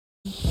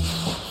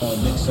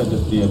Nick said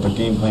that the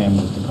game plan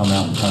was to come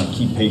out and kind of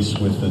keep pace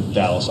with the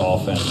Dallas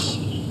offense.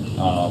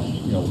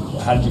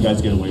 How did you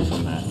guys get away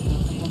from that?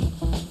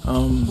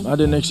 I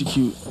didn't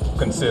execute.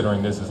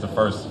 Considering this is the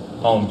first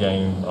home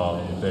game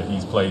that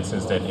he's played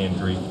since that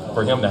injury,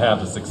 for him to have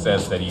the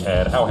success that he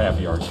had, how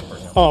happy are you for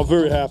him? Oh,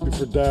 very happy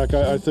for Dak.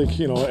 I think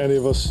any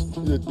of us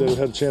that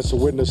had a chance to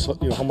witness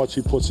how much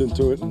he puts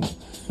into it,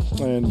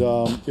 and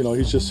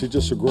he's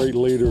just a great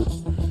leader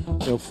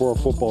for our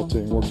football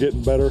team. We're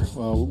getting better.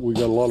 We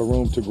got a lot of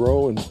room to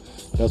grow, and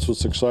that's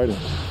what's exciting.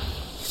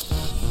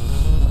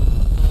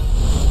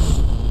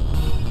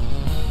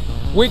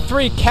 Week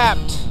 3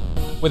 capped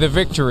with a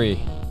victory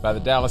by the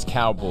Dallas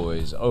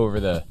Cowboys over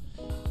the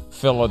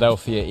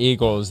Philadelphia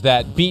Eagles.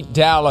 That Beat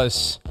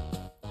Dallas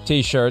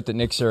t-shirt that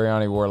Nick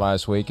Sirianni wore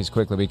last week has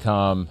quickly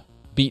become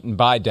Beaten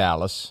by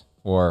Dallas,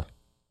 or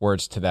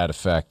words to that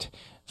effect.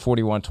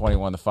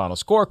 41-21 the final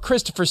score.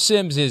 Christopher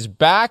Sims is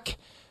back.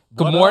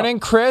 Good morning,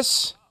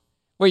 Chris.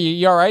 Wait,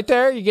 you all right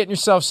there? You getting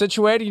yourself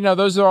situated?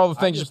 Those are all the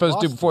things you're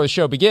supposed to do before the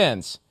show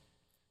begins.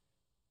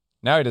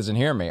 Now he doesn't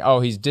hear me.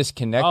 Oh, he's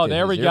disconnected. Oh,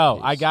 there we go.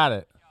 I got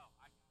it.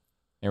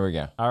 Here we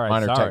go. All right,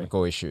 Minor sorry.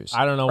 technical issues.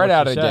 I don't know right what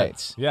out you of the said.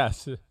 gates.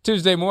 Yes.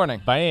 Tuesday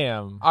morning.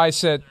 Bam. I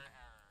said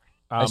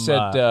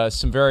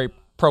some very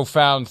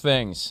profound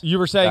things. You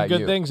were saying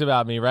good you. things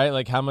about me, right?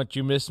 Like how much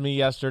you missed me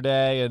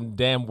yesterday, and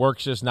damn,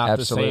 work's just not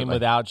Absolutely. the same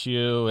without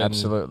you. And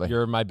Absolutely.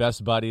 You're my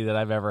best buddy that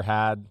I've ever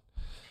had.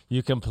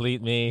 You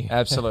complete me.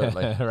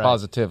 Absolutely. Right.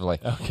 Positively.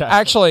 Okay.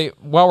 Actually,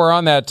 while we're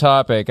on that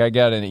topic, I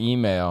got an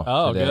email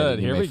Oh, today good.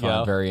 that you Here may we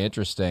find go. very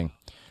interesting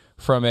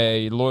from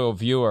a loyal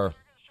viewer.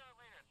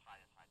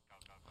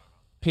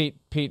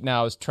 Pete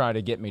now is trying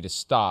to get me to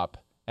stop,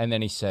 and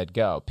then he said,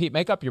 go. Pete,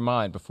 make up your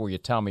mind before you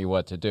tell me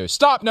what to do.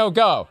 Stop, no,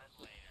 go.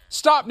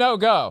 Stop, no,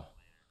 go.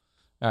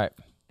 All right.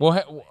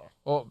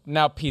 Well,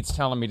 now Pete's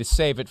telling me to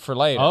save it for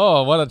later.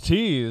 Oh, what a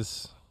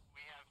tease.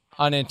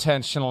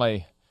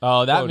 Unintentionally.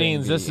 Oh, that quoting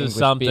means the this is English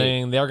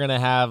something beat. They're going to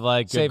have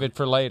like Save it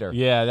for later.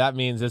 Yeah, that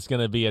means it's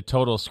going to be a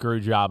total screw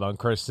job on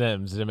Chris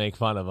Sims to make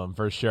fun of him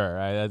for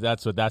sure.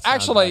 That's what that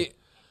sounds like.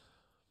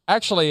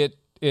 Actually,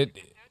 it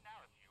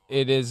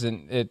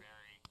isn't. It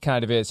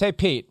kind of is. Hey,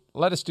 Pete,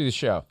 let us do the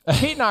show.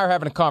 Pete and I are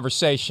having a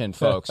conversation,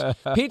 folks.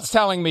 Pete's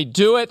telling me,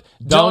 do it,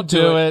 don't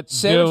do it,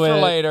 save it for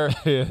later.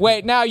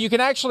 Wait, now you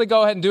can actually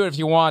go ahead and do it if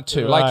you want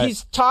to. Right. Like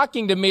he's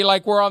talking to me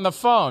like we're on the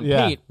phone.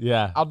 Yeah, Pete,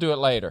 yeah. I'll do it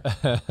later.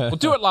 We'll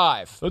do it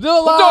live. We'll do it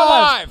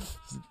live.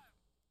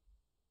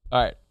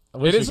 All right. I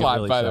wish It we is could live,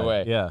 really by the say.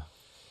 way. Yeah.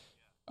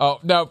 Oh,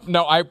 no,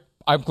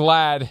 I'm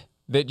glad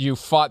that you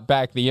fought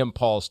back the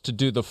impulse to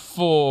do the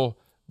full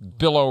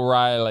Bill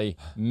O'Reilly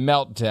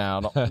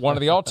meltdown, one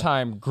of the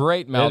all-time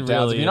great meltdowns.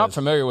 really If you're not is.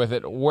 familiar with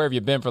it, where have you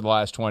been for the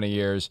last 20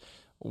 years?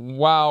 I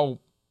won't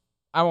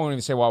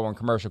even say while we're in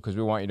commercial because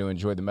we want you to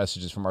enjoy the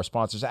messages from our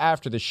sponsors.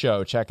 After the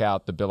show, check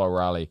out the Bill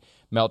O'Reilly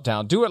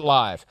meltdown. Do it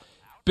live.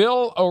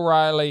 Bill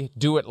O'Reilly,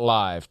 do it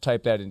live.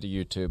 Type that into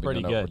YouTube and Pretty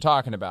you'll know what good. we're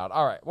talking about.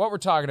 All right, what we're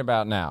talking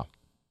about now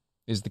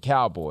is the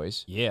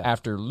Cowboys. Yeah.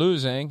 After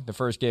losing the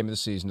first game of the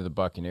season to the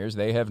Buccaneers,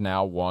 they have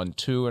now won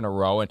 2 in a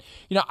row. And,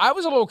 I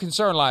was a little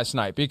concerned last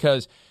night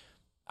because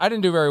I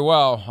didn't do very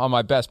well on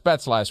my best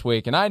bets last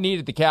week, and I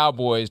needed the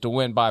Cowboys to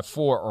win by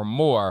 4 or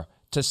more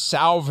to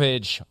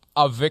salvage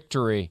a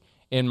victory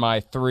in my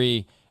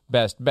 3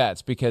 best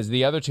bets because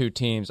the other 2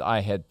 teams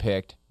I had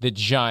picked, the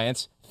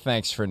Giants,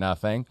 thanks for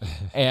nothing,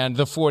 and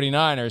the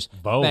 49ers,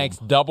 Boom. thanks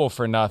double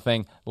for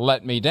nothing,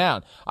 let me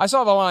down. I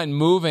saw the line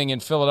moving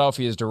in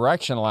Philadelphia's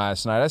direction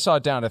last night. I saw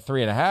it down to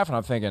 3.5, and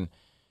I'm thinking,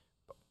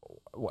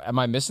 am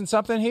I missing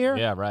something here?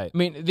 Yeah, right. I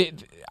mean,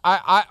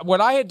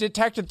 what I had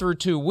detected through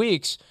 2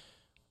 weeks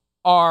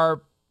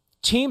are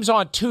teams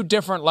on 2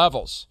 different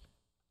levels,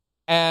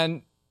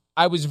 and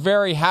I was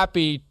very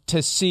happy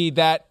to see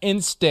that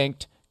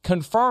instinct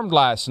confirmed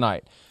last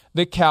night.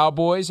 The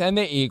Cowboys and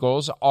the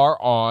Eagles are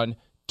on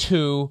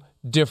 2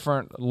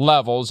 different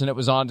levels, and it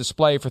was on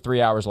display for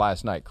 3 hours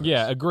last night, Chris.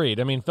 Yeah, agreed.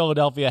 I mean,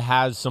 Philadelphia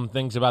has some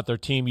things about their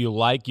team you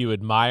like, you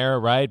admire,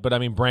 right? But, I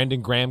mean,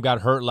 Brandon Graham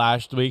got hurt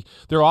last week.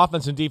 Their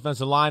offense and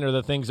defensive line are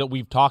the things that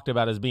we've talked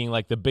about as being,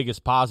 like, the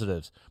biggest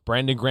positives.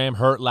 Brandon Graham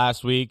hurt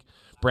last week.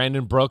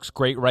 Brandon Brooks,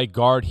 great right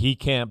guard. He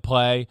can't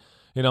play.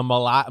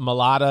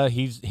 Malata,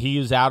 he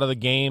is out of the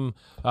game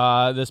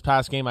this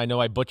past game. I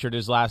know I butchered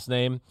his last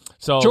name.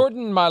 So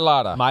Jordan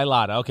Mailata.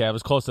 Mailata. Okay, I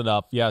was close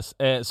enough. Yes.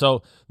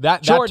 So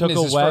that Jordan took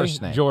is away his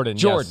first name. Jordan.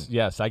 Jordan.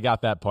 Yes, I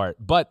got that part.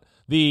 But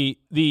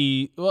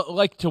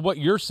like to what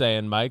you're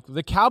saying, Mike,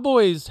 the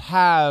Cowboys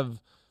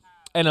have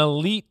an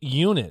elite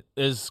unit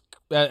as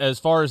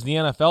far as the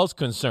NFL is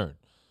concerned,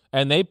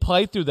 and they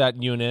play through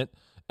that unit.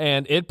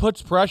 And it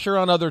puts pressure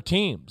on other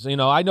teams.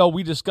 I know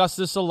we discuss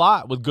this a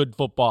lot with good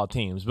football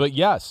teams. But,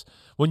 yes,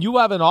 when you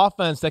have an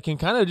offense that can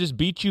kind of just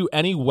beat you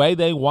any way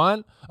they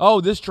want,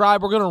 this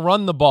drive we're going to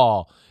run the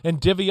ball and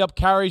divvy up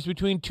carries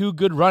between 2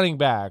 good running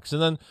backs. And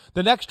then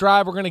the next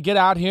drive we're going to get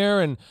out here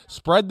and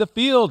spread the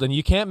field, and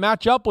you can't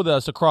match up with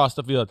us across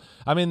the field.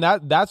 I mean,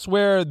 that's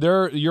where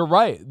you're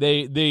right.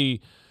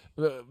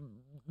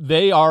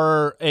 they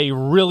are a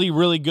really,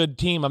 really good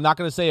team. I'm not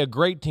going to say a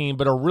great team,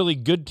 but a really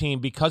good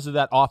team because of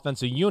that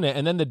offensive unit.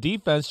 And then the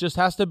defense just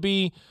has to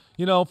be,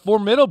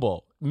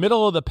 formidable,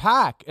 middle of the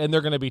pack, and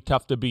they're going to be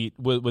tough to beat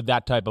with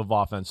that type of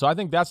offense. So I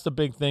think that's the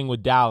big thing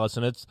with Dallas,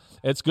 and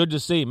it's good to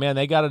see. Man,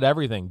 they got it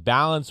everything.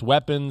 Balance,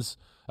 weapons,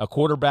 a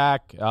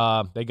quarterback.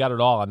 They got it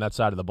all on that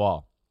side of the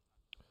ball.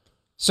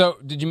 So,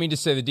 did you mean to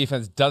say the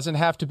defense doesn't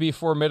have to be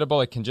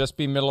formidable? It can just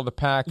be middle of the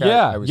pack?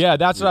 Yeah,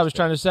 that's what I was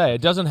trying to say.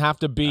 It doesn't have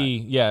to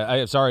be,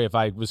 sorry if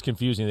I was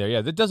confusing there. Yeah,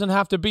 it doesn't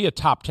have to be a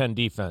top 10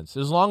 defense.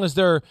 As long as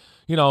they're,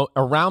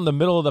 around the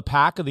middle of the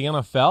pack of the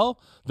NFL,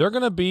 they're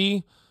going to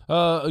be,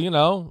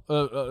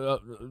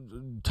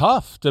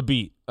 tough to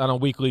beat on a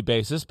weekly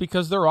basis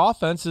because their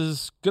offense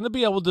is going to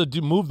be able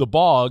to move the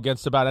ball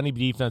against about any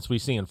defense we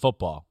see in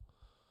football.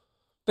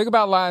 Think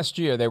about last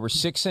year. They were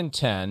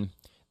 6-10.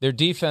 Their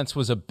defense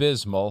was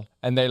abysmal,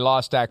 and they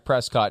lost Dak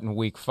Prescott in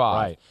Week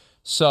 5. Right.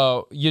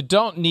 So you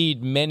don't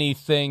need many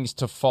things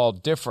to fall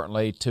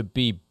differently to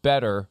be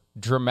better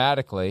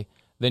dramatically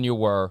than you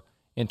were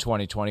in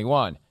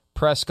 2021.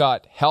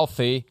 Prescott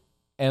healthy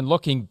and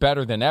looking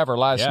better than ever.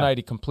 Last night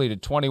he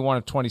completed 21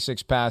 of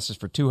 26 passes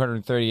for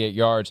 238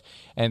 yards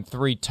and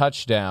 3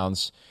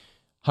 touchdowns,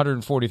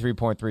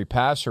 143.3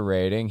 passer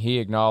rating. He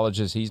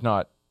acknowledges he's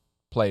not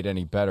played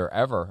any better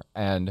ever,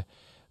 and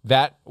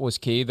that was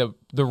key. The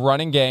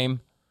running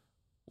game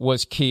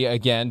was key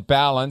again.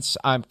 Balance.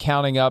 I'm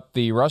counting up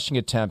the rushing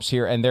attempts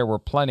here, and there were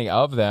plenty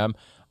of them.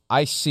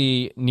 I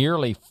see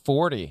nearly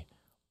 40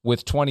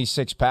 with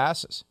 26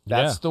 passes.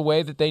 That's the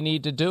way that they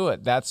need to do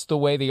it. That's the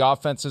way the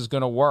offense is going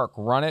to work.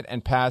 Run it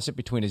and pass it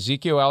between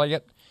Ezekiel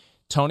Elliott,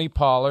 Tony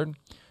Pollard.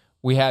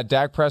 We had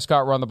Dak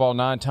Prescott run the ball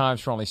 9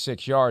 times for only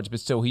 6 yards, but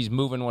still he's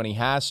moving when he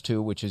has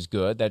to, which is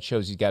good. That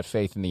shows he's got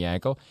faith in the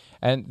ankle.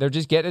 And they're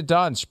just getting it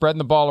done, spreading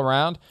the ball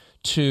around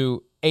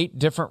to 8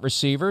 different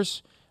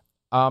receivers.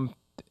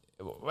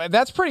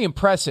 That's pretty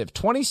impressive.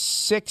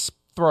 26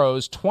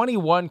 throws,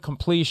 21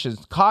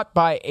 completions, caught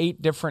by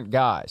 8 different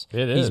guys.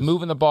 It is. He's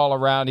moving the ball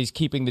around. He's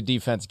keeping the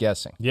defense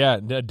guessing. Yeah,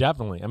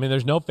 definitely. I mean,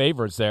 there's no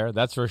favorites there.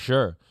 That's for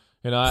sure.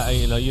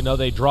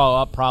 They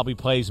draw up probably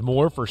plays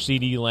more for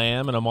CeeDee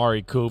Lamb and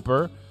Amari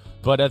Cooper.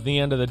 But at the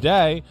end of the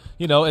day,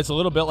 it's a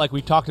little bit like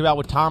we talked about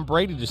with Tom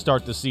Brady to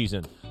start the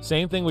season.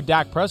 Same thing with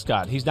Dak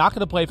Prescott. He's not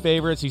going to play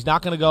favorites. He's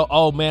not going to go,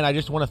 oh, man, I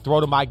just want to throw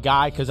to my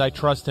guy because I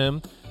trust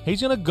him.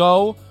 He's going to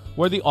go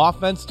where the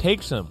offense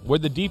takes him, where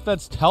the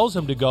defense tells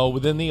him to go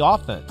within the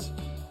offense.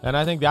 And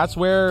I think that's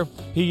where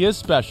he is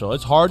special.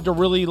 It's hard to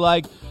really,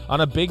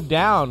 on a big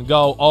down,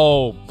 go,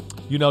 oh,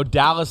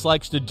 Dallas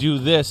likes to do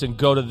this and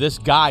go to this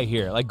guy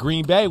here. Like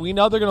Green Bay, we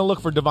know they're going to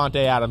look for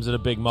Devontae Adams at a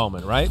big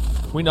moment, right?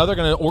 We know they're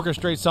going to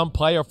orchestrate some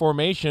play or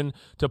formation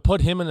to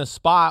put him in a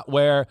spot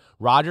where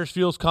Rodgers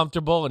feels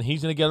comfortable and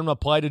he's going to get him a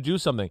play to do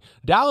something.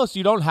 Dallas,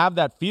 you don't have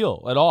that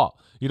feel at all.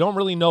 You don't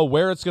really know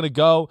where it's going to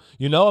go.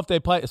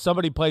 If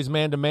somebody plays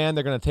man-to-man,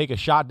 they're going to take a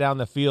shot down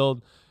the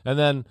field. And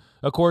then,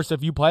 of course,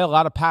 if you play a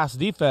lot of pass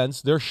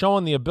defense, they're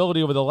showing the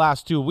ability over the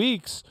last 2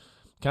 weeks,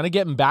 kind of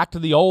getting back to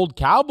the old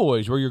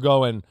Cowboys where you're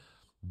going,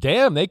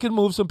 damn, they can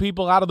move some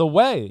people out of the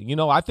way.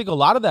 I think a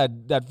lot of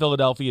that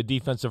Philadelphia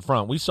defensive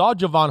front, we saw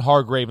Javon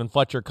Hargrave and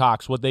Fletcher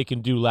Cox, what they can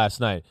do last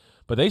night.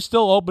 But they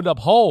still opened up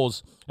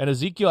holes, and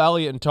Ezekiel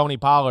Elliott and Tony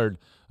Pollard,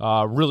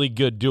 really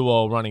good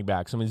duo running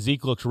backs. I mean,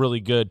 Zeke looks really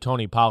good.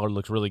 Tony Pollard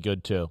looks really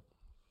good too.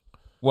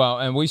 Well,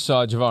 and we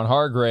saw Javon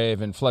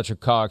Hargrave and Fletcher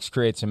Cox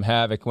create some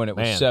havoc when it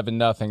was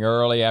 7-0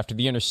 early. After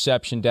the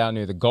interception down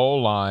near the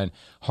goal line,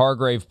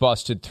 Hargrave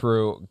busted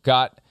through,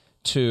 got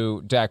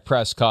to Dak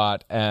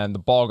Prescott, and the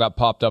ball got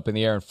popped up in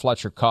the air, and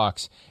Fletcher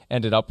Cox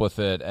ended up with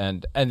it.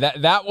 And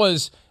that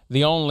was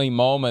the only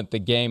moment the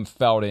game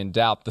felt in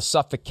doubt. The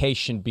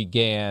suffocation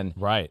began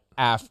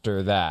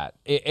after that.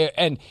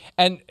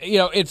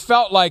 It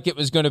felt like it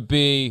was going to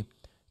be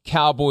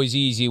Cowboys'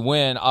 easy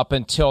win up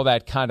until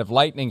that kind of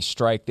lightning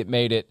strike that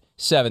made it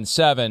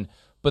 7-7.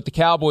 But the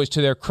Cowboys,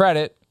 to their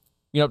credit,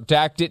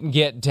 Dak didn't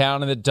get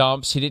down in the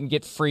dumps. He didn't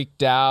get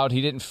freaked out.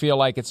 He didn't feel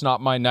like it's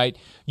not my night.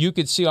 You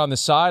could see on the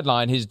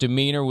sideline his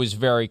demeanor was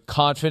very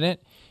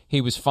confident. He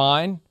was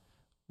fine.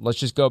 Let's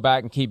just go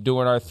back and keep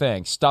doing our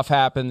thing. Stuff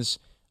happens.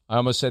 I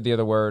almost said the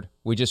other word.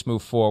 We just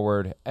move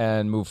forward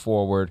and move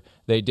forward.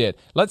 They did.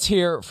 Let's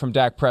hear from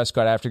Dak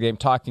Prescott after the game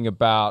talking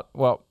about,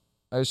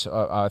 I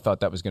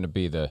thought that was going to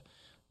be the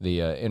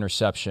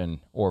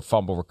interception or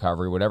fumble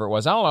recovery, whatever it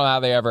was. I don't know how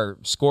they ever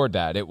scored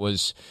that.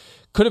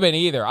 Could have been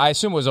either. I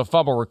assume it was a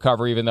fumble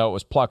recovery, even though it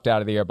was plucked out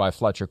of the air by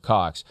Fletcher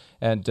Cox.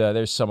 And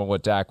there's some of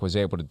what Dak was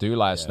able to do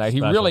last night. He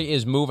really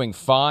is moving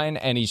fine,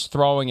 and he's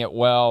throwing it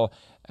well.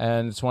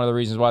 And it's one of the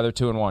reasons why they're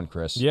 2-1,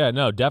 Chris. Yeah,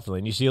 no, definitely.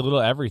 And you see a little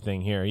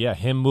everything here. Yeah,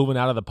 him moving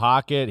out of the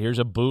pocket. Here's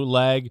a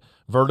bootleg,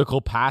 vertical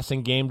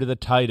passing game to the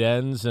tight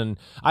ends. And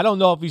I don't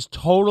know if he's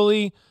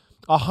totally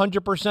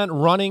 100%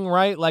 running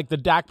right, like the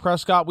Dak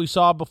Prescott we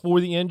saw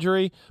before the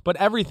injury, but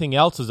everything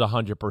else is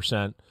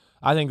 100%.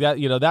 I think that,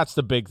 that's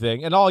the big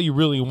thing. And all you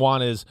really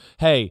want is,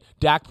 hey,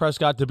 Dak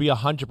Prescott to be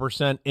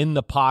 100% in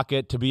the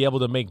pocket, to be able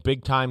to make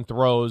big-time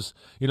throws,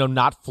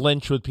 not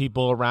flinch with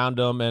people around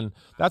him. And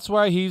that's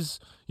why he's,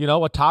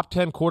 a top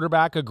 10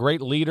 quarterback, a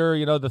great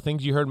leader. The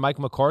things you heard Mike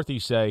McCarthy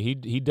say,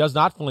 he does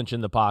not flinch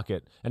in the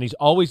pocket. And he's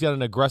always got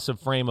an aggressive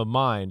frame of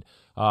mind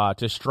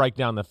to strike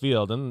down the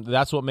field. And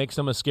that's what makes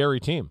him a scary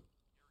team.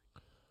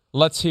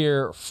 Let's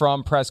hear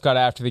from Prescott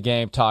after the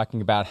game talking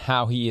about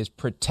how he is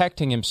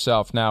protecting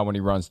himself now when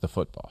he runs the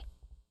football.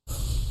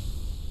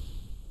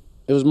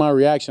 It was my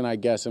reaction, I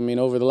guess.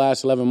 Over the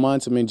last 11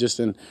 months,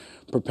 just in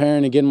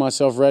preparing and getting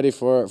myself ready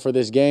for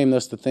this game,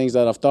 that's the things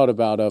that I've thought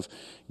about, of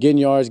getting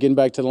yards, getting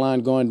back to the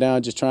line, going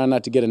down, just trying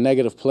not to get a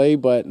negative play,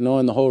 but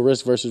knowing the whole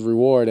risk versus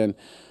reward. And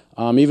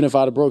even if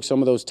I'd have broke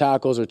some of those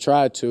tackles or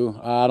tried to,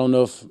 I don't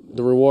know if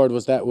the reward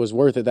was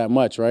worth it that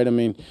much, right?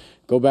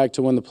 Go back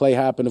to when the play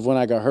happened of when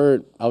I got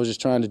hurt. I was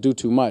just trying to do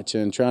too much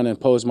and trying to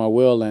impose my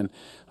will, and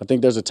I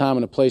think there's a time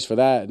and a place for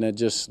that, and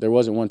there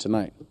wasn't one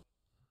tonight.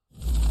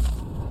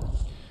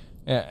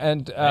 Yeah,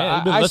 and he's been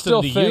I still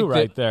listening to think you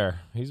right there.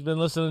 He's been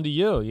listening to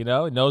you. He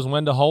knows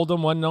when to hold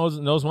him,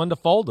 knows when to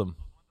fold him.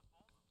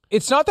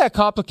 It's not that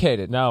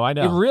complicated. No, I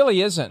know. It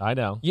really isn't. I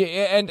know.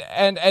 Yeah,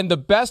 and the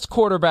best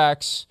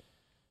quarterbacks,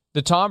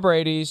 the Tom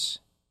Bradys,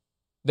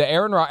 the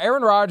Aaron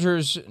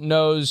Rodgers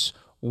knows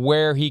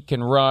where he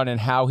can run and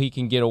how he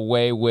can get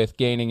away with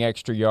gaining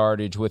extra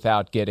yardage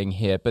without getting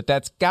hit. But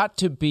that's got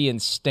to be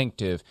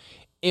instinctive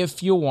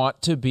if you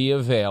want to be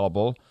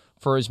available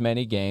for as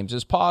many games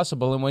as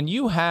possible. And when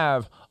you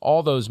have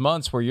all those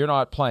months where you're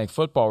not playing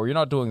football, where you're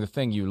not doing the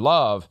thing you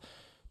love,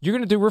 you're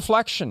going to do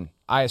reflection,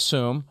 I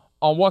assume,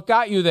 on what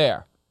got you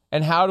there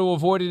and how to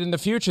avoid it in the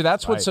future.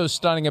 That's what's so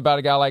stunning about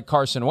a guy like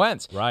Carson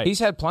Wentz. Right. He's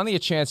had plenty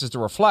of chances to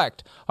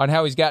reflect on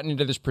how he's gotten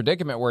into this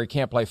predicament where he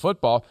can't play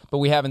football, but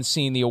we haven't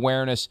seen the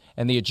awareness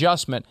and the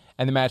adjustment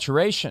and the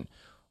maturation.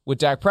 With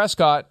Dak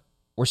Prescott,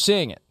 we're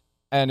seeing it.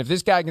 And if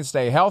this guy can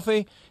stay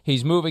healthy,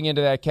 he's moving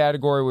into that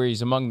category where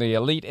he's among the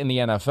elite in the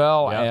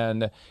NFL,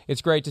 and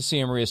it's great to see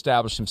him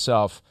reestablish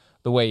himself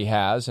the way he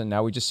has, and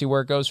now we just see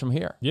where it goes from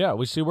here. Yeah,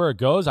 we see where it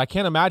goes. I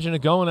can't imagine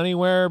it going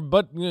anywhere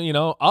but,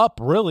 up,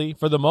 really,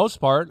 for the most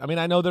part.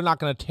 I know they're not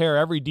going to tear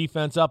every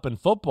defense up in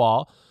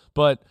football,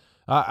 but,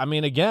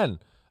 again,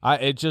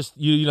 it just,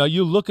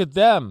 you look at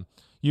them,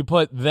 you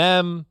put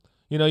them,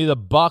 the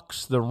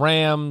Bucks, the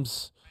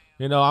Rams,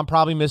 I'm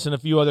probably missing a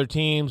few other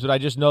teams, but I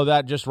just know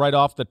that just right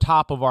off the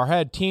top of our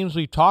head. Teams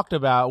we've talked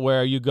about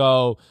where you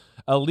go,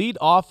 elite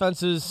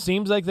offenses,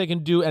 seems like they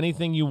can do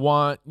anything you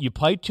want. You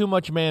play too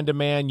much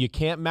man-to-man. You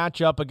can't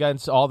match up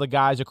against all the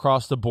guys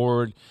across the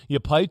board. You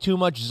play too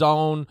much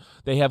zone.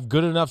 They have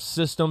good enough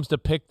systems to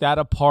pick that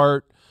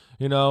apart.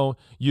 You want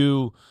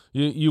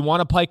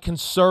to play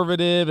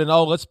conservative and,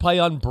 let's play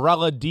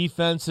umbrella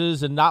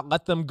defenses and not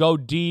let them go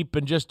deep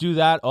and just do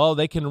that.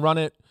 They can run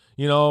it,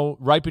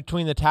 right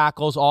between the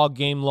tackles all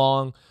game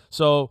long.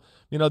 So,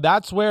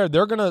 that's where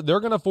they're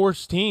gonna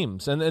force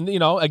teams. And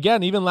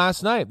again, even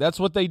last night, that's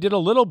what they did a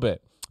little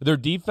bit. Their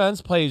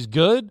defense plays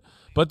good,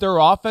 but their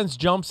offense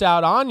jumps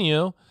out on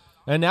you.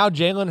 And now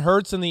Jalen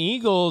Hurts and the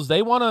Eagles,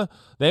 they want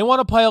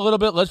to play a little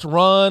bit. Let's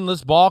run,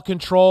 let's ball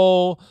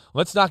control.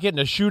 Let's not get in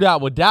a shootout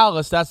with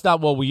Dallas. That's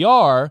not what we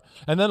are.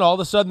 And then all of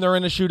a sudden they're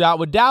in a shootout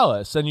with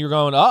Dallas, and you're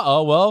going,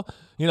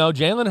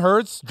 Jalen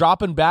Hurts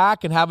dropping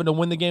back and having to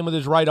win the game with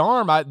his right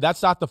arm.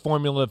 That's not the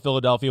formula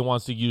Philadelphia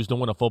wants to use to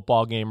win a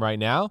football game right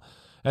now.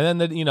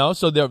 And then,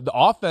 so the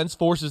offense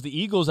forces the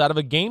Eagles out of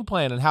a game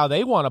plan and how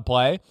they want to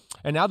play.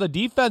 And now the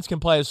defense can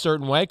play a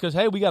certain way because,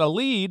 hey, we got a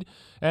lead.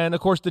 And,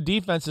 of course, the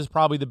defense is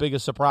probably the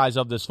biggest surprise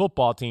of this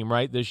football team,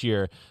 right, this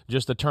year,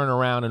 just the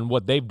turnaround and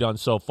what they've done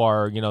so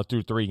far,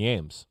 through 3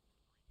 games.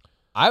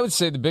 I would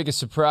say the biggest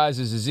surprise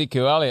is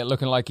Ezekiel Elliott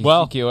looking like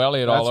Ezekiel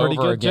Elliott all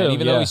over again, too,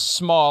 even though he's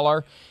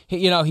smaller.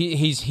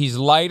 He's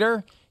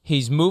lighter,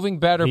 he's moving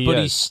better, but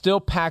he still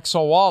packs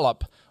a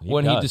wallop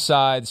when he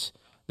decides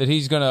that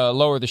he's going to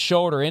lower the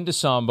shoulder into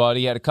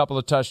somebody. He had a couple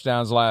of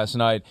touchdowns last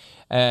night.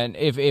 And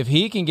if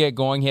he can get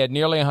going, he had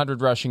nearly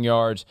 100 rushing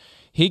yards.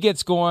 He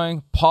gets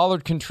going,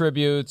 Pollard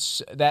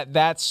contributes.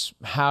 That's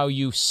how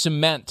you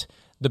cement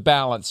the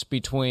balance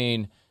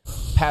between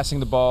passing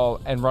the ball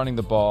and running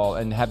the ball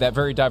and have that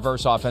very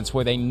diverse offense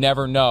where they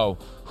never know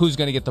who's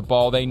going to get the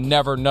ball. They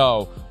never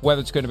know whether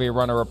it's going to be a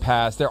run or a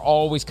pass. They're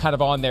always kind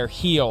of on their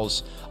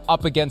heels,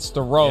 up against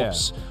the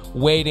ropes,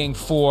 waiting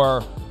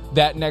for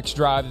that next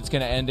drive that's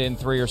going to end in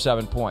 3 or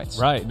 7 points.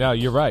 Right. No,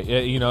 you're right.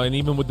 And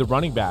even with the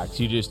running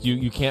backs,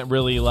 you can't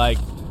really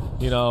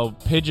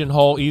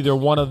pigeonhole either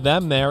one of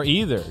them there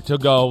either to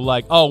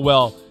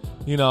go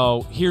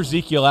here's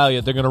Ezekiel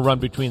Elliott, they're going to run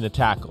between the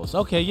tackles.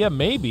 Okay, yeah,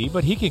 maybe,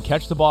 but he can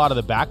catch the ball out of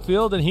the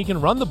backfield and he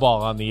can run the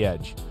ball on the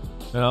edge.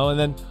 And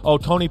then,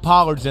 Tony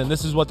Pollard's in,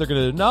 this is what they're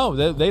going to do.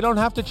 No, they don't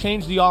have to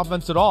change the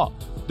offense at all.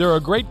 They're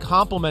a great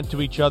complement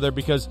to each other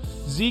because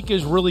Zeke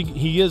is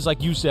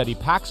like you said, he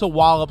packs a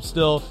wallop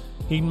still.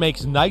 He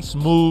makes nice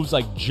moves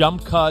like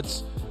jump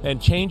cuts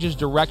and changes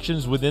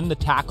directions within the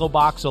tackle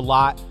box a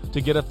lot to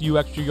get a few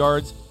extra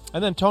yards.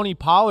 And then Tony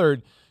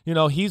Pollard,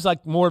 he's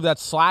like more of that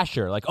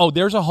slasher. Like, oh,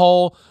 there's a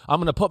hole. I'm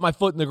going to put my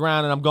foot in the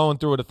ground and I'm going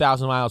through it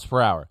 1,000 miles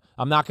per hour.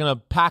 I'm not going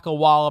to pack a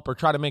wallop or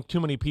try to make too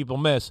many people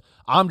miss.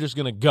 I'm just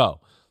going to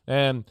go.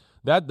 And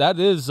that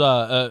is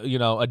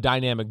a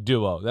dynamic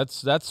duo.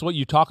 That's what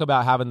you talk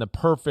about, having the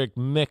perfect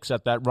mix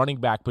at that running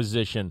back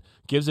position.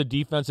 Gives a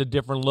defense a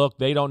different look.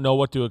 They don't know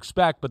what to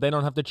expect, but they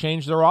don't have to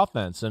change their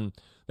offense. And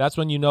that's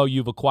when you know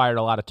you've acquired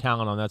a lot of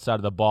talent on that side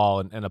of the ball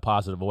in a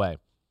positive way.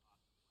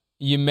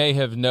 You may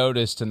have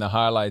noticed in the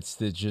highlights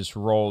that just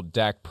rolled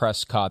Dak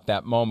Prescott,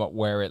 that moment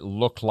where it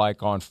looked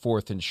like on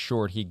 4th and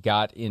short he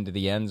got into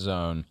the end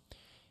zone,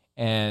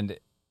 and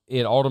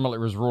it ultimately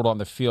was ruled on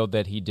the field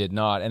that he did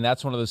not. And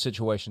that's one of those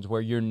situations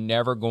where you're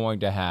never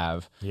going to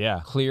have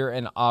clear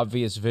and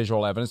obvious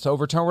visual evidence to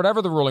overturn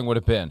whatever the ruling would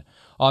have been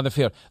on the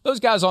field. Those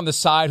guys on the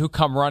side who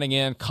come running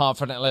in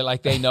confidently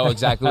like they know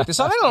exactly what they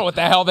saw, they don't know what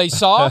the hell they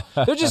saw.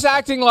 They're just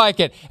acting like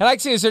it. And I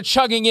can see as they're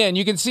chugging in,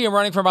 you can see them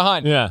running from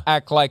behind. Yeah.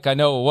 Act like I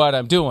know what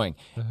I'm doing.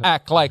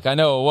 Act like I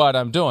know what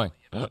I'm doing.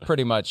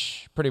 Pretty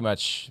much,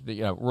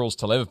 rules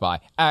to live by.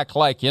 Act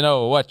like you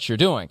know what you're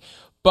doing.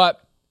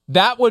 But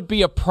that would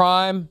be a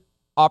prime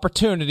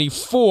opportunity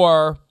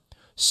for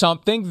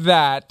something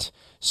that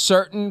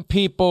certain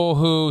people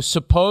who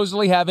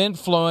supposedly have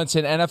influence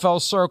in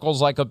NFL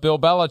circles, like a Bill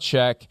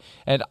Belichick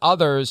and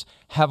others,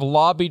 have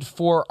lobbied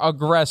for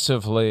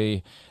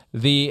aggressively: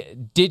 the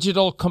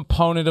digital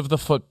component of the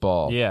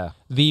football,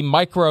 the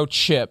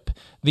microchip,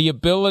 the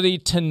ability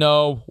to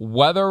know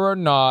whether or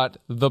not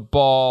the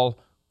ball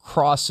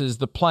crosses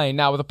the plane.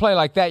 Now, with a play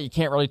like that, you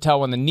can't really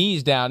tell when the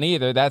knee's down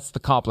either. That's the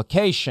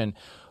complication.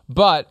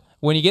 But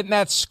when you get in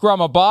that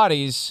scrum of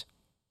bodies,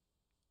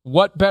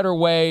 what better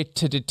way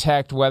to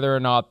detect whether or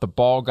not the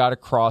ball got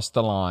across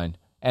the line?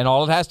 And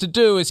all it has to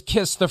do is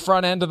kiss the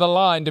front end of the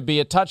line to be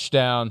a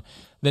touchdown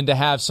than to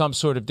have some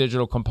sort of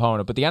digital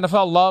component. But the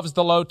NFL loves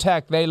the low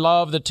tech. They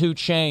love the 2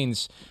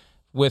 chains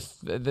with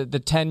the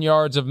 10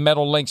 yards of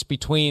metal links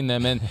between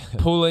them and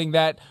pulling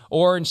that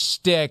orange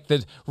stick,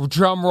 the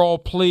drum roll,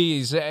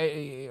 please.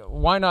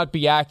 Why not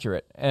be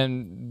accurate?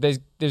 And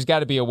there's got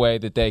to be a way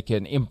that they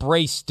can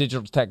embrace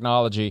digital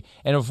technology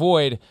and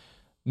avoid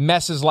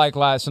messes like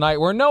last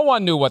night where no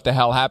one knew what the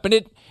hell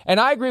happened. And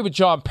I agree with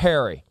John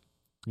Perry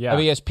of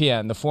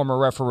ESPN, the former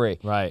referee.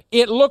 Right.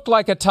 It looked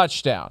like a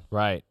touchdown.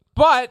 Right.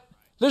 But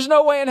there's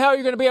no way in hell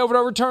you're going to be able to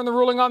overturn the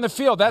ruling on the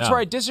field. That's where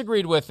I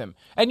disagreed with him.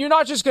 And you're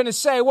not just going to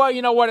say, well,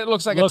 you know what, it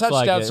looks like a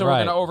touchdown, so we're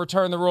going to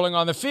overturn the ruling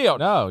on the field.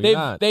 No, you're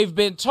not. They've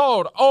been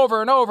told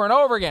over and over and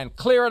over again,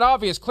 clear and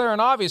obvious,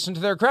 and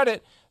to their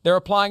credit, they're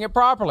applying it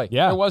properly.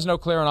 Yeah. There was no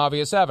clear and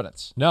obvious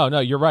evidence. No,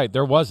 you're right.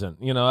 There wasn't.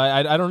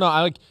 I don't know.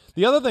 I like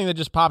the other thing that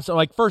just pops up.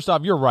 Like, first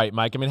off, you're right,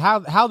 Mike. I mean,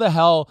 how the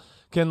hell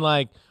can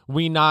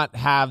we not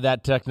have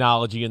that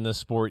technology in this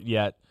sport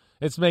yet?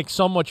 It makes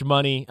so much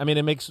money. I mean,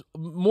 it makes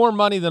more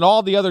money than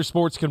all the other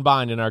sports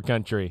combined in our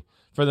country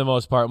for the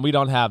most part, and we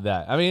don't have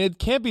that. I mean, it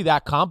can't be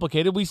that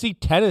complicated. We see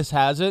tennis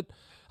has it.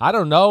 I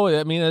don't know.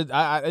 I mean,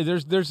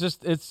 there's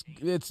just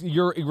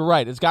you're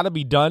right. It's got to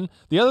be done.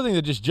 The other thing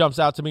that just jumps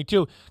out to me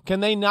too: can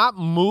they not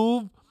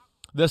move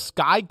the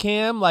sky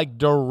cam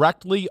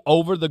directly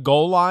over the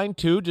goal line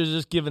too, to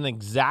just give an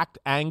exact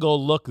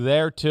angle look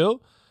there too?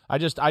 I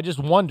just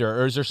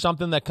wonder, or is there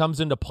something that comes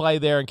into play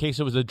there in case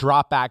it was a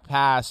drop back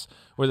pass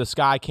where the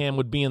sky cam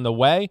would be in the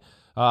way?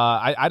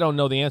 I don't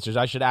know the answers.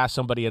 I should ask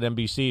somebody at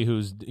NBC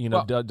who's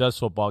does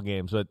football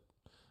games, but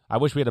I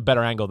wish we had a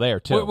better angle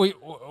there too.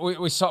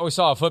 We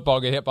saw a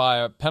football get hit by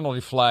a penalty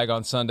flag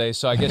on Sunday,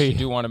 so I guess you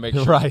do want to make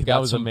sure right, you've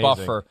got some amazing.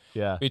 buffer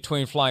Yeah.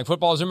 between flying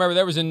footballs. Remember,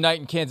 there was a night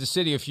in Kansas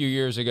City a few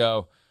years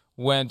ago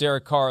when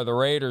Derek Carr of the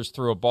Raiders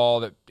threw a ball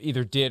that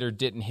either did or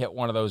didn't hit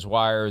one of those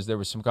wires. There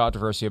was some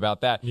controversy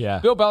about that. Yeah.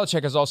 Bill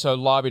Belichick has also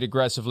lobbied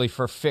aggressively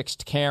for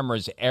fixed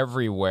cameras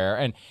everywhere.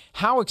 And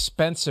how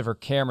expensive are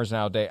cameras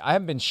nowadays? I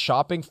haven't been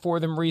shopping for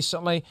them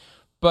recently,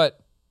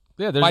 but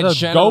there's my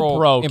general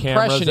GoPro cameras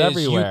impression is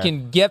everywhere. you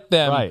can get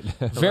them Right.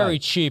 very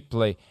Right.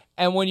 cheaply.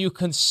 And when you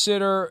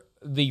consider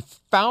the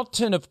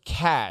fountain of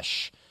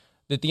cash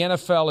that the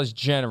NFL is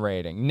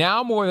generating,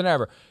 now more than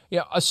ever,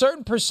 a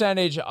certain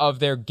percentage of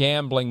their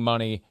gambling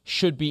money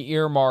should be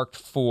earmarked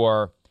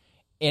for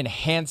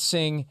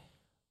enhancing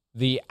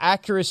the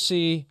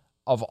accuracy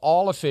of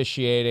all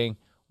officiating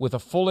with a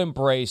full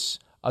embrace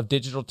of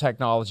digital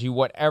technology,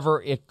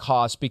 whatever it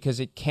costs, because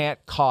it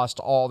can't cost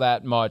all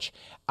that much.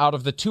 Out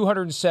of the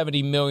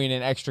 $270 million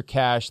in extra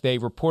cash they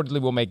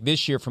reportedly will make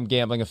this year from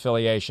gambling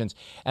affiliations,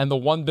 and the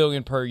 $1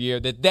 billion per year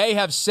that they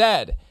have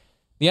said,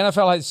 the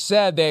NFL has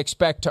said they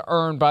expect to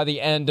earn by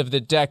the end of the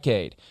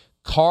decade.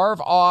 Carve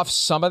off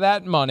some of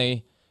that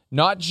money,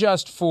 not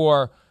just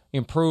for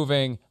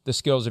improving the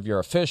skills of your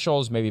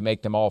officials, maybe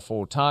make them all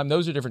full-time.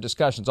 Those are different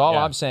discussions. All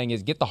I'm saying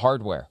is get the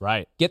hardware.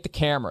 Right. Get the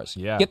cameras.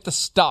 Yeah. Get the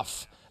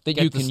stuff that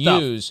Get you the can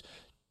stuff. use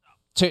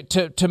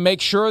to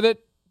make sure that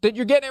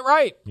you're getting it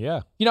right.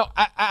 Yeah.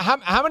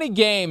 How many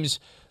games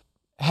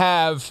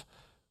have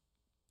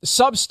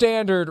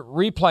substandard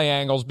replay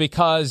angles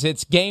because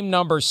it's game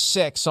number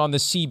 6 on the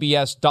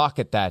CBS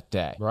docket that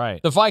day?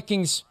 Right. The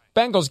Vikings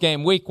Bengals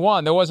game, week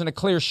 1, there wasn't a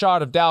clear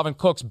shot of Dalvin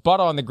Cook's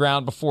butt on the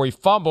ground before he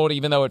fumbled,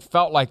 even though it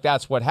felt like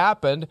that's what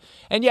happened.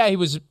 And yeah, he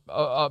was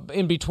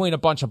in between a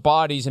bunch of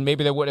bodies, and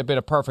maybe there would have been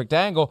a perfect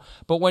angle.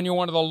 But when you're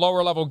one of the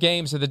lower-level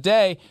games of the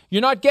day,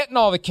 you're not getting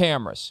all the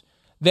cameras.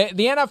 The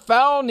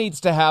NFL needs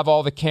to have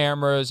all the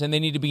cameras, and they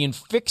need to be in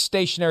fixed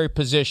stationary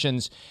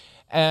positions.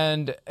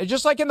 And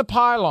just like in the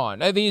pylon,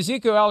 the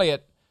Ezekiel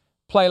Elliott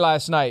play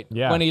last night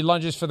when he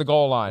lunges for the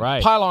goal line.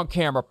 Right. Pylon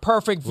camera,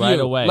 perfect view, Right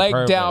away, leg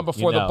perfect. down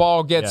before the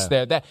ball gets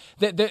there.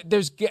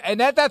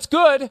 That's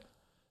good,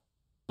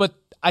 but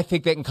I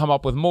think they can come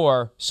up with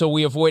more so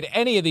we avoid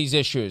any of these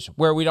issues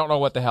where we don't know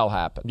what the hell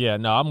happened. Yeah,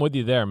 no, I'm with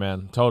you there,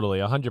 man. Totally,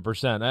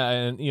 100%.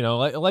 And, you know,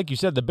 like you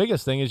said, the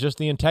biggest thing is just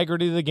the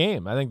integrity of the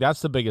game. I think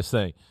that's the biggest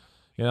thing.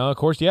 You know, of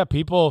course,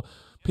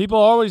 people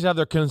always have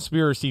their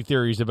conspiracy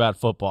theories about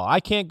football.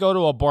 I can't go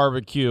to a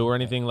barbecue or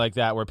anything like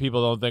that where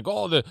people don't think,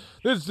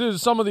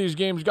 some of these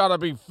games got to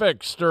be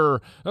fixed.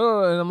 And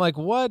I'm like,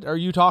 what are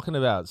you talking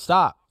about?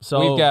 Stop.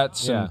 So we've got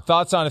some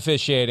thoughts on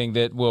officiating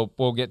that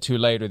we'll get to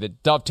later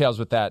that dovetails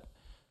with that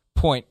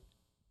point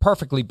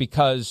perfectly,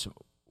 because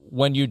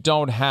when you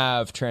don't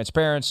have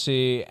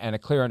transparency and a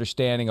clear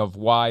understanding of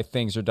why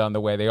things are done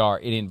the way they are,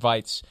 it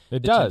invites the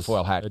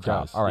tinfoil hat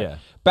crowd. All right,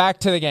 back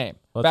to the game.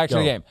 To the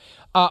game.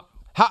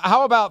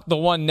 How about the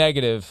one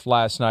negative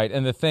last night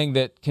and the thing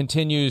that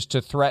continues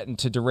to threaten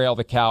to derail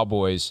the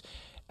Cowboys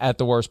at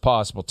the worst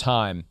possible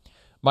time?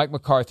 Mike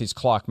McCarthy's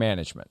clock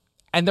management.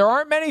 And there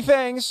aren't many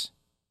things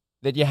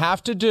that you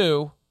have to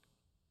do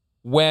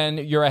when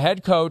you're a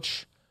head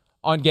coach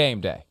on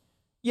game day.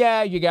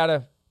 Yeah, you got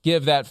to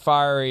give that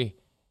fiery,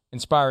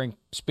 inspiring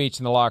speech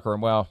in the locker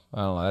room. Well,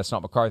 I don't know. That's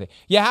not McCarthy.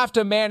 You have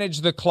to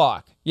manage the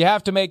clock. You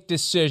have to make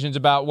decisions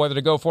about whether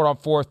to go for it on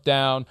 4th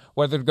down,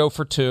 whether to go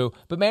for 2.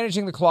 But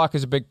managing the clock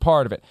is a big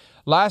part of it.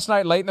 Last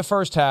night, late in the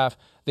first half,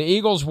 the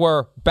Eagles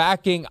were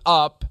backing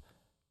up,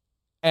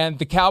 and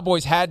the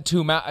Cowboys had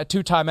two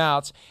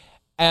timeouts,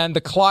 and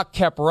the clock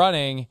kept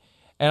running.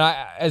 And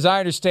as I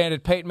understand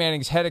it, Peyton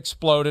Manning's head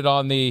exploded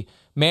on the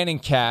Manning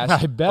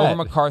cast over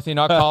McCarthy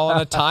not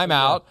calling a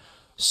timeout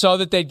so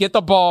that they'd get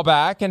the ball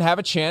back and have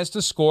a chance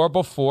to score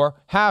before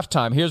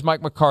halftime. Here's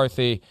Mike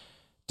McCarthy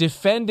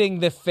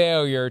defending the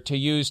failure to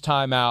use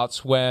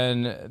timeouts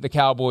when the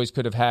Cowboys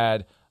could have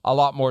had a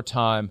lot more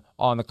time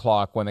on the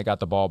clock when they got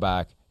the ball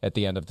back at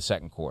the end of the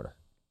second quarter.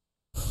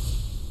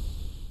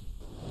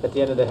 At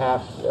the end of the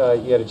half,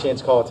 you had a chance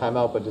to call a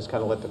timeout, but just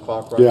kind of let the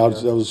clock run. Yeah,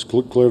 that was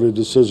clearly a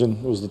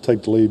decision. It was to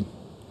take the lead.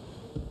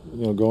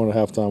 You know, going to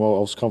halftime, I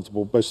was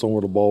comfortable based on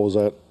where the ball was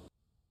at.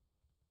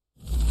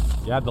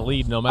 You had the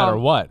lead no matter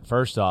what,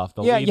 first off.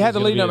 You had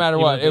the lead no matter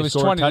what. It was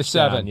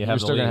 20-7. You're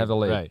still going to have the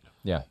lead. Right.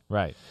 Yeah.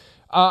 Right.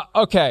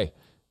 Okay,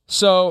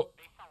 so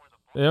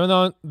they were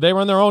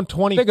on their own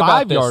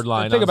 25-yard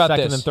line. Think about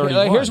second this. And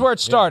 31. Here's where it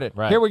started.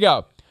 Yeah, right. Here we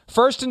go.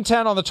 1st and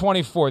 10 on the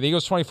 24. The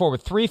Eagles 24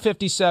 with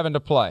 3:57 to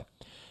play.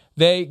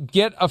 They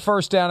get a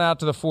first down out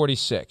to the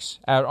 46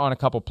 out on a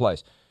couple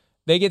plays.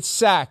 They get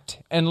sacked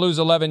and lose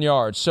 11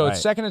 yards. So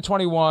it's 2nd and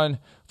 21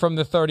 from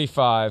the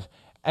 35.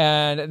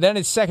 And then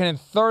it's 2nd and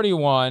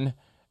 31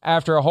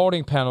 after a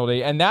holding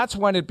penalty. And that's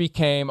when it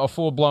became a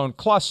full-blown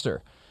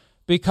cluster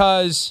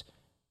because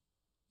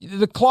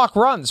the clock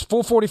runs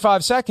full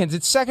 45 seconds.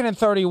 It's 2nd and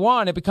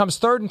 31. It becomes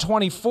 3rd and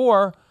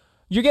 24.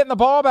 You're getting the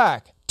ball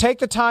back. Take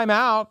the time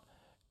out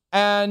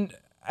and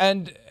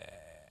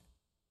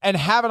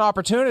have an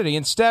opportunity.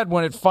 Instead,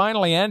 when it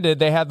finally ended,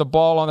 they had the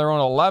ball on their own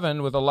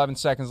 11 with 11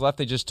 seconds left.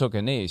 They just took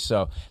a knee.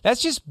 So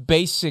that's just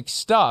basic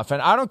stuff.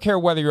 And I don't care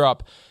whether you're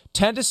up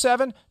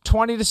 10-7,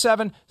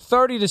 20-7,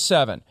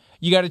 30-7.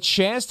 You got a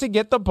chance to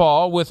get the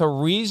ball with a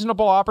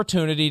reasonable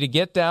opportunity to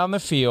get down the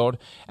field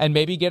and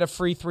maybe get a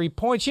free 3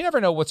 points. You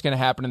never know what's going to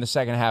happen in the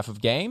second half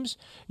of games.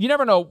 You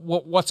never know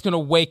what's going to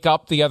wake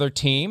up the other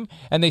team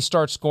and they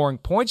start scoring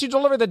points. You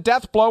deliver the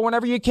death blow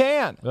whenever you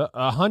can.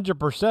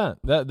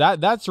 100%.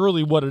 That's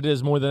really what it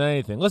is more than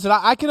anything. Listen,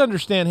 I can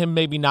understand him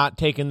maybe not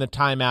taking the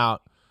timeout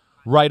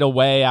right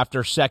away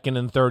after 2nd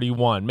and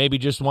 31. Maybe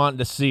just wanting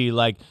to see,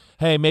 like,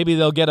 hey, maybe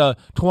they'll get a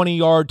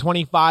 20-yard,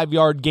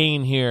 25-yard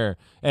gain here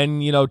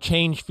and, you know,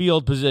 change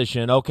field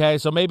position, okay?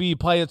 So maybe you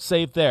play it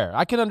safe there.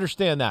 I can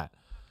understand that.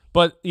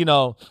 But, you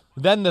know,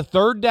 then the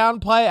 3rd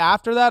down play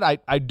after that,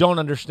 I don't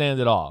understand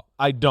at all.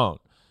 I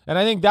don't. And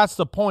I think that's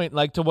the point,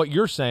 like, to what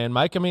you're saying,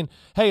 Mike. I mean,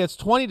 hey, it's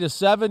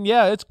 20-7.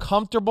 Yeah, it's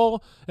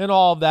comfortable and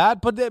all of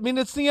that. But, I mean,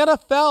 it's the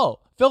NFL.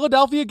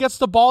 Philadelphia gets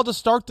the ball to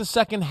start the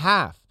second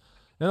half.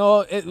 You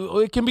know,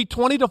 it can be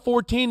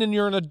 20-14 and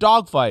you're in a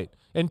dogfight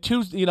and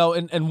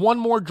and one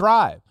more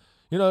drive.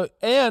 You know,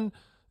 and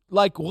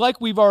like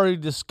we've already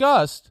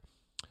discussed,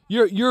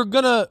 you're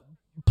gonna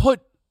put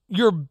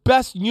your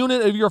best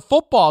unit of your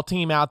football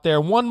team out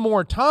there one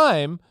more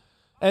time,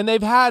 and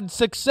they've had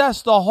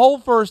success the whole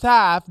first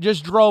half,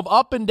 just drove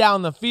up and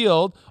down the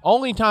field.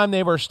 Only time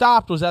they were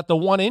stopped was at the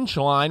 1-inch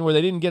line where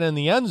they didn't get in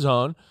the end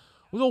zone.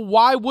 Well,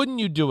 why wouldn't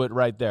you do it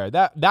right there?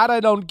 That I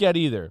don't get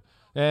either.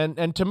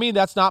 And to me,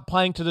 that's not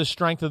playing to the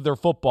strength of their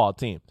football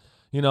team.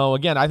 You know,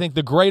 again, I think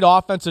the great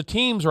offensive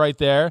teams right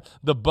there,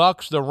 the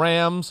Bucs, the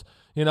Rams,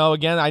 You know,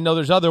 again, I know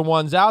there's other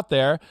ones out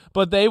there,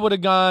 but they would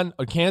have gone,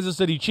 Kansas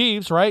City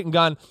Chiefs, right, and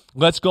gone,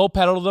 let's go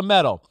pedal to the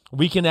metal.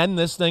 We can end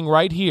this thing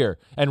right here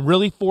and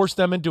really force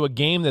them into a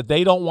game that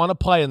they don't want to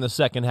play in the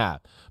second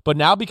half. But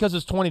now because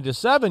it's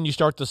 20-7, you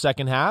start the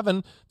second half,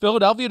 and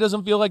Philadelphia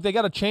doesn't feel like they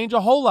got to change a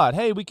whole lot.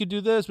 Hey, we could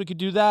do this, we could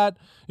do that.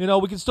 You know,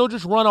 we can still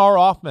just run our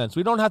offense.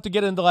 We don't have to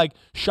get into, like,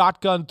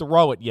 shotgun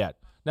throw it yet.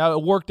 Now,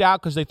 it worked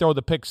out because they throw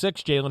the pick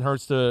six, Jalen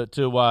Hurts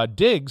to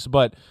Diggs,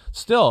 but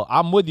still,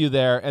 I'm with you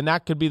there, and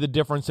that could be the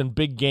difference in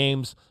big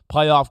games,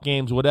 playoff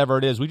games, whatever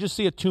it is. We just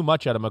see it too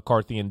much out of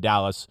McCarthy in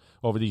Dallas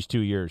over these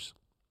 2 years.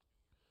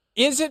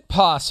 Is it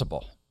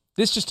possible,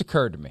 this just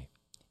occurred to me,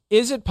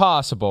 is it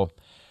possible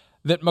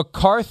that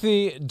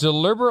McCarthy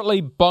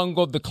deliberately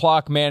bungled the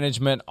clock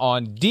management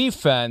on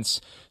defense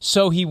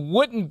so he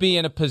wouldn't be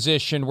in a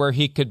position where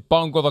he could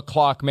bungle the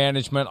clock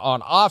management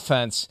on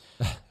offense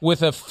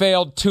with a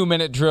failed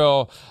 2-minute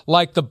drill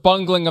like the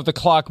bungling of the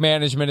clock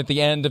management at the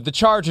end of the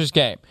Chargers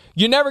game?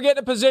 You never get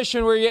in a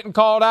position where you're getting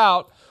called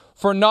out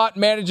for not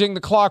managing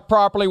the clock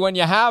properly when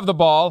you have the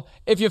ball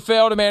if you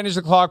fail to manage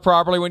the clock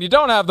properly when you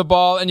don't have the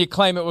ball and you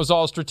claim it was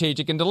all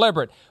strategic and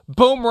deliberate.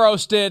 Boom,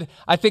 roasted.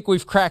 I think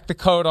we've cracked the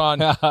code on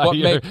what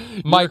made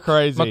Mike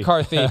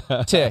McCarthy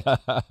tick.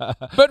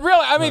 But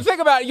really, I mean,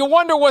 think about it. You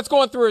wonder what's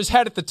going through his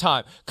head at the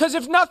time. Because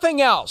if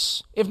nothing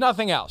else,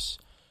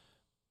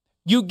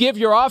 you give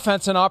your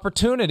offense an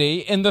opportunity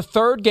in the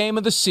third game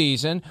of the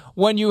season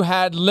when you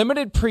had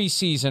limited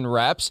preseason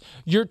reps.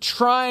 You're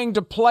trying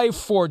to play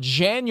for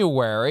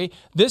January.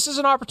 This is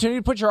an opportunity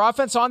to put your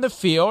offense on the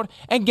field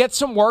and get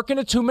some work in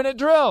a 2-minute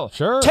drill.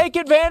 Sure. Take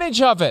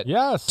advantage of it.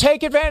 Yes.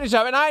 Take advantage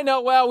of it. And I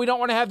know, well, we don't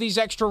want to have these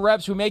extra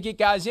reps. We may get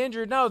guys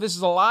injured. No, this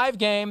is a live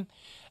game.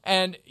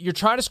 And you're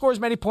trying to score as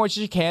many points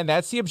as you can.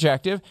 That's the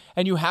objective.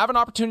 And you have an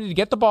opportunity to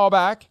get the ball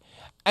back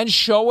and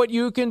show what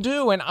you can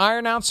do and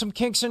iron out some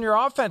kinks in your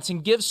offense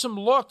and give some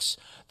looks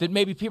that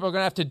maybe people are going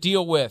to have to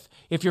deal with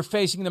if you're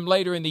facing them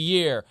later in the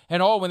year.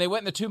 And, when they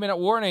went in the 2-minute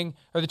warning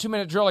or the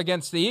 2-minute drill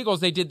against the Eagles,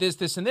 they did this,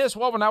 this, and this.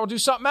 Well, now we'll do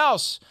something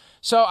else.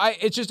 So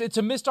it's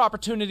a missed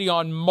opportunity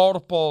on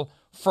multiple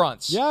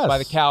fronts by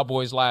the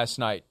Cowboys last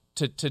night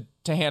to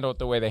handle it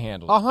the way they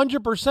handled it.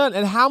 100%.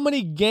 And how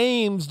many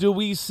games do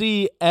we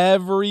see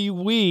every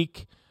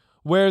week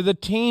where the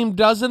team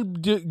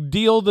doesn't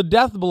deal the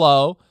death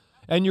blow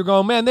and you're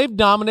going, man, they've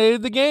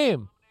dominated the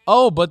game.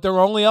 Oh, but they're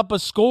only up a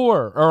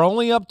score or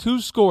only up 2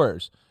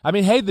 scores. I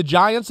mean, hey, the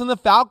Giants and the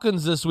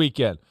Falcons this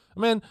weekend. I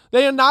mean,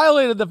 they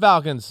annihilated the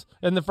Falcons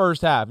in the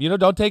first half. You know,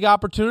 don't take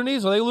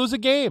opportunities or they lose a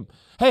game.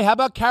 Hey, how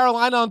about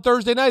Carolina on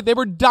Thursday night? They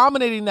were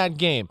dominating that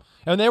game.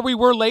 And there we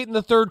were late in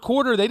the third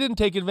quarter. They didn't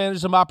take advantage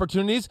of some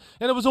opportunities,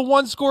 and it was a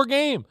 1-score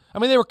game. I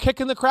mean, they were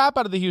kicking the crap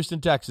out of the Houston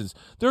Texans.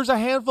 There's a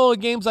handful of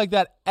games like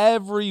that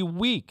every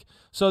week.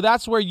 So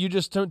that's where you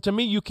just, to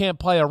me, you can't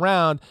play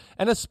around.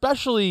 And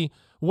especially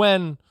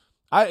when,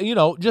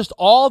 just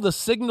all the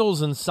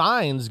signals and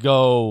signs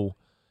go,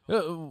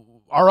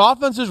 our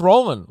offense is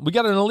rolling. We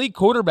got an elite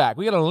quarterback.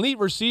 We got an elite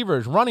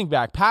receivers, running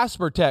back, pass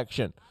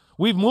protection.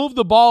 We've moved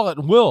the ball at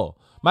will.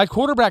 My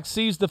quarterback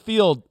sees the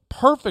field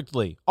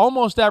perfectly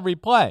almost every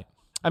play.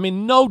 I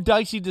mean, no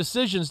dicey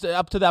decisions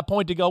up to that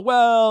point to go,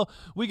 well,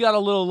 we got a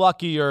little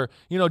lucky or,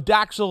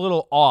 Dak's a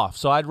little off,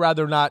 so I'd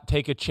rather not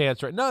take a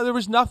chance. No, there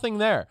was nothing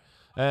there.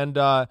 And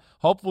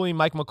hopefully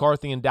Mike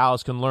McCarthy and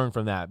Dallas can learn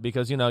from that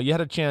because, you had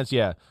a chance,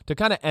 to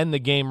kind of end the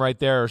game right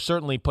there or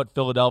certainly put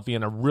Philadelphia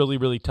in a really,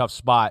 really tough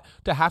spot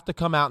to have to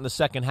come out in the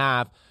second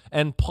half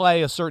and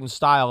play a certain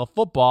style of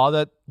football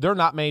that they're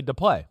not made to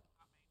play.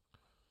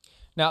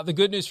 Now, the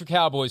good news for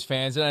Cowboys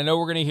fans, and I know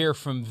we're going to hear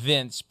from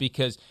Vince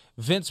because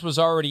Vince was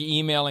already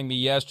emailing me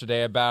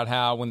yesterday about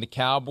how when the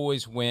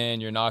Cowboys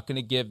win, you're not going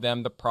to give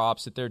them the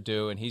props that they're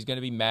due, and he's going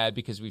to be mad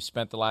because we've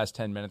spent the last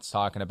 10 minutes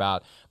talking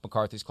about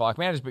McCarthy's clock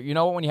management. But you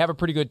know what? When you have a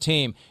pretty good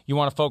team, you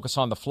want to focus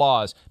on the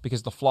flaws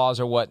because the flaws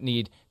are what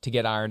need to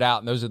get ironed out,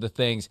 and those are the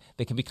things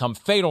that can become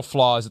fatal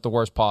flaws at the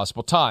worst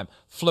possible time.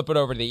 Flip it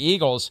over to the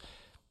Eagles.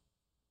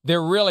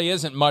 There really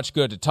isn't much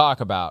good to talk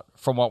about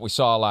from what we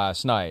saw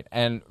last night.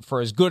 And for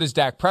as good as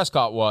Dak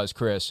Prescott was,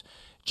 Chris,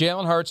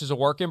 Jalen Hurts is a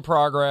work in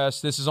progress.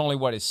 This is only,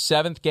 his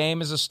 7th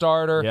game as a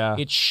starter? Yeah.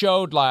 It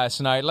showed last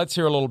night. Let's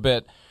hear a little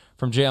bit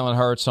from Jalen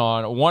Hurts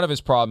on one of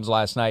his problems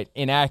last night,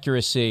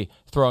 inaccuracy,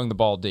 throwing the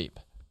ball deep.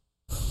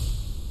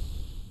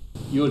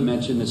 You had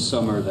mentioned this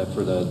summer that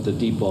for the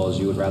deep balls,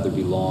 you would rather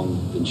be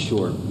long than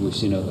short. We've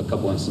seen a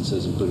couple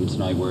instances, including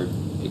tonight, where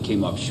it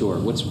came up short.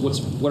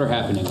 What are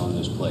happening on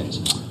those plays?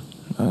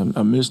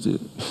 I missed it.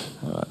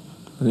 I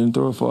didn't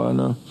throw it far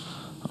enough.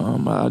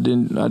 I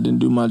didn't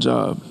do my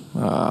job.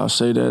 I'll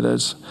say that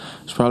it's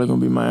probably going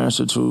to be my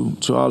answer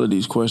to all of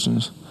these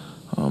questions.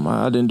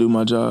 I didn't do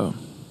my job.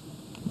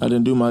 I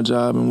didn't do my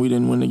job, and we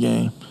didn't win the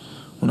game.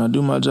 When I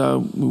do my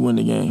job, we win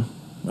the game.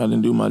 I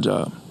didn't do my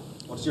job.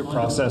 What's your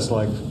process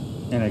like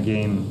in a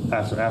game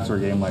after a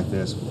game like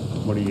this?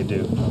 What do you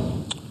do?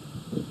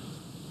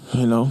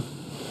 You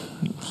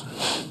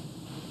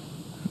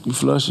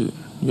flush it.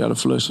 You got to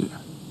flush it.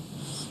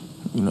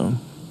 You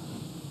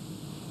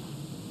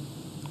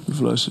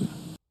flush it.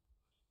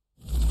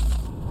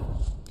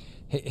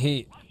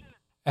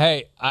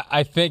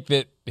 I think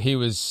that he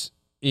was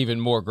even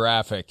more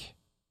graphic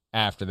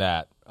after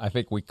that. I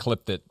think we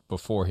clipped it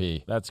before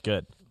he. That's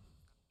good.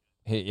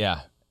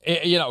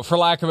 For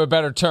lack of a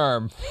better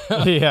term,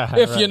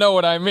 if you know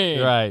what I mean.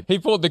 Right. He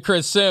pulled the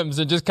Chris Sims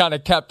and just kind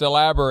of kept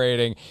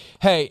elaborating.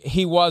 Hey,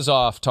 he was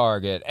off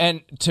target.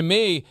 And to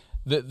me,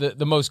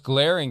 the most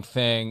glaring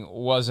thing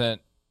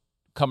wasn't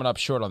coming up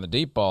short on the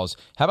deep balls.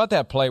 How about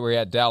that play where he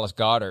had Dallas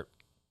Goedert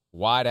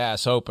wide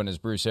ass open, as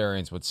Bruce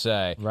Arians would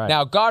say. Right.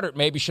 Now, Goddard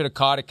maybe should have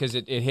caught it because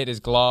it hit his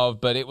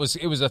glove, but it was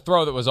a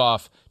throw that was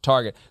off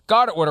target.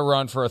 Goddard would have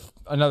run for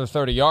another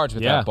 30 yards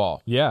with that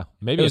ball. Yeah,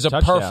 maybe it was a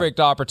touchdown. perfect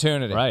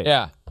opportunity. Right.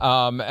 Yeah,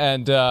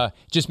 and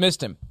just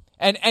missed him.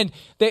 And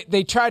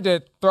they tried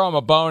to throw him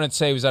a bone and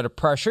say he was under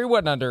pressure. He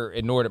wasn't under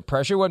inordinate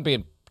pressure. He wasn't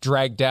being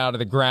dragged down to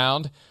the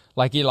ground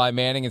like Eli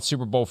Manning in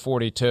Super Bowl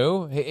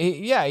 42.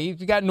 He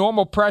got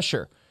normal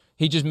pressure.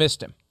 He just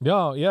missed him.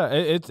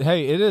 It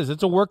is.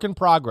 It's a work in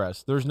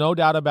progress. There's no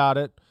doubt about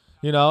it.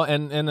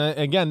 And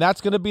again, that's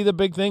going to be the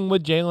big thing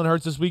with Jalen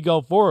Hurts as we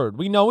go forward.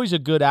 We know he's a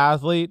good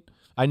athlete.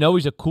 I know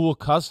he's a cool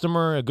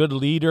customer, a good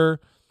leader,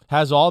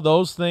 has all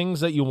those things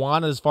that you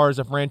want as far as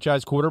a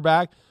franchise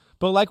quarterback.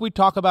 But like we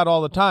talk about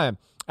all the time,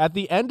 at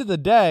the end of the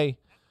day,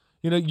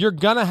 you're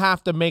going to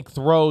have to make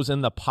throws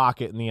in the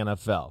pocket in the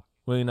NFL.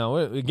 Well,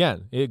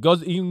 again, you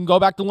can go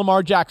back to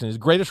Lamar Jackson, his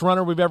greatest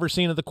runner we've ever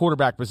seen at the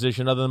quarterback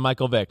position other than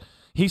Michael Vick.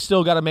 He's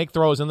still got to make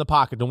throws in the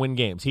pocket to win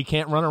games. He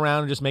can't run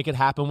around and just make it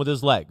happen with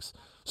his legs.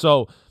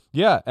 So,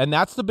 and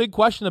that's the big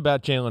question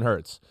about Jalen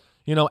Hurts.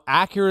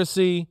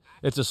 Accuracy,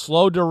 it's a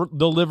slow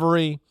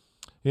delivery.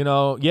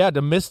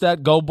 To miss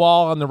that go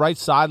ball on the right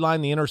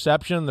sideline, the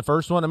interception, the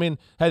first one. I mean,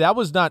 hey, that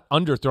was not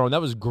underthrown.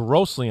 That was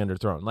grossly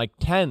underthrown, like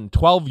 10,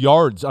 12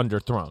 yards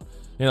underthrown.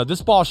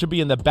 This ball should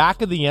be in the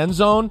back of the end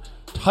zone,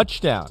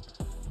 touchdown.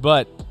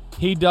 But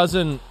he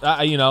doesn't,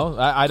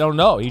 I don't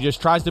know. He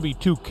just tries to be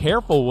too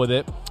careful with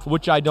it,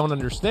 which I don't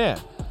understand.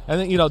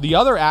 And then, the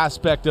other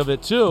aspect of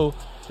it, too,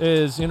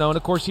 is, and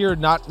of course here,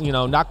 not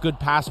good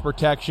pass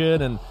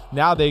protection, and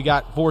now they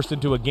got forced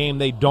into a game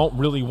they don't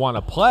really want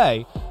to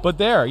play. But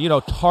there,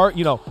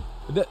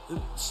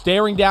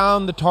 staring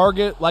down the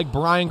target like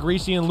Brian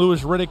Griese and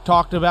Louis Riddick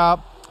talked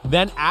about,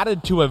 then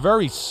added to a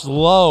very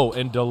slow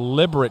and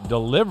deliberate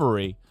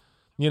delivery,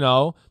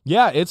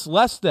 it's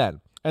less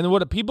than. And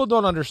what people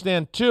don't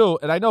understand, too,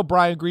 and I know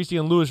Brian Griese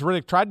and Louis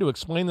Riddick tried to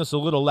explain this a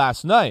little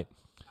last night,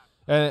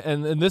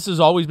 and this has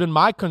always been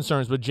my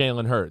concerns with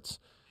Jalen Hurts.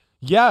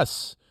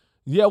 Yes,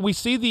 we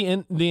see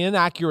the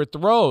inaccurate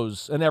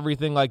throws and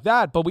everything like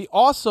that, but we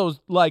also,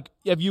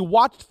 if you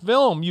watched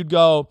film, you'd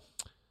go,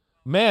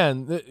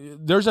 man,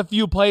 there's a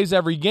few plays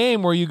every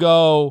game where you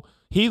go,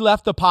 he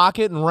left the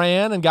pocket and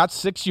ran and got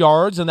 6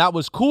 yards, and that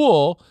was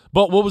cool.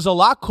 But what was a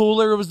lot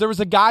cooler was there was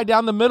a guy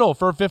down the middle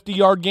for a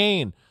 50-yard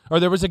gain, or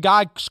there was a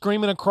guy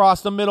screaming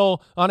across the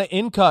middle on an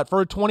in-cut for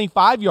a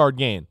 25-yard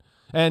gain.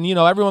 And,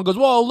 everyone goes,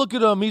 well, look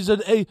at him. He's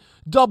a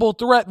double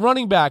threat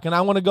running back. And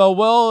I want to go,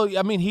 well,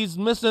 I mean, he's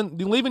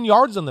leaving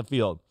yards on the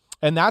field.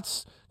 And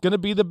that's going to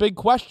be the big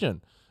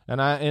question. And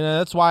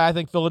that's why I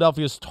think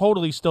Philadelphia is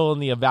totally still in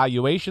the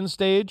evaluation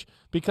stage,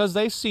 because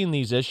they've seen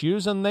these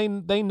issues and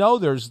they know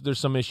there's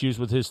some issues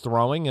with his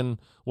throwing, and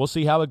we'll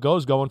see how it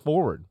goes going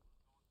forward.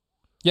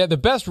 Yeah, the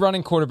best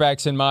running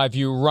quarterbacks, in my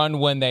view, run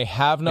when they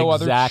have no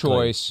other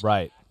choice.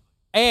 Right.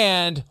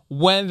 And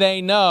when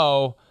they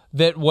know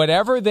that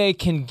whatever they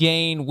can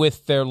gain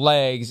with their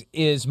legs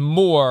is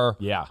more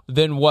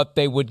than what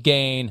they would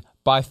gain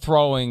by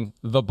throwing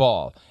the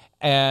ball.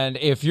 And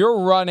if you're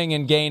running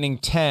and gaining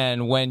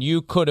 10 when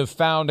you could have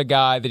found a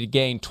guy that had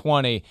gained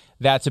 20,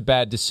 that's a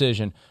bad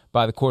decision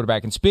by the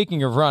quarterback. And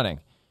speaking of running,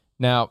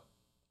 now,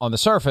 on the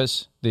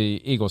surface,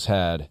 the Eagles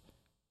had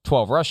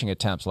 12 rushing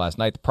attempts last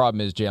night. The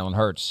problem is Jalen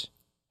Hurts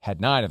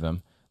had 9 of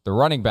them. The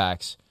running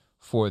backs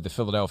for the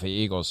Philadelphia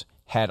Eagles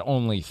had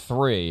only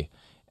 3.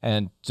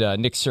 And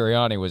Nick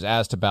Sirianni was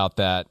asked about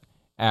that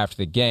after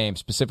the game.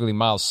 Specifically,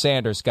 Miles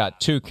Sanders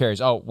got 2 carries.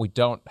 Oh, we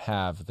don't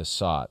have the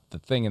SOT. The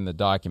thing in the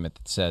document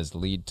that says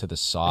lead to the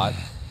SOT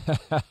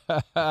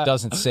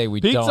doesn't say we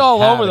Pete's don't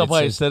all have over it. the It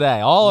place says today.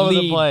 All over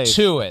the lead place.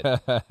 to it.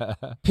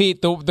 Pete,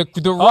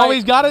 the right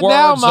he's got it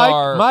now, words Mike.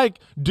 are, Mike,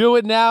 do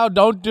it now.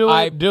 Don't do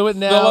it. Do it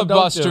now. Don't do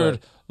filibustered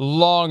it.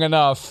 long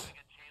enough.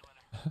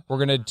 We're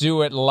going to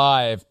do it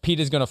live. Pete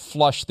is going to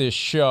flush this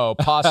show,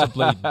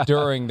 possibly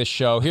during the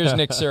show. Here's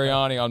Nick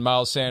Sirianni on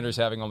Miles Sanders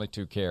having only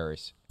 2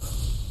 carries.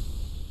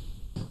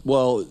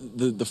 Well,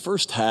 the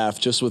first half,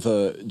 just with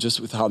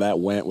how that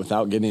went,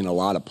 without getting a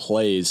lot of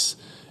plays,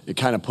 it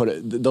kind of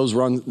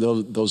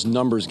those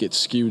numbers get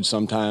skewed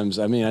sometimes.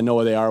 I mean, I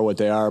know they are what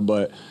they are,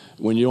 but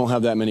when you don't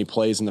have that many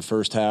plays in the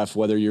first half,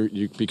 whether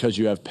because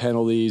you have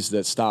penalties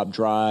that stop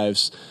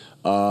drives,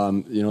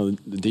 the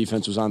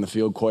defense was on the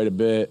field quite a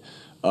bit.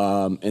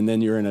 And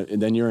then you're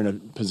in a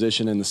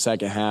position in the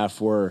second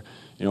half where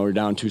we're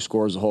down 2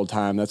 scores the whole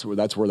time. That's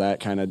where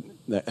that kind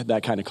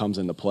of comes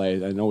into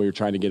play. I know we were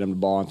trying to get him the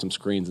ball on some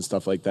screens and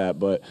stuff like that,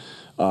 but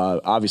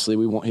obviously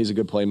he's a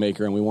good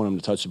playmaker and we want him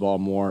to touch the ball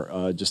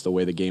more. Just the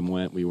way the game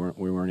went, we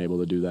weren't able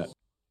to do that.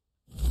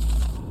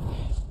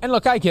 And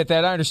look, I get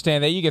that. I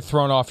understand that. You get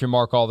thrown off your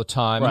mark all the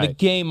time. Right. And the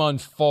game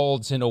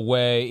unfolds in a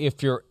way,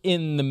 if you're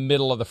in the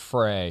middle of the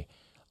fray,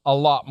 a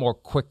lot more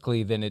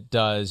quickly than it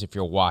does if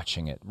you're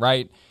watching it,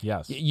 right?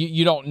 Yes.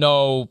 You don't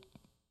know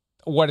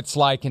what it's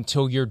like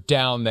until you're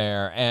down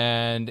there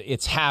and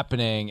it's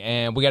happening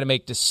and we got to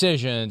make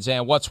decisions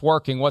and what's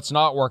working, what's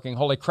not working.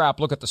 Holy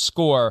crap, look at the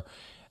score.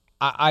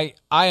 I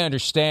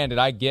understand it.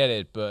 I get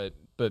it. But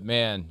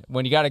man,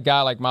 when you got a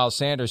guy like Miles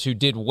Sanders who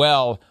did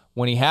well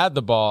when he had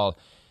the ball,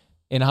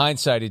 in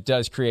hindsight, it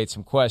does create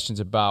some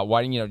questions about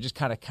why didn't just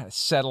kind of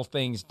settle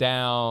things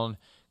down,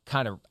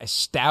 kind of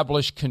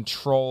establish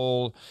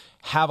control,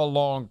 have a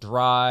long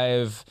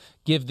drive,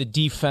 give the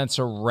defense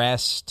a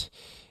rest.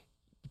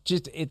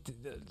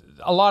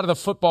 A lot of the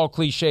football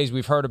cliches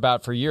we've heard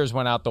about for years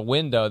went out the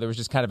window. There was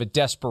just kind of a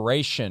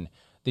desperation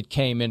that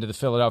came into the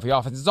Philadelphia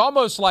offense. It's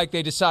almost like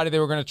they decided they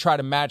were going to try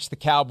to match the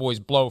Cowboys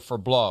blow for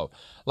blow.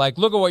 Like,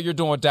 look at what you're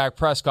doing with Dak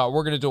Prescott.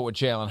 We're going to do it with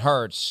Jalen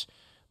Hurts.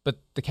 But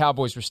the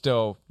Cowboys were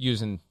still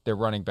using their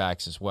running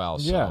backs as well.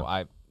 So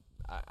Yeah.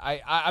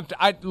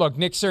 I look,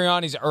 Nick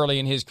Sirianni's early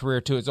in his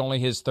career too. It's only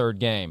his third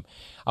game.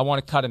 I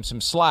want to cut him some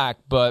slack,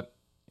 but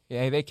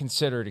they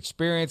considered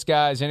experienced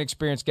guys,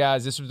 inexperienced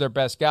guys. This was their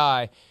best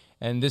guy,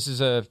 and this is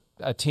a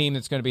team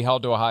that's going to be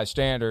held to a high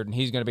standard, and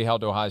he's going to be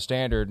held to a high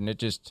standard, and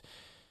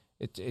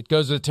it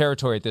goes with the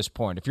territory at this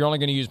point. If you're only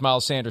going to use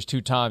Miles Sanders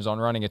 2 times on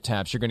running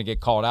attempts, you're going to get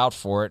called out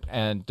for it,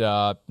 and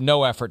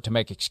no effort to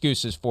make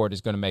excuses for it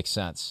is going to make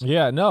sense.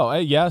 Yeah, no,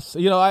 yes.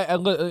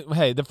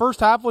 Hey, the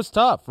first half was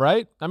tough,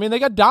 right? I mean, they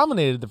got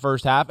dominated the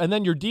first half, and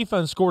then your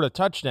defense scored a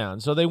touchdown,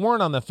 so they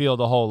weren't on the field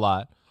a whole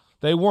lot.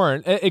 They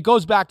weren't. It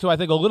goes back to, I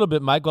think, a little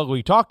bit, Mike, like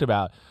we talked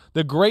about.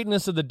 The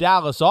greatness of the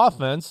Dallas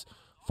offense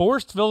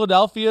forced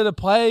Philadelphia to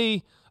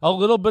play a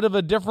little bit of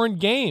a different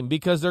game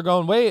because they're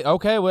going, wait,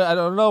 okay, well, I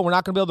don't know. We're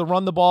not going to be able to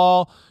run the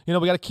ball. We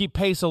got to keep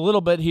pace a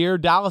little bit here.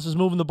 Dallas is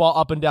moving the ball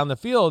up and down the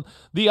field.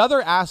 The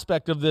other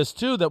aspect of this,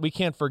 too, that we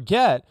can't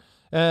forget,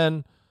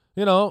 and,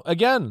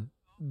 again,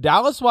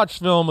 Dallas watched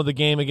film of the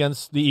game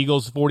against the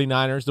Eagles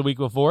 49ers the week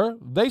before.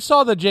 They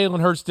saw that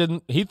Jalen Hurts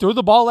he threw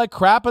the ball like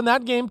crap in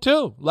that game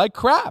too. Like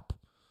crap.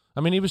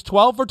 I mean, he was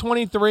 12 for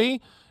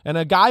 23, and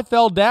a guy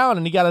fell down,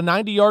 and he got a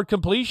 90-yard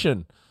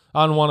completion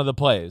on one of the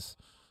plays.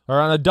 Or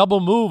on a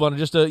double move on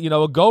just a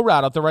go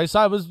route up the right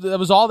side. That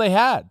was all they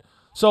had.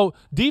 So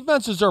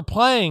defenses are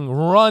playing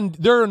run.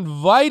 They're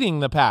inviting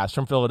the pass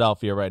from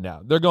Philadelphia right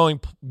now. They're going,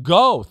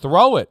 go,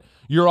 throw it.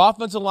 Your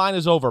offensive line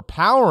is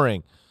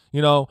overpowering.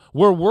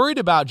 We're worried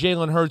about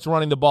Jalen Hurts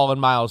running the ball and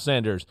Miles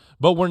Sanders,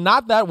 but we're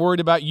not that worried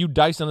about you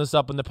dicing us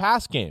up in the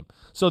pass game.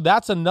 So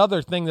that's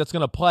another thing that's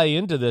going to play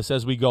into this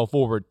as we go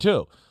forward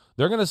too.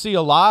 They're going to see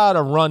a lot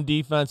of run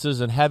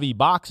defenses and heavy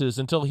boxes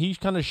until he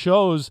kind of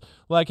shows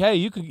like, hey,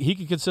 he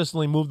can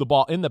consistently move the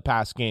ball in the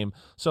pass game.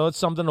 So it's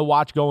something to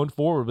watch going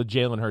forward with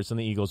Jalen Hurts and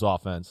the Eagles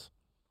offense.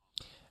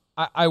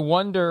 I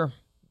wonder,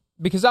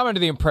 because I'm under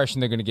the impression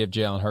they're going to give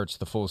Jalen Hurts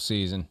the full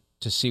season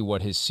to see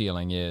what his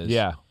ceiling is.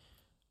 Yeah.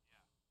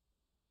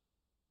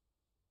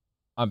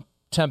 I'm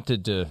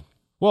tempted to.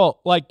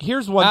 Well,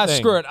 here's one thing.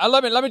 Screw it.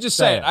 Let me just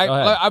say it.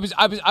 I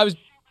was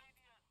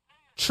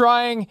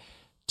trying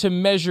to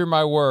measure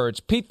my words.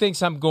 Pete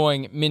thinks I'm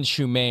going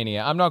Minshew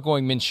mania. I'm not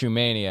going Minshew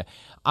mania.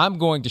 I'm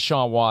going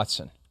Deshaun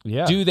Watson.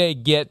 Yeah. Do they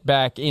get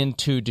back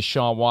into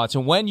Deshaun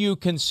Watson? When you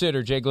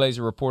consider, Jay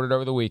Glazer reported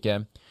over the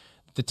weekend,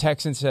 the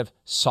Texans have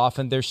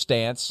softened their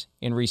stance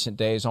in recent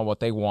days on what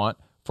they want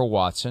for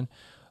Watson,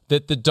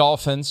 that the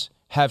Dolphins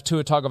have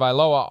Tua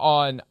Tagovailoa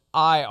on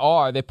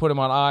IR. They put him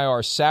on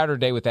IR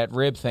Saturday with that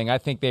rib thing. I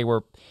think they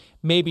were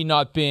maybe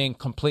not being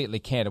completely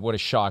candid. What a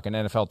shock, an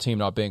NFL team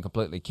not being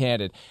completely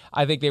candid.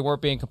 I think they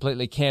weren't being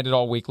completely candid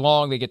all week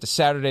long. They get to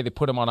Saturday, they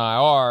put him on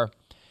IR.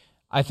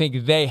 I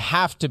think they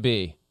have to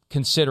be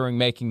considering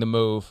making the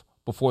move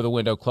before the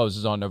window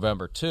closes on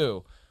November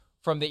 2.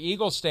 From the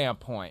Eagles'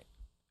 standpoint,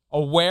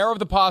 aware of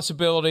the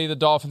possibility the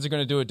Dolphins are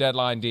going to do a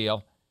deadline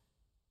deal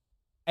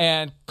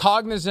and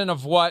cognizant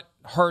of what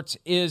Hurts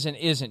is and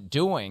isn't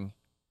doing,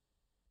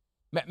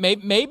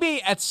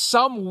 maybe at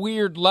some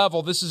weird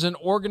level, this is an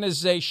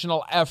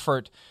organizational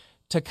effort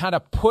to kind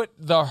of put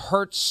the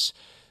Hurts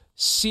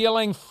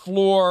ceiling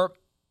floor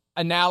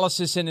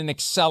analysis in an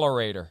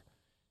accelerator.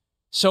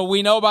 So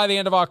we know by the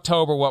end of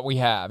October what we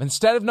have.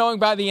 Instead of knowing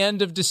by the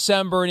end of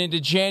December and into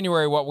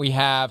January what we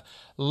have,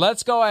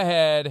 let's go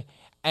ahead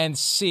and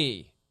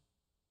see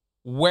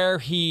where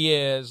he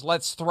is.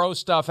 Let's throw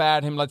stuff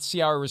at him. Let's see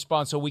how he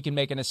responds so we can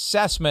make an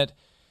assessment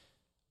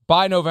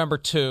by November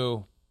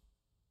 2.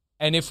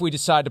 And if we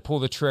decide to pull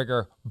the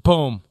trigger,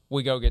 boom,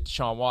 we go get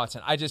Deshaun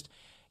Watson.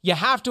 You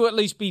have to at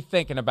least be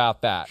thinking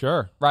about that.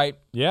 Sure. Right?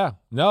 Yeah.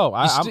 No,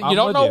 you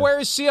don't know where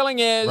his ceiling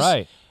is.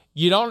 Right.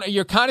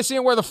 You're kind of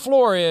seeing where the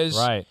floor is.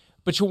 Right.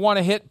 But you want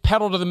to hit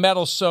pedal to the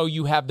metal so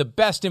you have the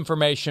best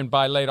information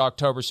by late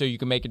October so you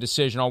can make a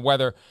decision on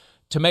whether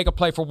to make a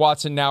play for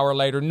Watson now or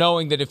later,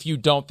 knowing that if you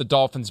don't, the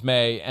Dolphins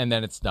may, and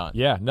then it's done.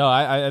 Yeah. No,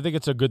 I think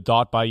it's a good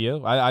thought by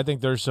you. I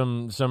think there's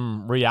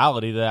some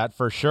reality to that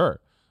for sure.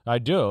 I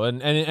do.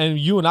 And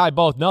you and I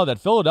both know that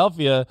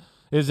Philadelphia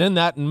is in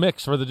that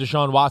mix for the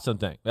Deshaun Watson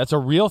thing. That's a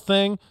real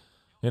thing.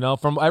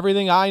 From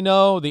everything I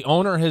know, the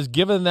owner has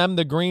given them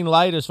the green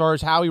light as far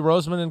as Howie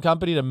Roseman and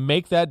company to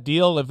make that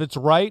deal if it's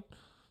right.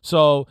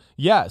 So,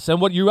 yes,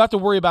 and what you have to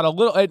worry about a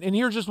little, and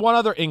here's just one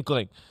other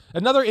inkling.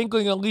 Another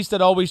inkling, at least,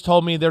 that always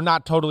told me they're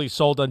not totally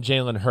sold on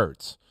Jalen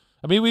Hurts.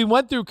 I mean, we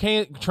went through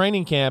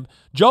training camp.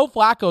 Joe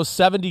Flacco's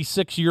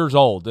 76 years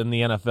old in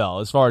the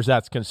NFL as far as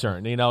that's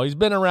concerned. He's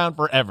been around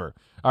forever,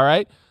 all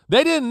right?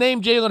 They didn't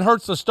name Jalen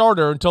Hurts the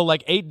starter until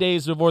like 8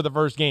 days before the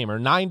first game or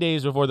 9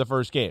 days before the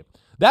first game.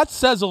 That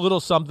says a little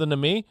something to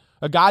me,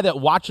 a guy that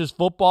watches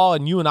football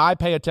and you and I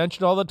pay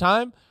attention all the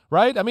time,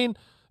 right? I mean,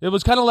 it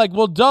was kind of like,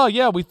 well, duh,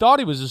 yeah, we thought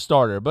he was a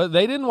starter, but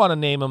they didn't want to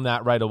name him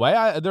that right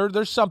away.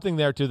 There's something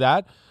there to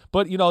that.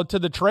 But, to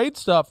the trade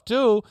stuff,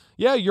 too,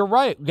 yeah, you're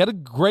right. Get a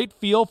great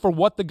feel for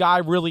what the guy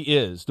really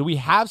is. Do we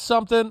have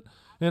something?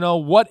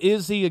 What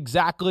is he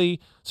exactly?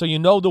 So you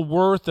know the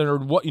worth or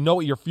what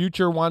what your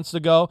future wants to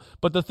go.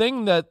 But the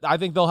thing that I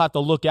think they'll have to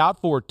look out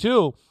for,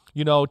 too,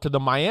 to the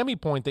Miami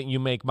point that you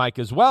make, Mike,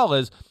 as well,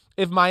 is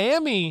if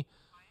Miami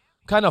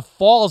kind of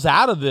falls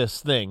out of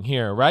this thing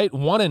here, right,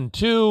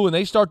 1-2, and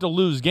they start to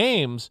lose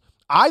games,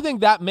 I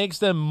think that makes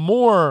them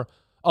more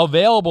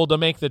available to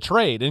make the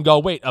trade and go,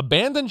 wait,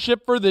 abandon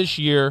ship for this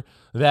year.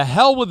 The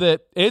hell with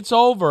it. It's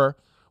over.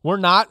 We're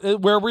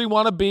not where we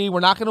want to be.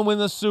 We're not going to win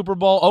the Super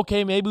Bowl.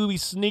 Okay, maybe we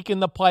sneak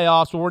in the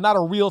playoffs, but we're not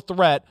a real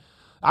threat.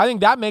 I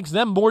think that makes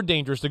them more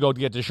dangerous to go to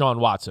get Deshaun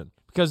Watson.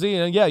 Because,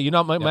 might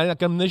not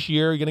get him this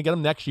year. You're going to get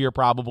him next year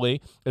probably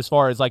as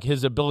far as, like,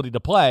 his ability to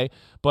play.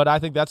 But I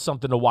think that's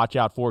something to watch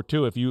out for,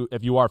 too, if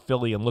you are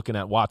Philly and looking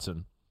at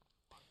Watson.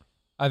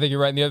 I think you're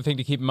right. And the other thing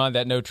to keep in mind,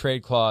 that no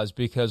trade clause,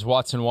 because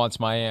Watson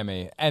wants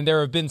Miami. And there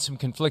have been some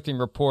conflicting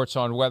reports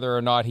on whether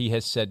or not he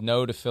has said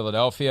no to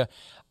Philadelphia.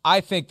 I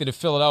think that if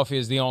Philadelphia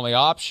is the only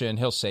option,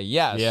 he'll say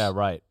yes. Yeah,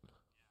 right.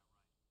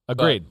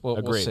 Agreed.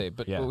 We'll see.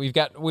 But yeah. we've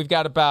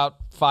got about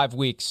 5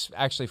 weeks.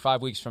 Actually,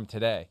 5 weeks from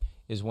today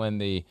is when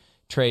the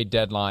trade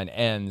deadline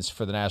ends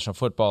for the National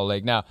Football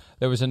League. Now,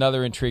 there was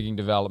another intriguing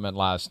development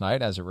last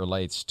night as it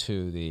relates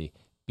to the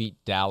Beat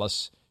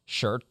Dallas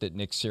shirt that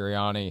Nick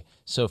Sirianni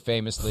so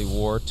famously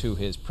wore to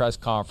his press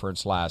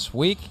conference last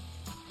week.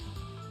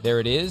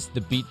 There it is,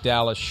 the Beat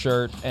Dallas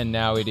shirt, and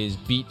now it is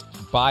Beat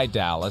by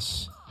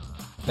Dallas.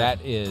 That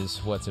is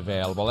what's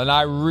available. And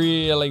I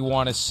really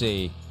want to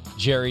see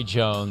Jerry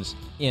Jones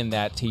in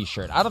that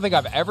T-shirt. I don't think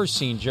I've ever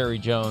seen Jerry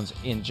Jones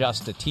in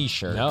just a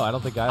T-shirt. No, I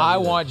don't think I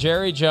want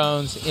Jerry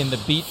Jones in the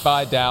Beat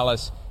by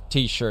Dallas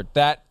T-shirt.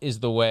 That is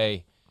the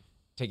way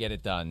to get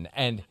it done.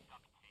 And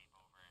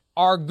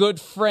our good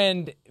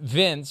friend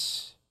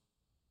Vince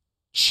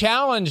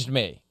challenged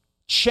me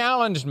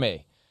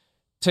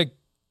to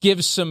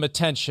give some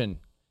attention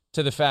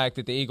to the fact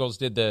that the Eagles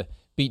did the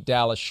Beat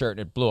Dallas shirt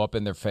and it blew up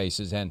in their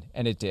faces, and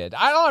it did.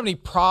 I don't have any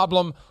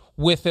problem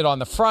with it on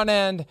the front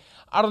end.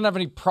 I don't have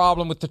any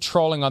problem with the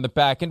trolling on the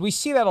back end. We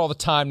see that all the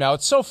time now.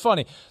 It's so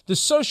funny. The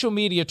social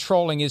media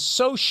trolling is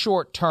so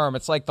short term.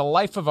 It's like the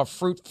life of a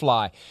fruit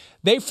fly.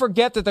 They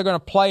forget that they're going to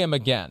play them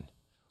again,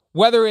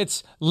 whether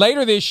it's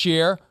later this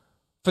year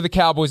for the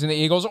Cowboys and the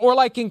Eagles or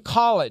like in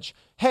college.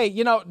 Hey,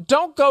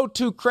 don't go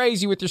too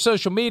crazy with your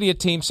social media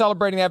team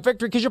celebrating that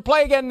victory because you'll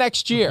play again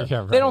next year. Yeah,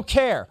 right. They don't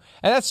care.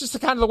 And that's just the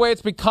kind of the way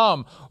it's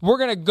become. We're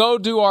going to go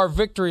do our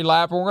victory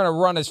lap, and we're going to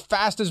run as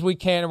fast as we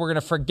can, and we're going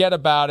to forget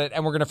about it,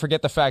 and we're going to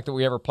forget the fact that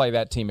we ever play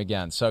that team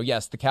again. So,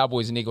 yes, the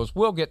Cowboys and Eagles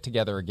will get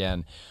together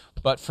again.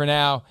 But for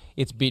now,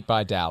 it's Beat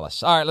by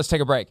Dallas. All right, let's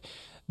take a break.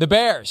 The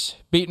Bears,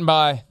 beaten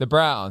by the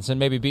Browns and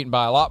maybe beaten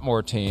by a lot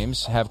more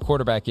teams, have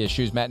quarterback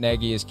issues. Matt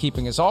Nagy is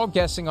keeping us all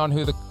guessing on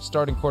who the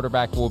starting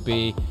quarterback will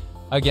be.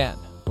 Again,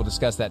 we'll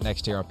discuss that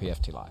next here on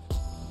PFT Live.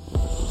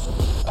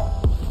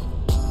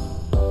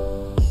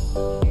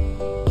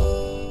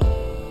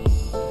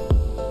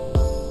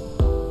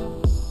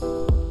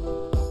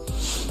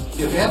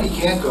 If Andy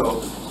can't go,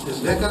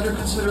 is Nick under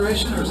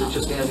consideration, or is it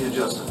just Andy and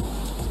Justin?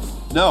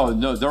 No,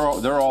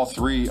 they're all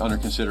three under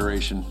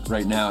consideration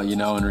right now,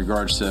 in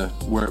regards to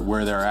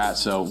where they're at.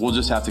 So we'll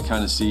just have to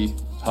kind of see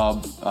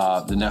Hub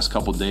the next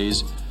couple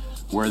days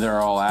where they're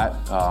all at.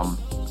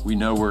 We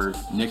know where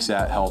Nick's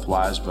at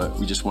health-wise, but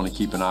we just want to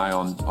keep an eye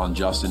on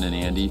Justin and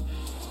Andy,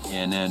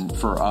 and then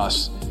for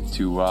us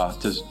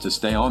to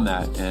stay on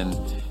that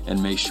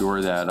and make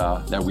sure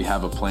that we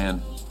have a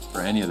plan for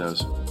any of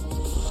those.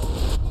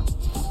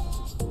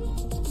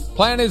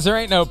 Plan is there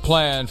ain't no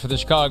plan for the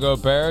Chicago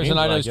Bears, Seems and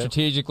I know like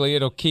strategically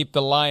it'll keep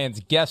the Lions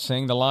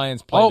guessing. The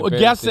Lions play the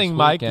Bears guessing, this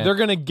Mike. weekend. They're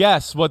going to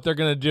guess what they're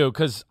going to do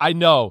because I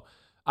know.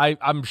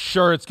 I'm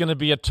sure it's going to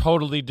be a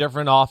totally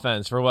different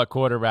offense for what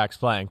quarterback's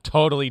playing.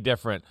 Totally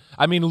different.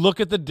 I mean, look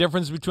at the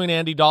difference between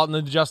Andy Dalton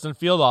and the Justin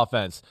Field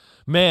offense.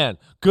 Man,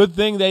 good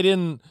thing they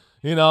didn't,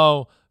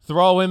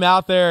 throw him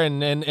out there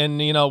and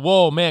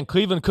whoa, man,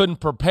 Cleveland couldn't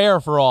prepare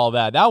for all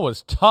that. That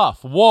was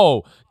tough.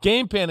 Whoa,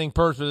 game planning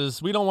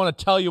purposes, we don't want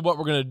to tell you what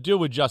we're going to do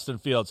with Justin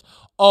Fields.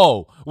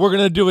 Oh, we're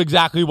going to do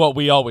exactly what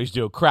we always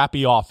do,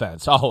 crappy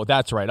offense. Oh,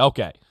 that's right.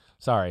 Okay.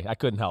 Sorry, I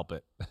couldn't help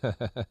it.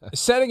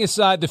 Setting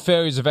aside the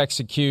failures of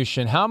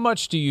execution, how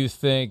much do you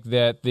think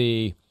that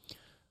the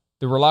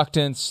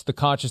reluctance, the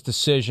conscious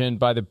decision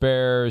by the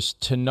Bears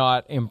to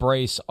not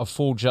embrace a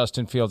full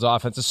Justin Fields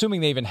offense,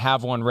 assuming they even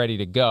have one ready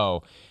to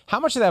go, how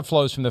much of that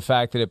flows from the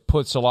fact that it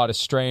puts a lot of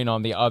strain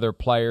on the other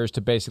players to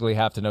basically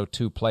have to know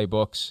 2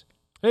 playbooks?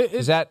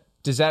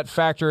 Does that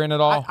factor in at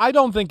all? I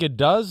don't think it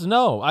does.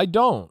 No, I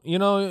don't. You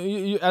know,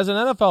 as an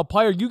NFL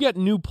player, you get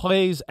new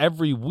plays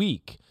every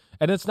week.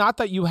 And it's not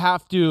that you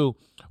have to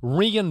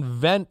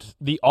reinvent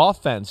the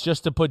offense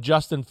just to put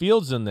Justin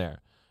Fields in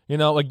there. You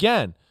know,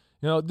 again,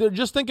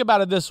 just think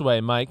about it this way,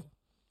 Mike.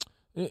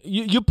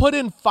 You put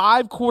in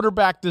 5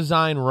 quarterback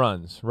design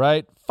runs,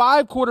 right?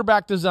 5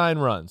 quarterback design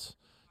runs.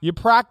 You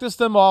practice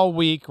them all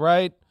week,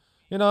 right?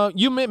 You know,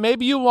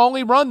 maybe you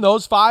only run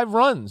those 5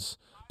 runs.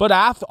 But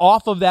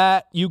off of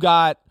that, you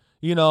got,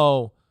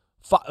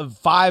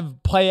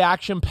 5 play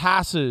action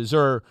passes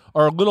or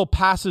little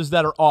passes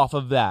that are off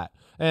of that.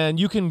 And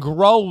you can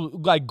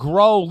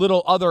grow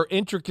little other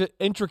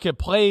intricate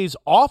plays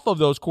off of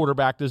those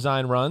quarterback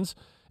design runs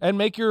and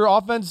make your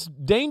offense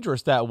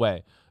dangerous that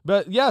way.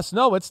 But yes,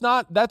 no, that's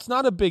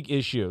not a big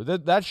issue.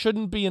 That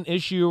shouldn't be an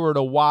issue or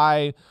to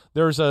why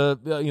there's a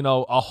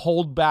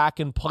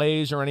holdback in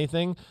plays or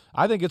anything.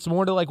 I think it's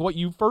more to like what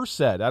you first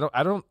said.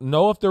 I don't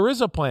know if there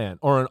is a plan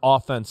or an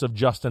offense of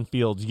Justin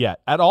Fields yet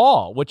at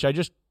all, which I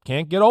just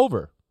can't get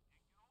over.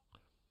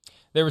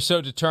 They were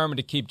so determined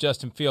to keep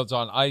Justin Fields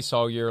on ice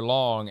all year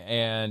long,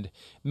 and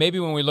maybe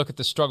when we look at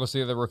the struggles of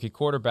the other rookie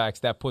quarterbacks,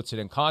 that puts it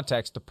in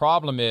context. The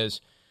problem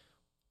is,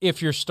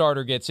 if your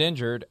starter gets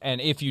injured and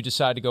if you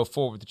decide to go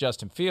forward with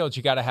Justin Fields,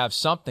 you got to have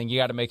something. You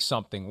got to make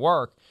something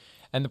work.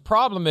 And the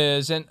problem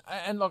is, and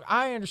look,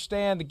 I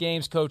understand the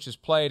games coaches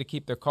play to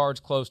keep their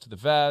cards close to the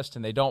vest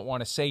and they don't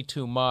want to say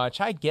too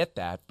much. I get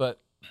that. But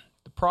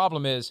the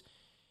problem is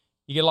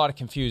you get a lot of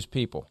confused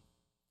people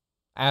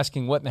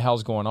asking what in the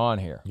hell's going on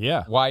here.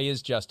 Yeah. Why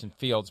is Justin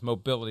Fields'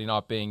 mobility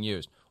not being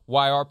used?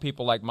 Why are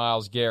people like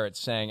Myles Garrett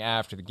saying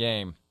after the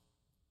game,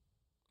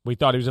 we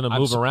thought he was going to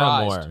move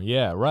around more.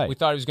 Yeah, right. We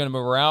thought he was going to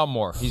move around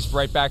more. He's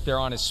right back there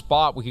on his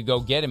spot. We could go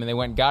get him, and they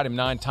went and got him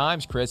 9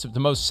 times, Chris. It was the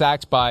most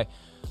sacks by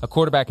a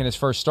quarterback in his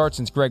first start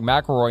since Greg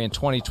McElroy in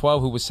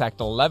 2012, who was sacked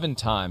 11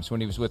 times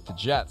when he was with the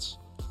Jets.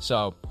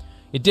 So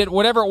it did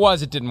whatever it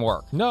was, it didn't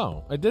work.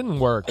 No, it didn't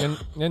work.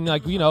 And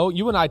like,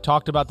 you and I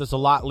talked about this a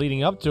lot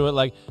leading up to it.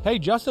 Like, hey,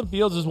 Justin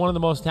Fields is one of the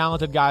most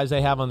talented guys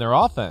they have on their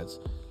offense.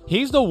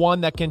 He's the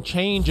one that can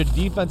change a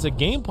defensive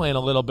game plan a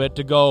little bit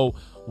to go,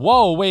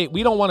 whoa, wait,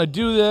 we don't want to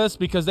do this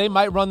because they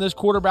might run this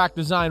quarterback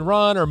design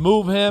run or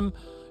move him,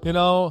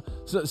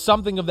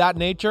 something of that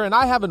nature. And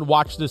I haven't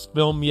watched this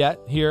film yet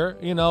here,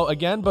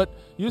 again, but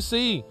you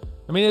see,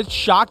 I mean, it's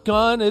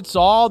shotgun. It's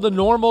all the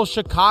normal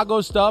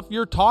Chicago stuff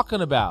you're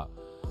talking about.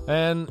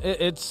 And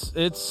it's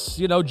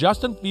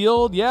Justin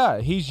Field, yeah,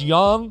 he's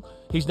young.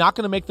 He's not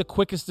going to make the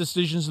quickest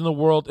decisions in the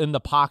world in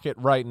the pocket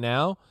right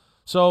now.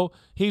 So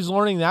he's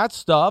learning that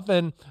stuff,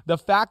 and the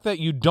fact that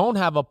you don't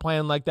have a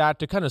plan like that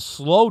to kind of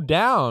slow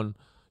down,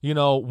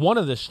 one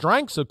of the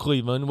strengths of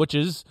Cleveland, which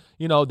is,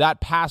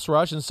 that pass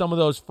rush and some of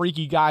those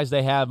freaky guys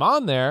they have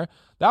on there,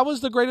 that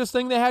was the greatest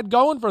thing they had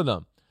going for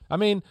them. I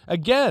mean,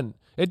 again,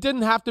 it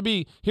didn't have to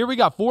be, here we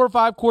got 4 or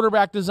 5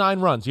 quarterback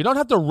design runs. You don't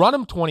have to run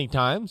them 20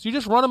 times. You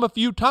just run them a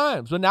few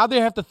times, but now they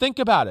have to think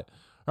about it.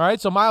 All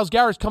right, so Myles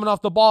Garrett's coming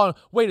off the ball. And,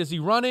 wait, is he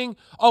running?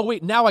 Oh,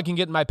 wait, now I can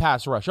get in my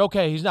pass rush.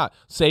 Okay, he's not.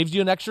 Saves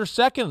you an extra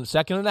second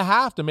and a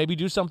half to maybe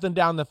do something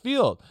down the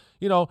field.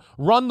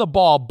 Run the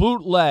ball,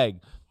 bootleg,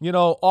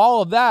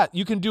 all of that.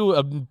 You can do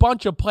a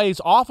bunch of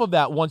plays off of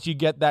that once you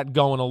get that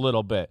going a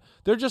little bit.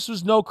 There just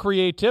was no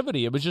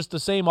creativity. It was just the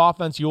same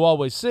offense you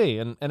always see.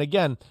 And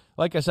again,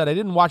 like I said, I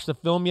didn't watch the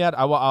film yet.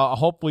 I'll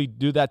hopefully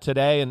do that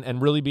today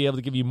and really be able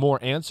to give you more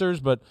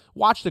answers, but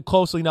watched it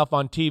closely enough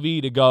on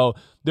TV to go,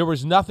 there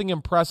was nothing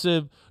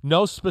impressive,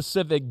 no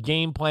specific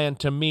game plan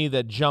to me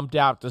that jumped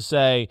out to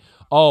say,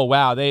 oh,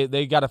 wow,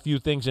 they got a few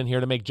things in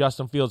here to make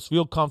Justin Fields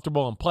feel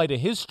comfortable and play to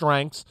his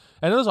strengths,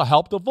 and it was a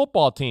help the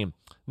football team.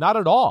 Not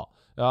at all.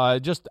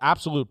 Just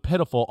absolute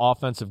pitiful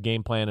offensive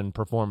game plan and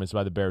performance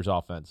by the Bears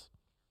offense.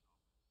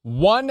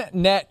 1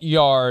 net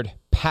yard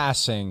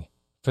passing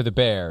for the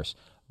Bears.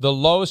 The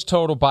lowest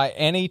total by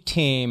any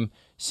team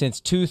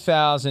since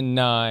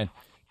 2009.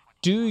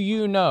 Do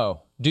you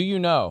know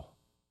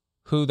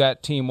who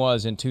that team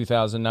was in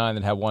 2009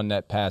 that had 1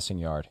 net passing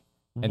yard?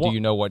 And do you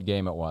know what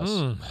game it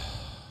was?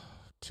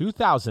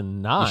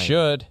 2009. You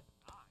should.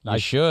 I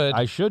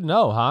should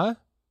know, huh?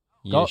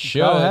 You should.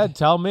 Go ahead,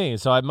 tell me.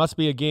 So it must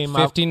be a game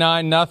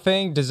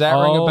 59-0. Does that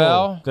ring a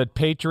bell? The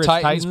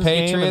Titans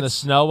game in the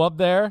snow up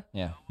there?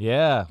 Yeah.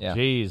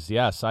 Jeez,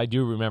 yes, I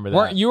do remember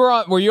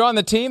that. Were you on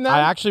the team then?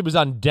 I actually was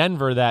on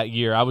Denver that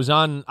year. I was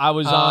on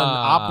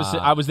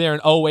opposite. I was there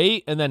in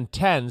 08 and then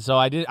 10, so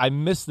I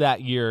missed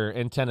that year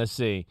in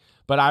Tennessee.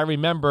 But I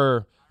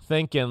remember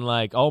thinking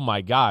like, "Oh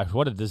my gosh,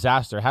 what a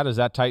disaster. How does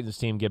that Titans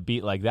team get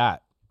beat like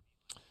that?"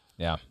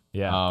 Yeah.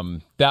 Yeah.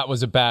 That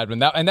was a bad one.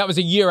 That was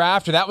a year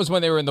after. That was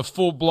when they were in the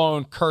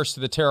full-blown curse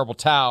of the terrible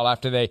towel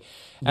after they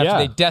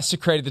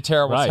desecrated the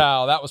terrible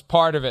towel. That was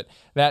part of it.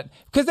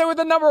 Because they were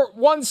the number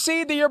 1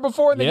 seed the year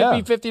before, and they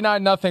get beat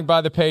 59-0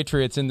 by the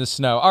Patriots in the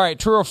snow. All right,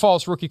 true or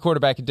false, rookie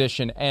quarterback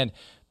edition. And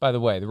by the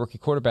way, the rookie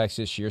quarterbacks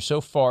this year so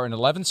far in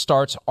 11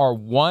 starts are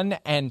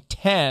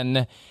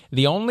 1-10.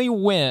 The only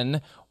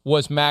win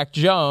was Mac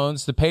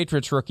Jones, the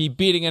Patriots rookie,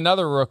 beating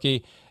another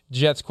rookie,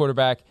 Jets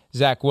quarterback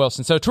Zach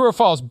Wilson. So true or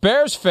false,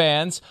 Bears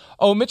fans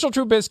owe Mitchell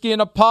Trubisky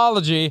an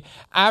apology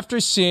after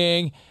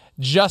seeing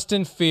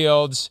Justin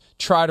Fields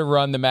try to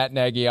run the Matt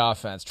Nagy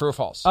offense. True or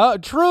false?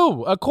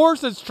 True. Of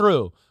course it's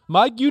true.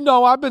 Mike, you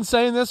know I've been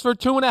saying this for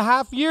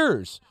 2.5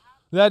 years,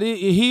 that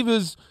he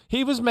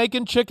was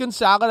making chicken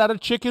salad out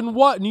of chicken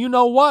what? And you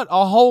know what?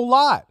 A whole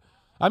lot.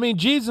 I mean,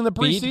 geez, in the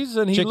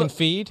preseason. Chicken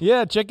feed?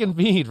 Yeah, chicken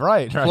feed,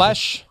 right.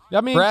 Flesh?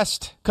 I mean,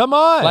 breast? Come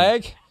on.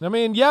 Leg? I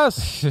mean,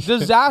 yes,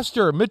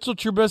 disaster. Mitchell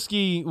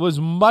Trubisky was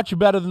much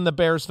better than the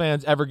Bears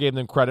fans ever gave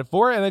them credit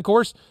for. And, of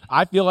course,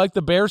 I feel like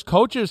the Bears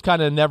coaches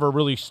kind of never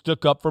really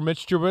stuck up for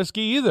Mitch Trubisky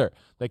either.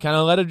 They kind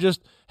of let it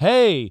just,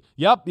 hey,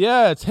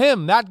 it's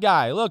him, that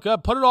guy. Look,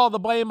 put it all the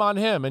blame on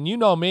him. And you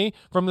know me,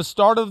 from the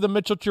start of the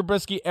Mitchell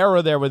Trubisky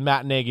era there with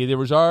Matt Nagy, there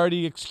was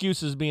already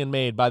excuses being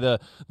made by the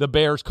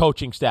Bears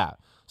coaching staff.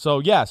 So,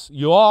 yes,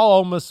 you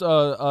all owe us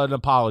an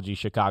apology,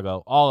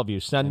 Chicago. All of you.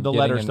 Send the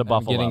letters to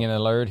Buffalo. I'm getting an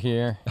alert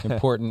here.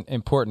 Important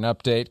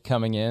update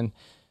coming in.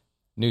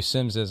 New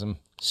Simsism.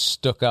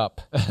 Stuck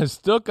up.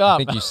 Stuck up. I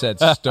think you said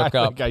stuck up.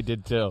 I think I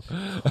did too.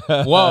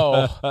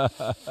 Whoa.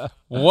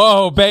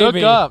 Whoa, baby.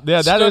 Stuck up. Yeah,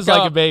 that stuck is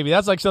like up. a baby.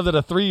 That's like something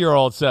a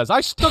 3-year-old says.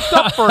 I stuck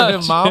up for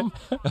him, Mom.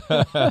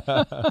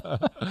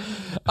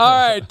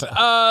 All right.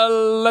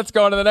 Let's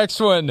go on to the next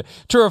one.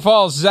 True or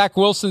false, Zach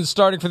Wilson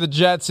starting for the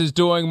Jets is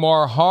doing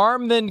more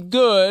harm than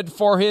good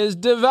for his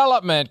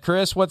development.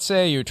 Chris, what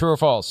say you? True or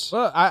false?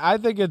 Well, I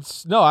think I'm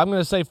going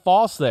to say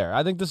false there.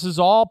 I think this is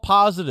all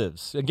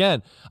positives.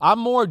 Again,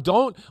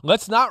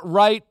 let's not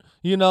write,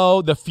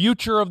 the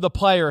future of the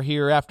player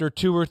here after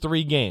 2 or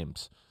 3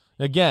 games.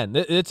 Again,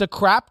 it's a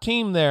crap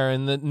team there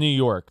in New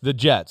York, the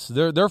Jets.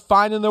 They're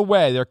finding their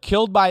way. They're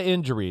killed by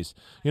injuries.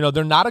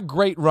 They're not a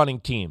great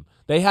running team.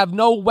 They have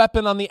no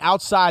weapon on the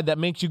outside that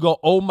makes you go,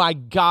 oh my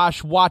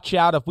gosh, watch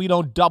out if we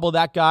don't double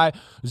that guy,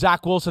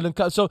 Zach Wilson.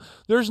 So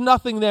there's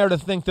nothing there to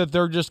think that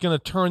they're just going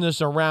to turn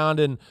this around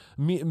and,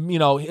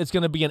 it's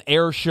going to be an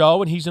air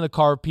show and he's going to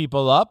carve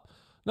people up.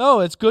 No,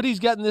 it's good he's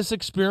getting this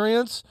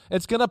experience.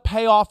 It's going to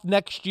pay off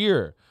next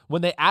year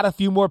when they add a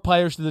few more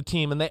players to the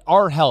team and they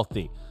are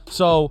healthy.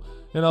 So,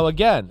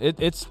 again,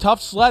 it's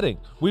tough sledding.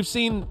 We've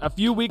seen a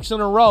few weeks in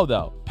a row,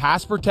 though.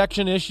 Pass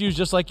protection issues,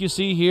 just like you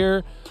see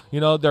here.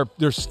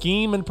 Their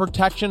scheme and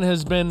protection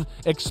has been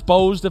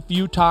exposed a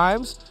few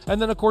times.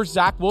 And then, of course,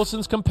 Zach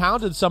Wilson's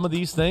compounded some of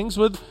these things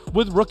with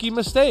rookie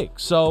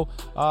mistakes. So,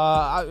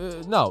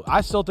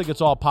 I still think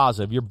it's all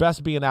positive. You're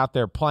best being out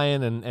there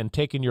playing and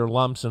taking your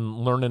lumps and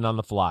learning on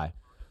the fly.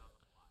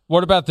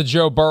 What about the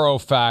Joe Burrow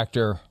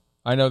factor?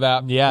 I know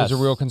that was a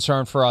real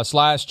concern for us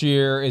last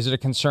year. Is it a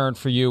concern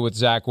for you with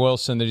Zach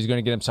Wilson that he's going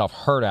to get himself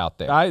hurt out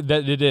there?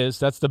 It is.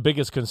 That's the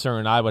biggest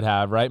concern I would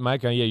have, right,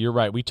 Mike? Yeah, you're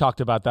right. We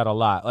talked about that a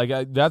lot.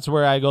 That's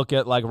where I look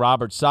at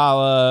Robert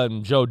Saleh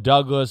and Joe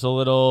Douglas a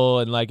little,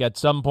 and at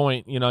some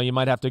point, you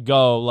might have to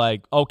go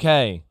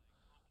okay,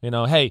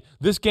 hey,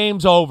 this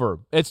game's over.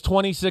 It's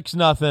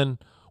 26-0.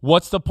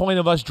 What's the point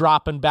of us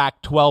dropping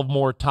back 12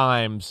 more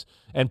times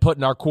and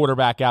putting our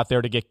quarterback out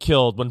there to get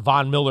killed when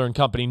Von Miller and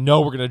company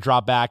know we're going to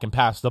drop back and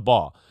pass the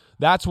ball?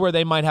 That's where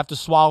they might have to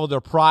swallow their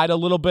pride a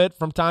little bit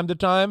from time to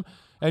time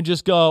and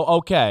just go,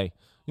 okay,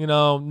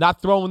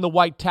 not throwing the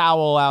white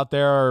towel out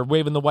there or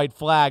waving the white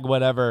flag,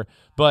 whatever,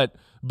 but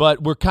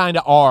we're kind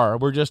of are.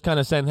 We're just kind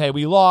of saying, hey,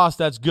 we lost,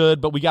 that's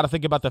good, but we got to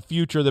think about the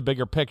future, the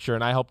bigger picture,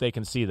 and I hope they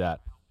can see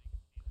that.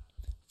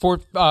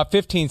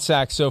 15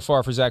 sacks so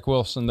far for Zach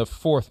Wilson, the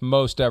 4th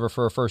most ever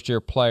for a first-year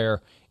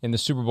player in the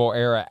Super Bowl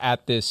era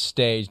at this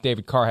stage.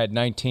 David Carr had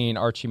 19,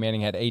 Archie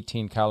Manning had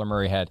 18, Kyler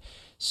Murray had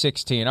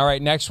 16. All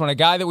right, next one, a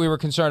guy that we were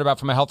concerned about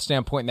from a health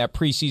standpoint in that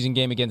preseason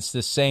game against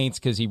the Saints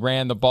because he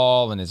ran the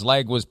ball and his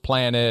leg was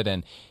planted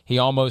and he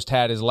almost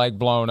had his leg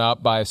blown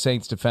up by a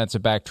Saints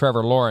defensive back,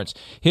 Trevor Lawrence.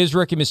 His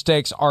rookie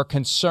mistakes are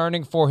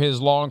concerning for his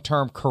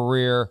long-term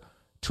career.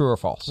 True or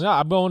false? Yeah,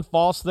 I'm going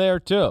false there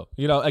too.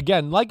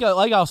 Again, like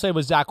I'll say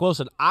with Zach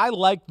Wilson, I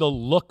like the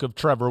look of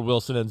Trevor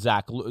Wilson and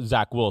Zach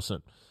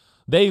Wilson.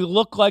 They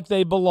look like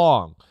they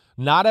belong.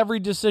 Not every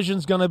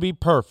decision's going to be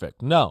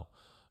perfect. No.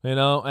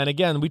 And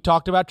again, we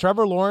talked about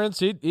Trevor Lawrence.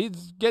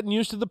 He's getting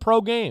used to the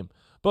pro game.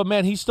 But,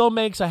 man, he still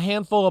makes a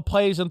handful of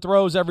plays and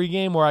throws every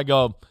game where I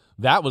go,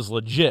 that was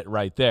legit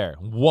right there.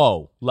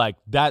 Whoa.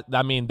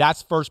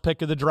 That's first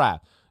pick of the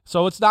draft.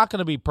 So it's not going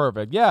to be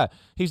perfect. Yeah,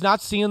 he's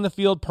not seeing the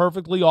field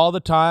perfectly all the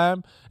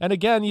time. And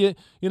again,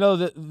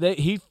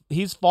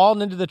 he's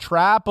fallen into the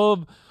trap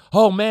of,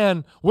 oh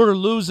man, we're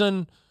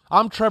losing.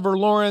 I'm Trevor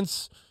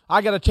Lawrence.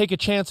 I got to take a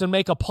chance and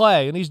make a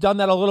play. And he's done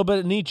that a little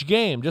bit in each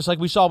game, just like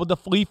we saw with the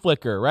flea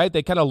flicker, right?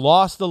 They kind of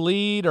lost the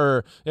lead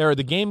or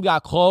the game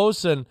got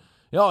close and,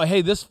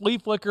 hey, this flea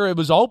flicker, it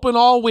was open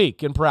all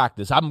week in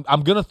practice. I'm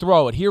going to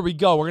throw it. Here we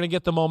go. We're going to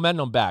get the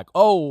momentum back.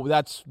 Oh,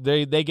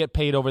 they get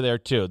paid over there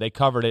too. They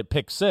covered it,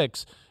 pick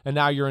 6, and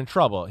now you're in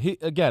trouble.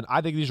 Again,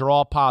 I think these are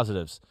all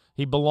positives.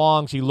 He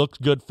belongs. He looks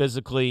good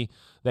physically.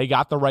 They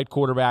got the right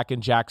quarterback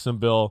in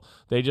Jacksonville.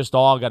 They just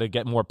all got to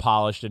get more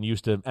polished and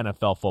used to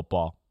NFL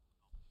football.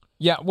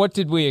 Yeah, what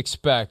did we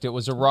expect? It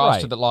was a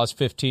roster Right. that lost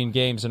 15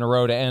 games in a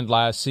row to end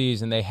last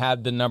season. They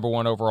had the number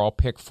 1 overall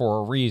pick for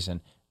a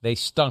reason. They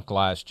stunk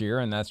last year,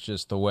 and that's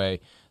just the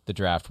way the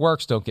draft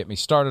works. Don't get me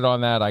started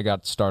on that. I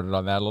got started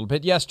on that a little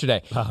bit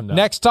yesterday. Oh, no.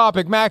 Next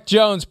topic, Mac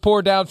Jones'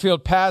 poor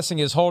downfield passing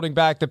is holding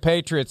back the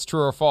Patriots.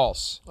 True or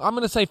false? I'm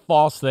going to say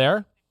false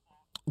there.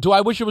 Do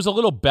I wish it was a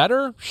little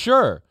better?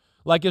 Sure.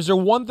 Like, is there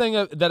one thing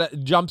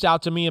that jumps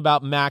out to me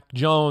about Mac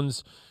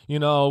Jones,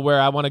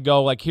 where I want to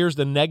go, like, here's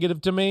the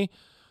negative to me?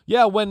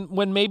 Yeah,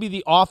 when maybe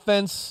the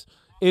offense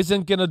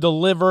isn't going to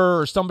deliver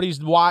or somebody's,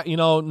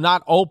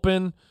 not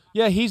open,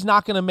 yeah, he's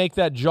not going to make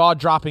that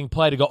jaw-dropping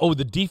play to go, oh,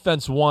 the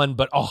defense won,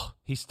 but,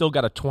 he's still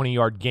got a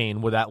 20-yard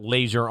gain with that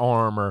laser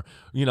arm or,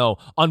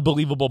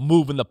 unbelievable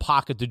move in the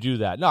pocket to do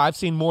that. No, I've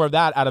seen more of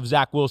that out of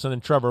Zach Wilson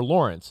and Trevor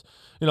Lawrence.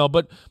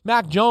 But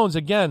Mac Jones,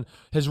 again,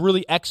 has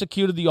really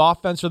executed the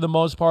offense for the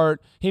most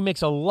part. He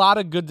makes a lot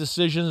of good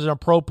decisions and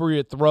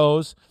appropriate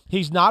throws.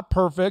 He's not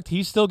perfect.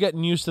 He's still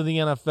getting used to the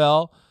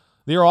NFL.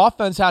 Their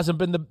offense hasn't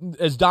been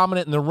as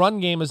dominant in the run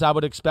game as I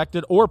would expect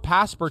it, or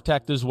pass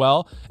protect as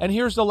well. And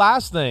here's the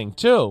last thing,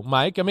 too,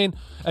 Mike. I mean,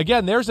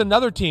 again, there's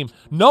another team.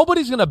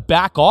 Nobody's going to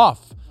back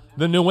off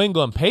the New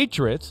England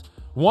Patriots.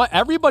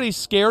 Everybody's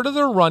scared of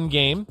their run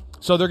game,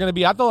 so they're going to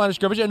be at the line of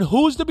scrimmage. And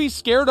who's to be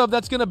scared of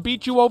that's going to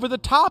beat you over the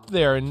top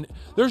there? And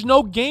there's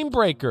no game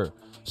breaker.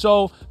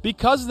 So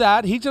because of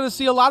that, he's going to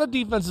see a lot of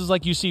defenses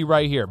like you see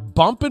right here.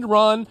 Bump and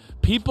run,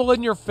 people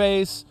in your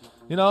face.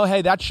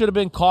 Hey, that should have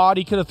been caught.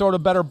 He could have thrown a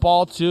better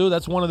ball, too.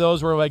 That's one of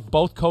those where, like,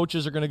 both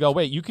coaches are going to go,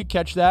 wait, you could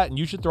catch that, and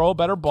you should throw a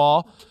better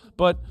ball.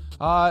 But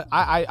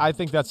I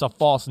think that's a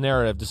false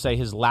narrative to say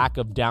his lack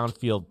of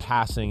downfield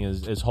passing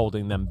is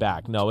holding them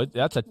back. No,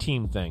 that's a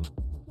team thing.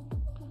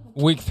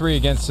 Week 3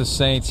 against the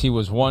Saints, he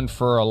was 1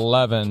 for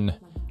 11,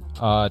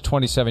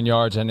 27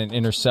 yards and an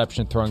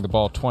interception, throwing the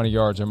ball 20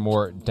 yards or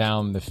more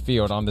down the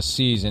field. On the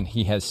season,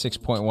 he has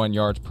 6.1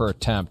 yards per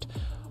attempt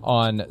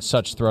on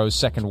such throws,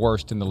 second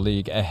worst in the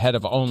league, ahead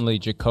of only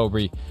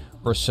Jacoby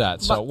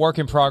Brissett. So work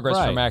in progress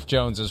for Mac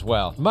Jones as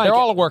well. Mike, they're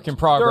all a work in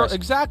progress.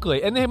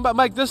 Exactly. And then, but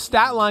Mike, this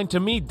stat line to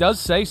me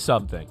does say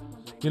something.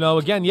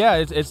 Again,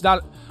 yeah, it's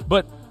not,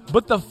 but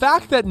the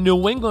fact that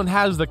New England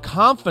has the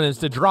confidence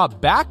to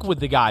drop back with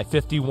the guy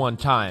 51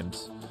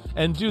 times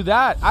and do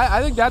that,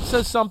 I think that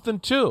says something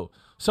too.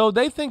 So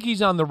they think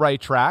he's on the right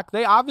track.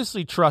 They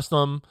obviously trust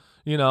him,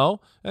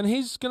 and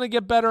he's going to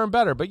get better and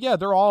better. But, yeah,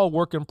 they're all a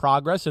work in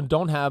progress and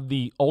don't have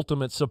the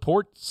ultimate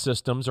support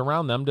systems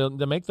around them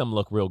to make them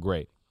look real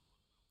great.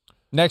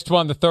 Next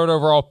one, the 3rd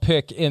overall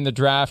pick in the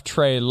draft,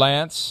 Trey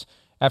Lance.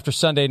 After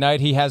Sunday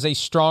night, he has a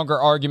stronger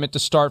argument to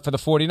start for the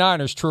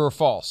 49ers. True or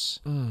false?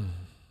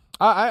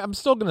 I'm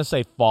still going to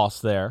say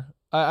false there.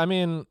 I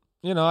mean,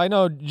 I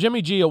know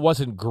Jimmy G, it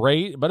wasn't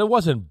great, but it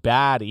wasn't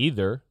bad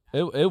either.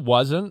 It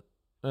wasn't,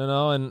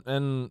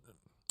 and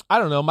I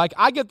don't know, Mike.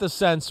 I get the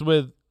sense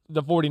with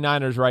the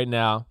 49ers right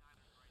now,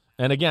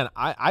 and again,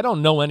 I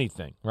don't know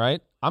anything, right?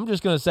 I'm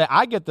just going to say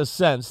I get the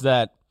sense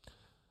that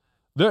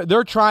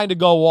they're trying to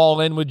go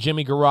all in with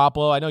Jimmy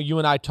Garoppolo. I know you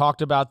and I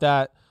talked about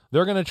that.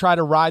 They're going to try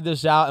to ride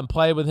this out and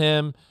play with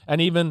him and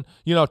even,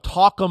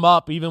 talk him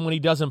up even when he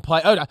doesn't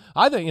play.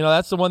 I think,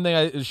 that's the one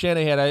thing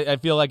Shanahan, I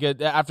feel like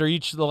after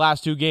each of the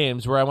last 2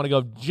 games where I want to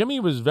go, Jimmy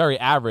was very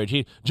average.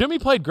 Jimmy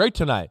played great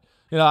tonight.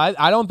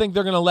 I don't think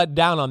they're going to let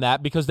down on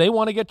that because they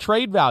want to get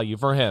trade value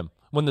for him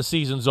when the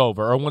season's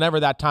over or whenever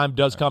that time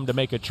does come to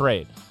make a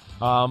trade.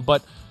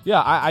 But,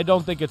 yeah, I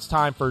don't think it's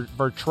time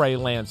for Trey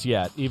Lance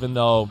yet, even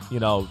though,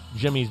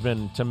 Jimmy's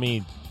been, to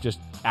me, just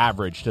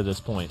average to this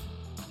point.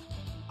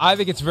 I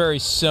think it's very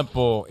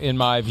simple in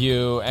my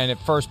view, and it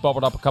first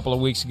bubbled up a couple of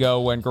weeks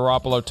ago when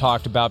Garoppolo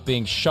talked about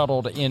being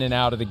shuttled in and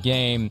out of the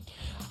game.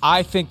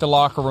 I think the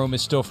locker room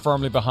is still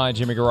firmly behind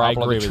Jimmy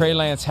Garoppolo. Trey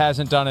Lance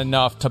hasn't done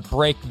enough to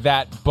break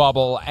that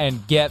bubble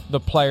and get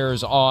the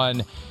players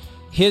on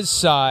his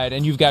side,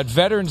 and you've got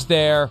veterans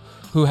there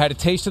who had a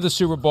taste of the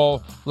Super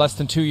Bowl less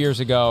than 2 years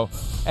ago,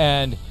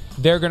 and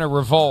they're going to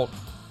revolt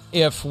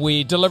if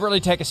we deliberately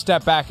take a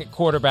step back at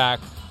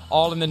quarterback,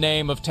 all in the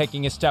name of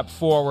taking a step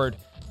forward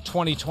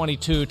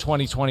 2022,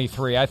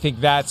 2023. I think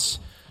that's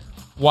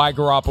why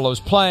Garoppolo's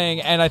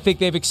playing, and I think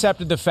they've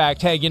accepted the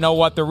fact, hey, you know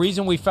what, the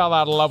reason we fell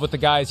out of love with the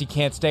guy is he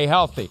can't stay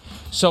healthy.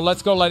 So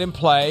let's go let him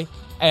play,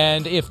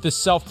 and if the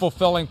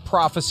self-fulfilling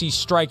prophecy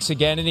strikes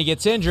again and he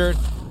gets injured,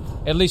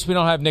 At least we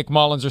don't have Nick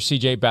Mullins or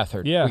C.J.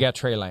 Beathard. Yeah. We got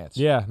Trey Lance.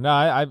 Yeah, no,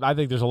 I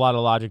think there's a lot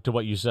of logic to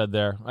what you said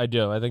there. I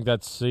do. I think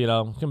that's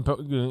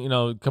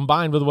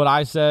combined with what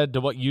I said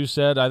to what you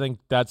said. I think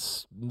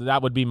that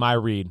would be my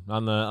read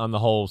on the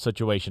whole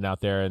situation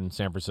out there in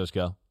San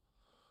Francisco.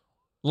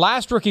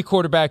 Last rookie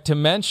quarterback to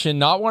mention,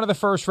 not one of the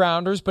first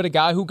rounders, but a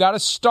guy who got a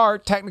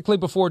start technically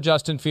before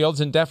Justin Fields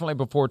and definitely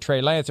before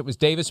Trey Lance. It was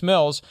Davis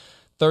Mills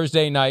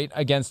Thursday night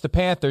against the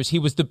Panthers. He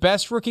was the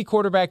best rookie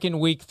quarterback in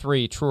week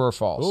 3, true or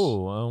false?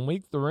 Oh,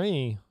 week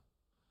 3.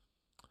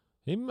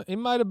 He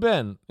might have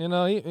been.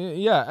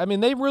 I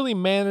mean, they really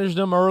managed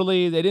him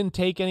early. They didn't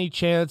take any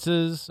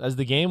chances. As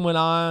the game went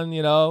on,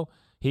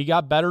 he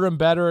got better and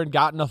better and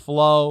got in a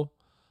flow.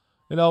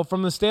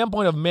 From the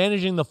standpoint of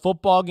managing the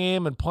football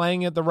game and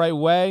playing it the right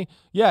way,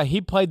 yeah,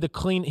 he had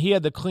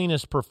the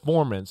cleanest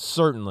performance,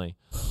 certainly.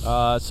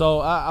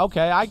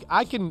 Okay,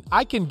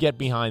 I can get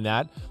behind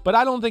that, but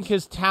I don't think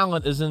his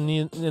talent is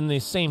in the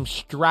same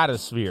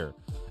stratosphere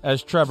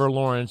as Trevor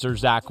Lawrence or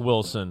Zach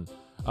Wilson,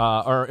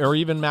 or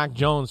even Mac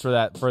Jones for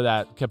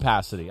that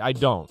capacity. I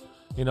don't.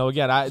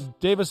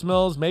 Davis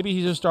Mills, maybe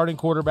he's a starting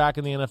quarterback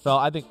in the NFL.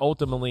 I think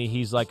ultimately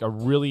he's like a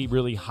really,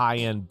 really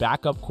high-end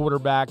backup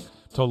quarterback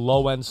to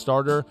low-end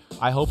starter.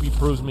 I hope he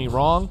proves me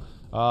wrong.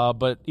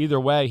 But either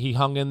way, he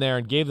hung in there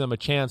and gave them a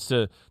chance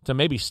to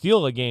maybe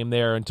steal a game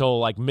there until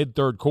like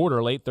mid-third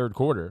quarter, late third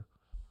quarter.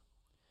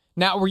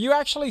 Now, were you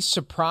actually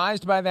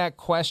surprised by that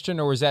question,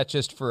 or was that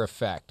just for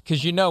effect?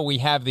 Because we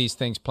have these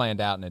things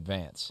planned out in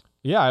advance.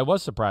 Yeah, I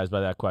was surprised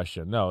by that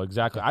question. No,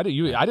 exactly. I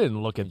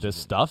didn't look at this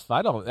stuff.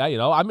 I don't.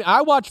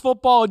 I watch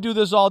football and do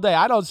this all day.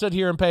 I don't sit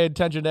here and pay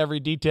attention to every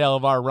detail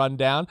of our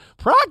rundown.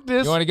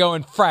 Practice. You want to go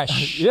in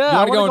fresh. Yeah, I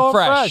want to go in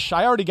fresh.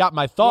 I already got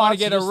my thoughts.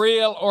 You want to get a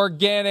real,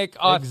 organic,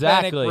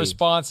 authentic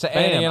response to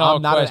any and all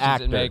questions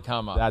that may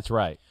come up. That's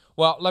right.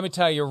 Well, let me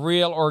tell you,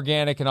 real,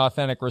 organic, and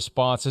authentic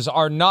responses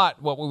are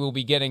not what we will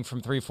be getting from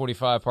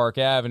 345 Park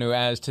Avenue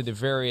as to the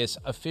various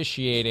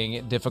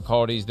officiating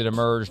difficulties that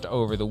emerged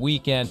over the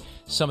weekend,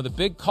 some of the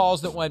big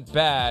calls that went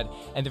bad,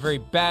 and the very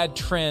bad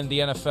trend the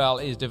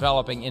NFL is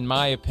developing, in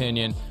my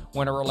opinion,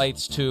 when it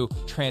relates to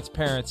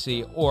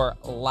transparency or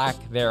lack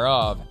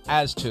thereof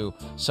as to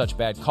such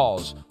bad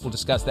calls. We'll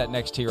discuss that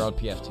next here on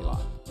PFT Live.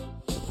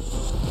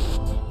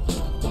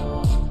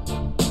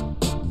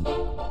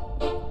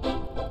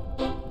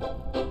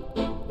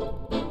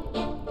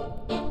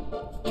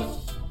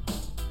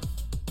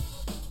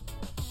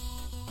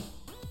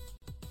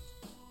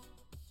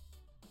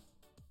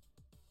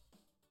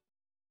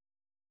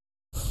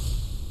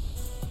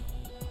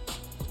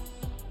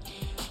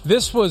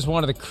 This was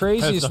one of the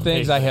craziest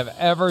things I have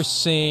ever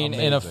seen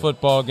in a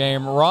football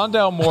game.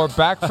 Rondale Moore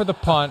back for the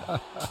punt.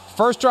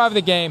 First drive of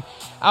the game.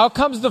 Out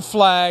comes the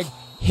flag.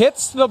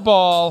 Hits the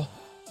ball.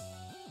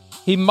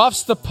 He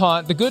muffs the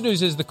punt. The good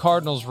news is the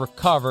Cardinals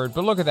recovered.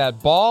 But look at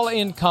that. Ball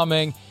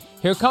incoming.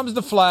 Here comes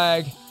the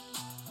flag.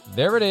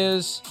 There it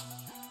is.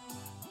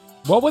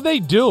 What would they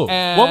do?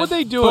 And what would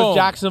they do boom. if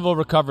Jacksonville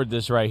recovered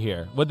this right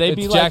here? Would they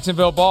be like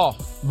Jacksonville ball?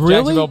 Really?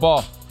 Jacksonville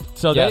ball.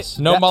 So yes,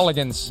 no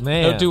mulligans,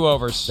 man, no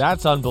do-overs.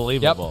 That's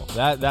unbelievable.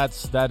 Yep.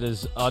 That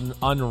is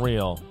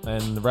unreal,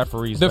 and the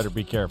referees better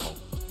be careful.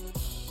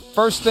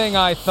 First thing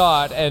I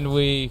thought, and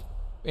we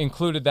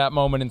included that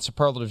moment in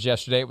superlatives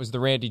yesterday, it was the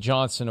Randy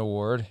Johnson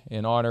Award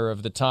in honor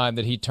of the time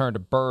that he turned a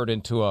bird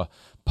into a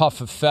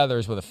puff of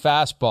feathers with a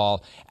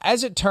fastball.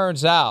 As it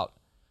turns out,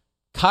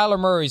 Kyler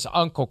Murray's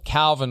uncle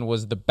Calvin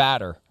was the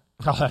batter.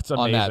 Oh, that's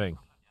amazing.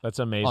 That's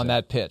amazing. On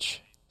that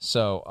pitch.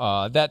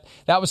 So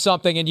that was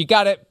something, and you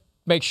got to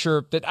make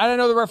sure that, I don't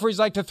know, the referees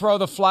like to throw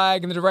the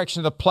flag in the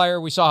direction of the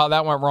player. We saw how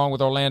that went wrong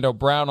with Orlando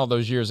Brown all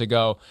those years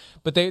ago.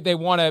 But they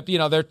want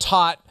to, they're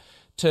taught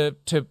to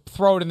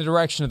throw it in the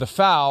direction of the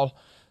foul.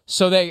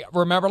 So they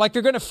remember, like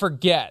they're going to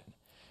forget.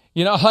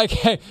 Hey,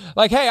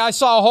 I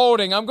saw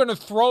holding. I'm going to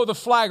throw the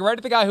flag right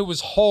at the guy who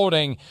was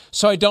holding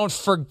so I don't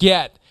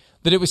forget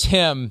that it was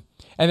him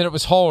and that it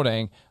was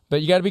holding.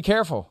 But you got to be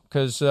careful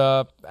because,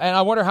 and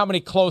I wonder how many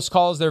close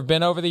calls there have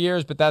been over the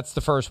years, but that's the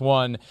first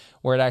one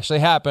where it actually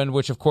happened,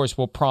 which of course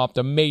will prompt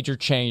a major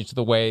change to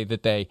the way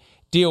that they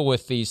deal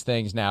with these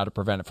things now to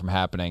prevent it from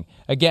happening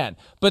again.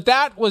 But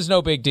that was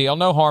no big deal.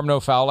 No harm, no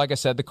foul. Like I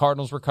said, the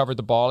Cardinals recovered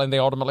the ball and they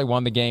ultimately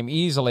won the game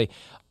easily.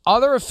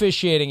 Other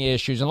officiating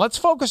issues, and let's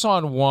focus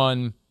on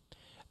one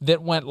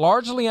that went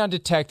largely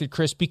undetected,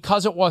 Chris,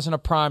 because it wasn't a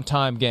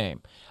primetime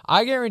game.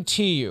 I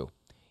guarantee you,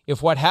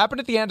 if what happened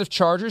at the end of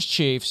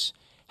Chargers-Chiefs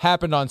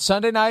happened on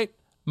Sunday night,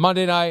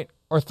 Monday night,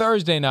 or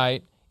Thursday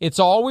night, it's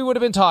all we would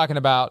have been talking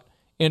about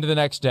into the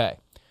next day.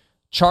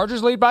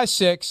 Chargers lead by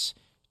 6.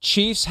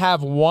 Chiefs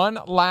have one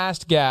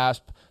last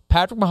gasp.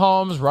 Patrick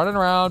Mahomes running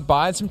around,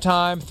 buying some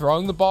time,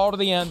 throwing the ball to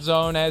the end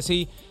zone as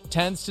he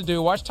tends to do.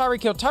 Watch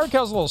Tyreek Hill. Tyreek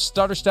Hill's a little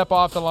stutter step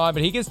off the line,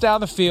 but he gets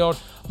down the field.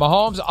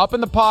 Mahomes up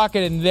in the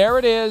pocket, and there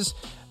it is.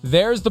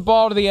 There's the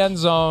ball to the end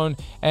zone,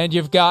 and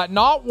you've got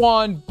not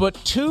one, but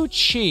 2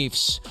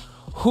 Chiefs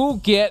who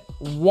get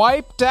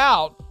wiped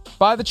out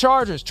by the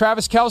Chargers.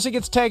 Travis Kelce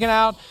gets taken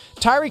out.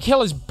 Tyreek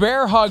Hill is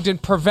bear hugged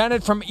and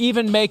prevented from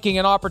even making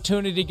an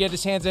opportunity to get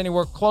his hands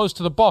anywhere close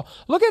to the ball.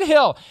 Look at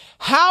Hill.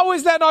 How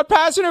is that not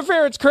pass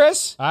interference,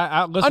 Chris?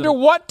 Listen, under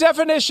what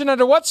definition,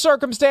 under what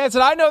circumstance?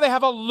 And I know they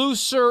have a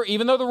looser,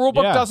 even though the rule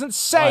book doesn't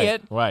say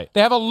it,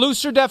 they have a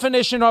looser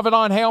definition of it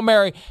on Hail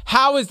Mary.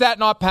 How is that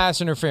not pass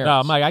interference?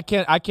 No, Mike,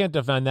 I can't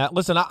defend that.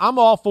 Listen, I'm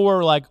all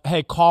for, like,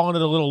 hey, calling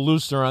it a little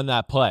looser on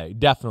that play.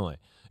 Definitely.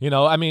 You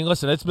know, I mean,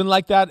 listen, it's been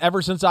like that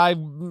ever since I've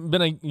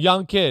been a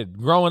young kid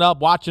growing up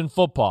watching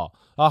football,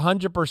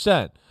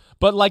 100%.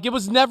 But, like, it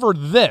was never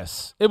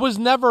this. It was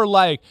never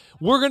like,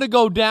 we're going to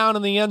go down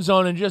in the end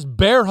zone and just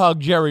bear hug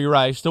Jerry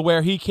Rice to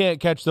where he can't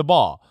catch the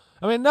ball.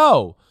 I mean,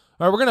 no.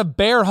 Or we're going to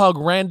bear hug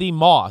Randy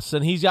Moss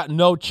and he's got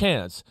no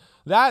chance.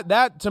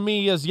 That to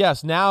me is,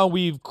 yes, now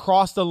we've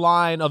crossed the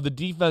line of the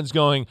defense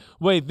going,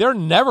 wait, they're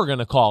never going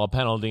to call a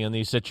penalty in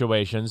these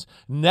situations.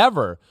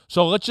 Never.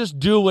 So let's just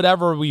do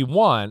whatever we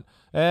want.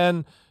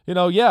 And, you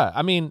know, yeah,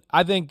 I mean,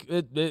 I think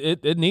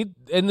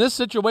in this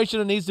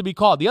situation, it needs to be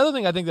called. The other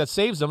thing I think that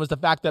saves them is the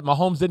fact that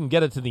Mahomes didn't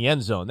get it to the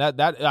end zone.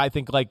 That I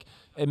think, like,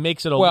 it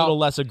makes it a little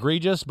less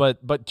egregious.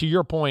 But to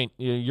your point,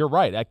 you're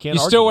right. I can't.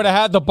 You still would have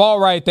had the ball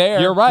right there.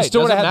 You're right. You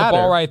still would have had the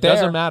ball right there.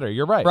 Doesn't matter.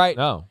 You're right. Right.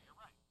 No.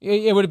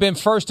 It would have been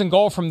 1st and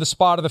goal from the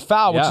spot of the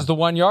foul, which is the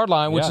 1 yard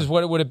line, which is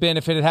what it would have been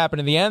if it had happened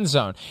in the end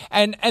zone.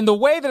 And the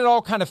way that it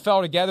all kind of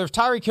fell together, if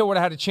Tyreek Hill would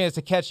have had a chance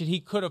to catch it, he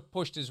could have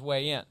pushed his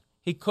way in.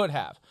 He could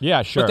have.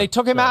 Yeah, sure. But they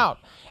took him out.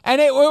 And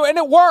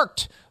it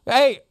worked.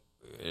 Hey,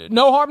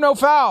 no harm, no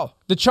foul.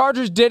 The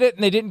Chargers did it,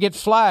 and they didn't get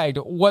flagged.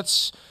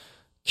 What's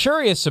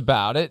curious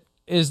about it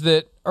is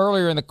that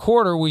earlier in the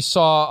quarter, we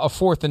saw a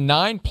 4th and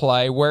 9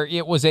 play where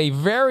it was a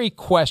very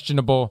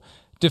questionable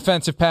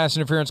defensive pass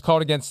interference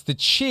called against the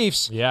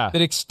Chiefs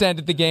that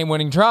extended the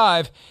game-winning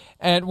drive.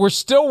 And we're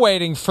still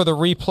waiting for the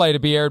replay to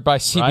be aired by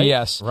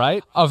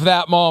CBS of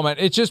that moment.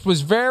 It just was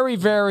very,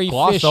 very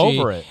glossed fishy.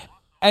 Over it.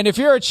 And if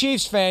you're a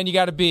Chiefs fan, you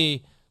got to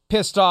be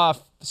pissed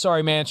off,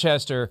 sorry,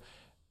 Manchester,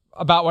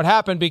 about what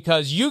happened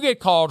because you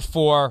get called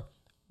for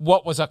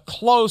what was a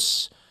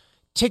close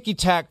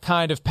ticky-tack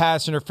kind of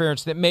pass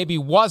interference that maybe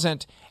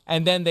wasn't,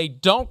 and then they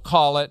don't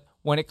call it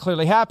when it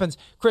clearly happens.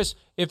 Chris,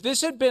 if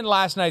this had been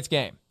last night's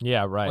game,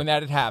 when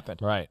that had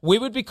happened, we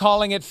would be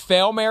calling it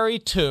Fail Mary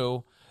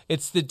 2.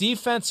 It's the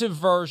defensive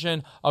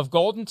version of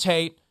Golden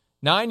Tate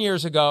 9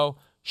 years ago,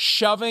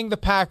 shoving the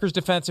Packers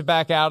defensive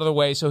back out of the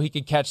way so he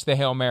could catch the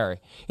Hail Mary.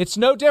 It's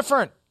no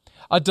different.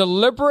 A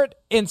deliberate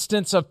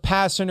instance of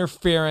pass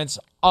interference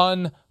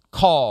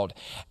uncalled.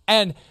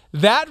 And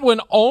that one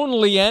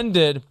only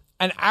ended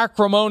an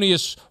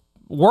acrimonious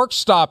work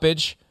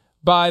stoppage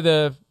by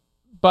the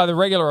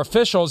regular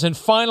officials and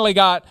finally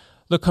got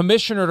the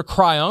commissioner to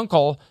cry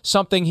uncle,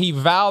 something he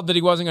vowed that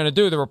he wasn't going to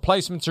do. The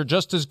replacements are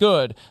just as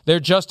good. They're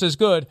just as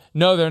good.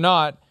 No, they're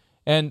not.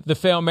 And the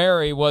Fail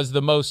Mary was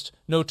the most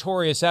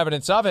notorious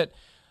evidence of it.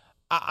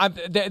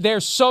 They're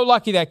so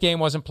lucky that game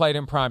wasn't played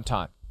in prime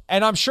time.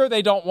 And I'm sure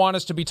they don't want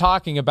us to be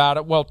talking about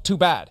it. Well, too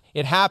bad.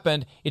 It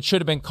happened. It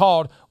should have been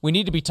called. We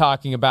need to be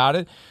talking about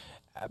it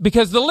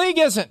because the league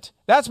isn't.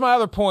 That's my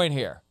other point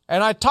here.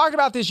 And I talked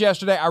about this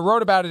yesterday. I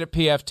wrote about it at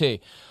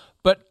PFT.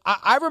 But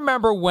I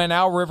remember when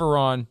Al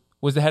Riveron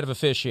was the head of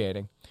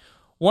officiating,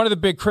 one of the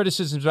big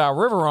criticisms of Al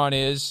Riveron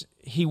is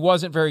he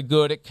wasn't very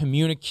good at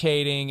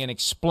communicating and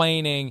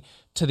explaining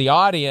to the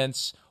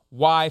audience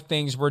why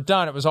things were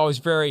done. It was always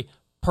very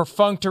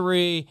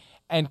perfunctory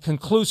and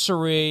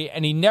conclusory,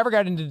 and he never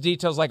got into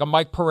details like a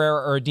Mike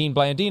Pereira or a Dean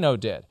Blandino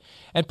did.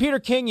 And Peter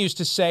King used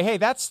to say, hey,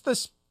 that's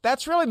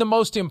really the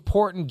most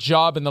important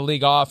job in the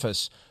league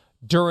office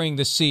during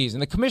the season.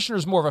 The commissioner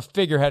is more of a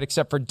figurehead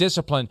except for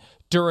discipline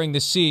during the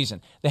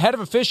season. The head of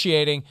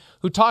officiating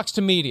who talks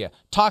to media,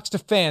 talks to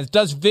fans,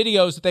 does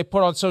videos that they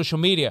put on social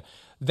media,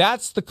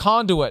 that's the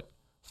conduit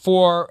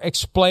for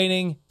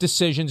explaining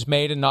decisions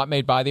made and not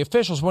made by the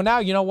officials. Well, now,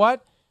 you know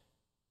what?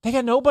 They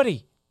got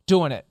nobody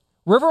doing it.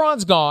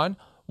 Riveron's gone.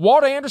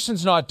 Walt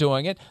Anderson's not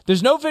doing it.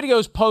 There's no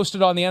videos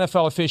posted on the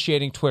NFL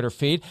officiating Twitter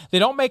feed. They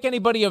don't make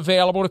anybody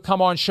available to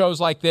come on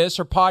shows like this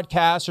or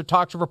podcasts or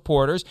talk to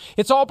reporters.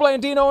 It's all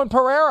Blandino and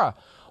Pereira.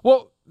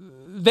 Well,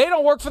 they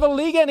don't work for the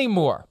league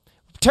anymore.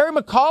 Terry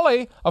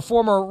McCauley, a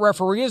former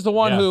referee, is the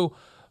one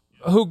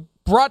who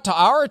brought to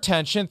our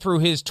attention through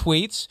his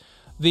tweets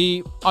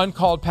the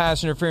uncalled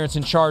pass interference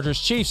in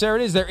Chargers-Chiefs. There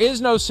it is. There is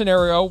no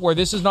scenario where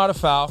this is not a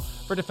foul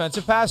for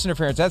defensive pass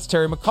interference. That's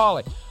Terry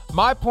McCauley.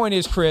 My point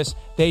is, Chris,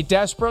 they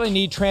desperately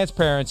need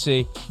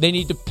transparency. They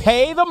need to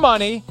pay the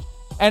money,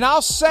 and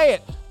I'll say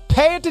it,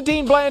 pay it to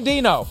Dean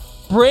Blandino.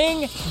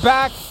 Bring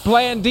back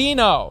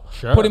Blandino.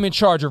 Sure. Put him in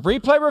charge of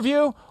replay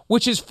review,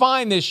 which is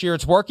fine this year.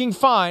 It's working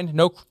fine.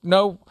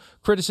 No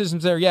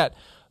criticisms there yet.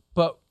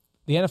 But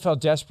the NFL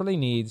desperately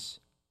needs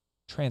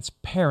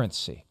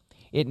transparency.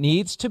 It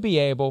needs to be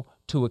able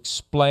to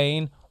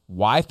explain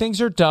why things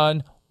are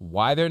done,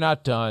 why they're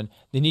not done.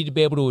 They need to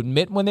be able to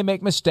admit when they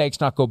make mistakes,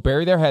 not go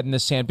bury their head in the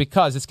sand,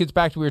 because this gets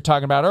back to what we were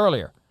talking about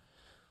earlier.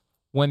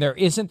 When there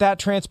isn't that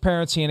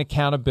transparency and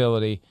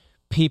accountability,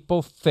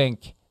 people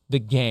think the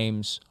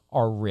games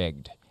are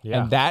rigged.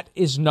 And that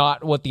is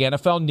not what the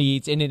NFL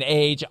needs in an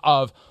age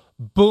of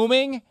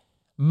booming,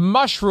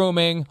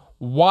 mushrooming,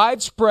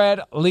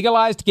 widespread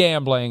legalized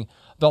gambling.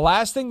 The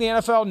last thing the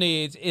NFL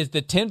needs is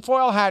the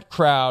tinfoil hat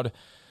crowd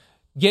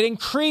getting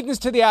credence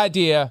to the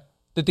idea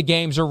that the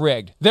games are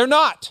rigged. They're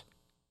not.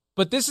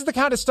 But this is the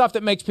kind of stuff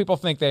that makes people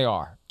think they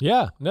are.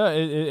 Yeah, no,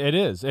 it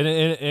is. And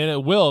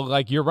it will,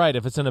 like you're right,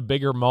 if it's in a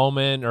bigger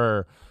moment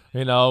or,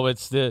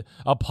 it's a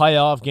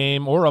playoff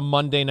game or a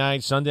Monday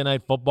night, Sunday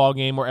night football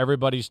game where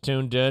everybody's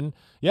tuned in.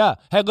 Yeah.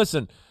 Hey,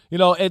 listen,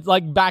 it's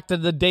like back to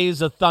the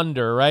days of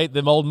Thunder, right?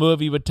 The old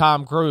movie with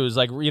Tom Cruise,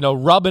 like,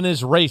 rubbing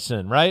is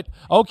racing, right?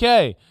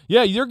 Okay.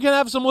 Yeah, you're going to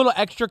have some little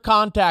extra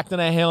contact in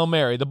a Hail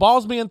Mary. The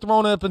ball's being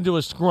thrown up into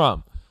a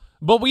scrum.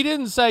 But we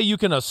didn't say you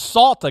can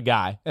assault a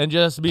guy and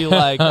just be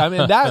like, I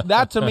mean,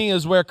 that to me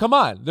is where, come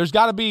on, there's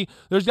got to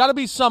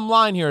be some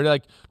line here,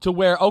 like to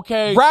where,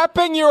 okay,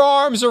 wrapping your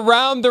arms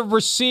around the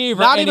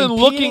receiver, not and even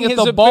looking at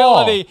his the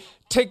ball, ability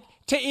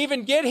to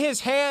even get his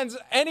hands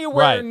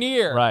anywhere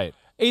near. Right.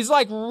 He's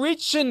like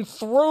reaching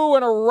through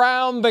and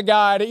around the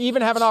guy to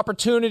even have an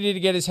opportunity to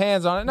get his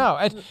hands on it. No,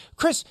 and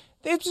Chris,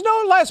 it's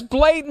no less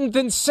blatant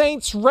than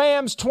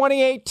Saints-Rams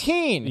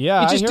 2018.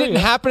 Yeah, it just didn't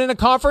happen in a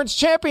conference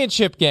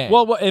championship game.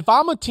 Well, if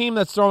I'm a team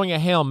that's throwing a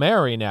Hail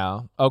Mary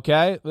now,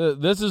 okay,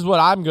 this is what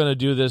I'm going to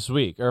do this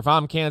week. Or if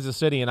I'm Kansas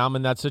City and I'm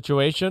in that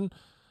situation,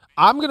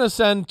 I'm going to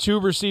send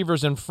 2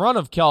 receivers in front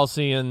of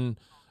Kelsey and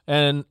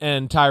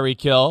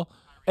Tyreek Hill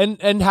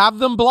and have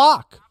them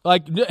block.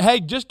 Like, hey,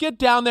 just get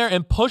down there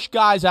and push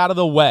guys out of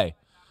the way.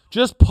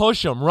 Just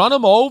push them, run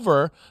them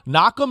over,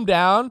 knock them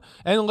down,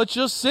 and let's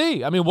just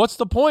see. I mean, what's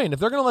the point?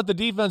 If they're going to let the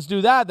defense do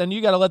that, then you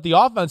got to let the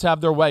offense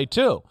have their way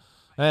too.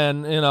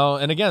 And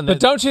and again, but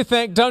don't you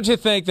think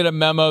that a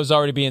memo is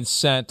already being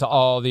sent to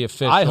all the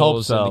officials I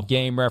hope so. and the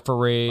game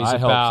referees I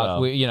about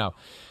hope so.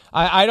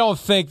 I don't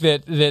think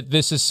that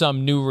this is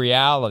some new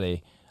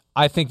reality.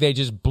 I think they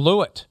just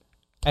blew it,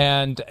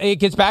 and it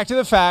gets back to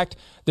the fact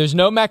there's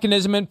no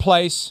mechanism in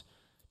place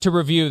to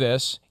review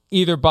this,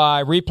 either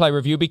by replay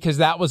review, because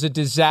that was a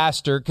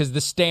disaster because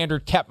the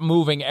standard kept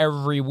moving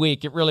every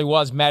week. It really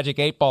was magic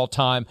 8-ball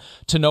time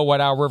to know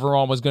what Al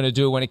Riveron was going to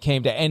do when it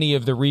came to any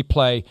of the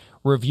replay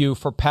review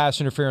for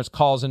pass interference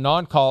calls and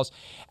non-calls,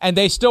 and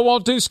they still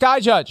won't do Sky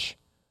Judge.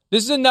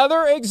 This is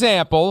another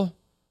example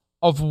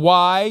of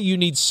why you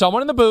need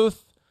someone in the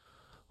booth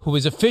who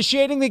is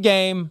officiating the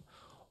game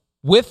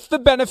with the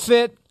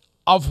benefit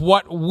of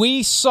what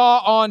we saw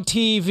on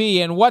TV.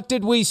 And what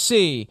did we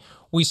see?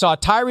 We saw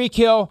Tyreek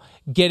Hill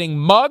getting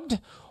mugged.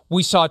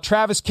 We saw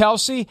Travis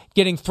Kelce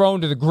getting thrown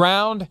to the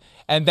ground.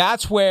 And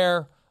that's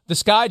where the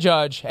Sky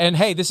Judge, and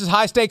hey, this is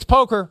high-stakes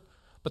poker,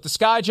 but the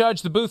Sky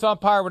Judge, the booth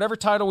umpire, whatever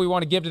title we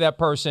want to give to that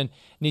person,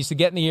 needs to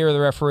get in the ear of the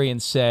referee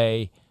and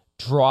say,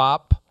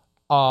 drop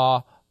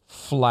a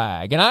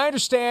flag. And I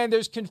understand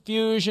there's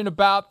confusion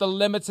about the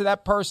limits of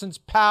that person's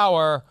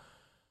power.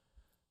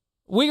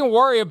 We can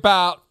worry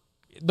about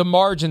the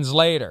margins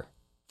later.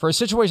 For a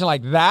situation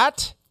like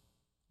that,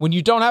 when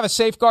you don't have a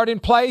safeguard in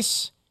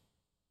place,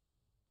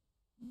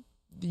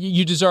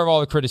 you deserve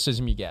all the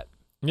criticism you get.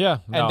 Yeah.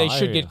 And they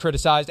should get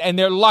criticized. And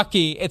they're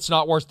lucky it's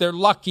not worse. They're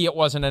lucky it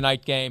wasn't a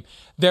night game.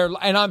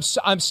 And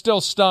I'm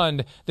still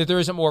stunned that there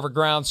isn't more of a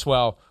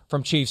groundswell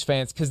from Chiefs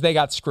fans because they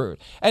got screwed.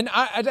 And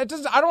I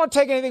don't want to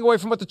take anything away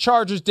from what the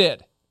Chargers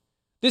did.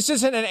 This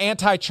isn't an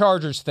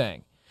anti-Chargers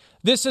thing.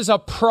 This is a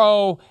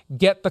pro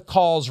get the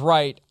calls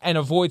right and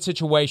avoid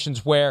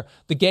situations where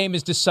the game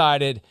is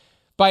decided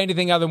by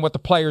anything other than what the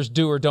players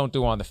do or don't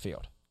do on the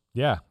field.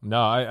 Yeah,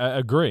 no, I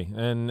agree.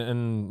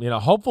 And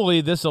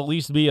hopefully this will at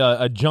least be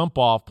a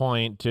jump-off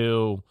point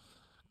to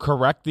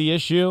correct the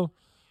issue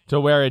to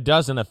where it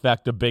doesn't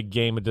affect a big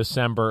game in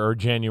December or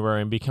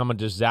January and become a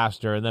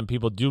disaster, and then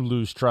people do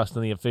lose trust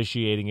in the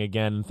officiating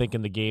again and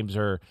thinking the games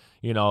are,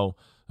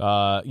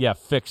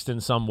 fixed in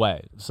some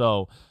way.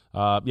 So,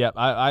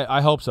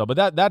 I hope so.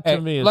 But that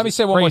to me is let me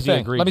say one more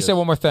thing. egregious. Let me say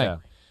one more thing. Yeah.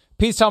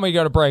 Pete's telling me to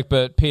go to break,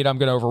 but Pete, I'm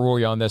going to overrule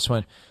you on this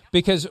one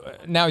because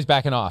now he's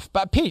backing off.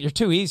 But Pete, you're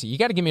too easy. You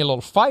got to give me a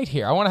little fight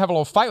here. I want to have a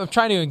little fight. I'm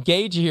trying to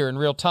engage you here in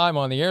real time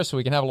on the air so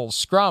we can have a little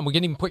scrum. We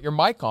can even put your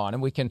mic on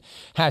and we can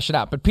hash it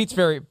out. But Pete's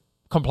very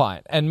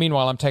compliant. And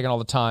meanwhile, I'm taking all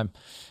the time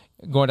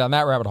going down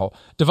that rabbit hole.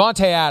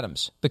 Davante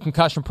Adams, the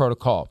concussion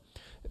protocol.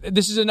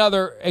 This is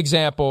another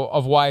example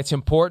of why it's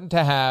important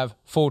to have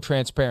full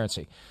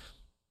transparency.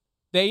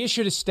 They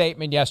issued a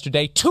statement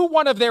yesterday to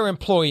one of their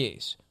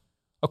employees.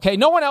 Okay,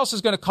 no one else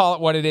is going to call it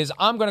what it is.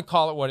 I'm going to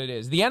call it what it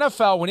is. The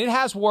NFL, when it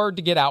has word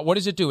to get out, what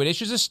does it do? It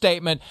issues a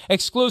statement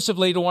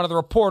exclusively to one of the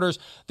reporters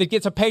that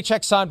gets a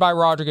paycheck signed by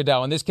Roger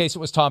Goodell. In this case, it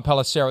was Tom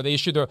Pelissero. They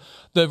issued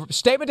the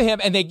statement to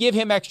him, and they give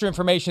him extra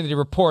information that he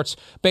reports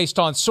based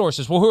on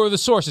sources. Well, who are the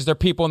sources? They're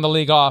people in the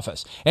league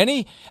office.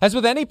 As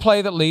with any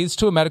play that leads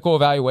to a medical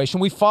evaluation,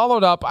 we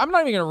followed up. I'm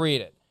not even going to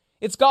read it.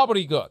 It's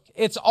gobbledygook.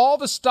 It's all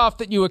the stuff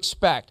that you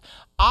expect.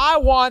 I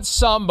want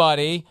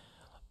somebody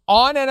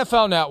on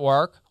NFL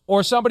Network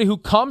or somebody who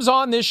comes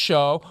on this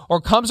show or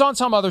comes on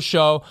some other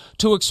show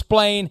to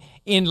explain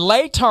in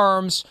lay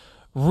terms,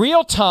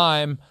 real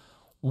time,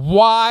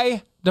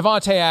 why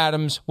Davante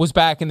Adams was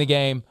back in the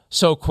game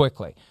so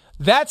quickly.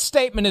 That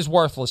statement is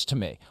worthless to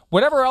me.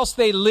 Whatever else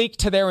they leaked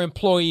to their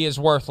employee is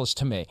worthless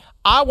to me.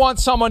 I want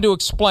someone to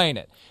explain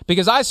it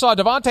because I saw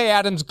Davante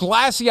Adams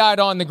glassy-eyed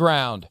on the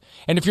ground.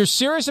 And if you're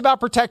serious about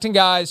protecting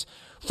guys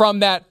from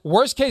that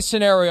worst-case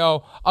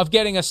scenario of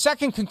getting a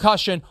second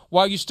concussion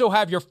while you still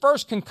have your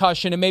first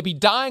concussion and maybe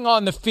dying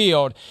on the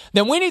field,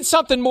 then we need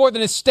something more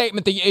than a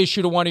statement that you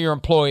issue to one of your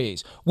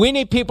employees. We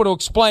need people to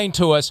explain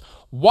to us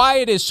why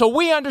it is so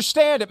we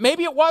understand it.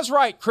 Maybe it was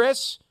right,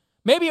 Chris.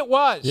 Maybe it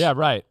was. Yeah,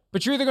 right.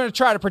 But you're either going to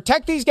try to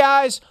protect these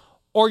guys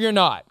or you're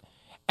not.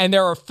 And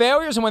there are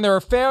failures, and when there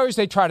are failures,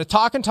 they try to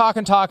talk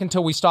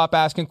until we stop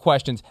asking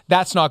questions.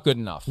 That's not good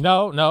enough.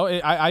 No,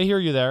 I hear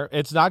you there.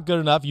 It's not good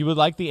enough. You would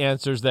like the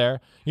answers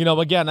there. You know,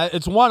 again,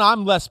 it's one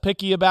I'm less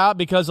picky about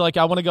because, like,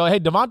 I want to go, hey,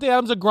 Davante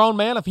Adams is a grown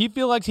man. If he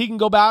feels like he can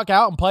go back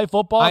out and play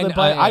football, then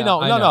play. I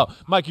know. No.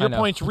 Mike, your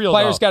point's real,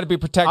 Players got to be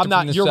protected from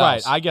themselves. You're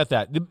right. I get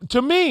that.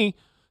 To me,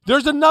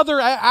 there's another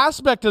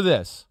aspect to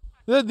this.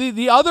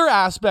 The other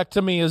aspect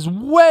to me is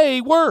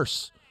way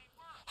worse.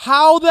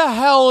 How the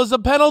hell is a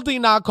penalty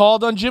not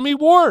called on Jimmy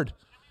Ward?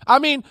 I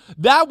mean,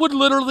 that would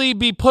literally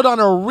be put on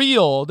a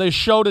reel they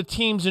show to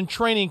teams in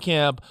training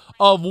camp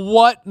of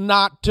what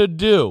not to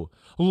do.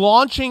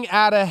 Launching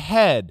at a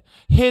head,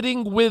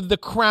 hitting with the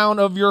crown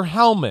of your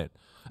helmet.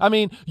 I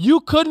mean, you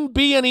couldn't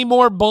be any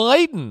more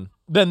blatant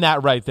than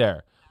that right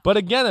there. But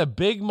again, a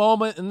big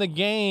moment in the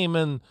game,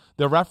 and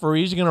the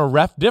referees are going to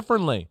ref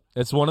differently.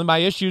 It's one of my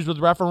issues with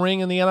refereeing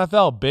in the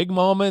NFL. Big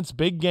moments,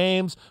 big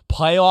games,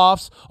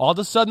 playoffs. All of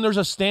a sudden, there's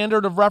a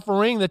standard of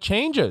refereeing that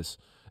changes,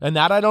 and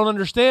that I don't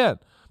understand.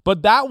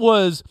 But that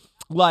was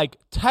like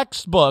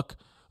textbook,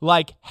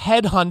 like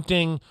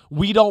headhunting.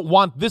 We don't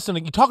want this. And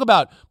you talk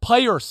about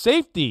player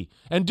safety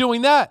and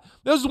doing that.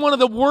 This is one of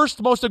the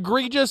worst, most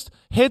egregious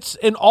hits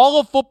in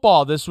all of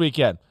football this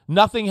weekend.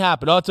 Nothing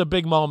happened. Oh, it's a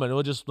big moment.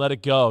 We'll just let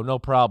it go. No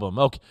problem.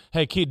 Okay.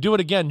 Hey, Keith, do it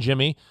again,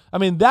 Jimmy. I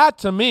mean, that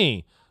to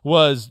me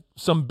was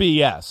some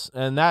BS.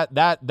 And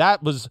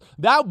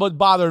that would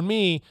bother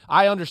me.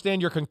 I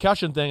understand your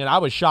concussion thing, and I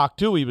was shocked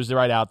too he was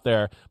right out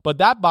there. But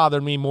that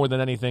bothered me more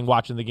than anything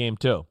watching the game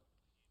too.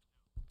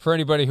 For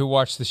anybody who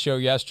watched the show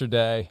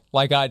yesterday,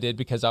 like I did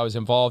because I was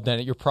involved in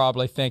it, you're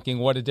probably thinking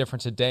what a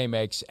difference a day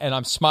makes. And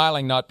I'm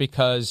smiling not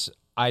because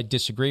I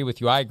disagree with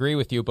you. I agree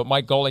with you. But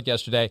Mike Golic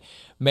yesterday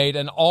made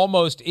an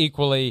almost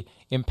equally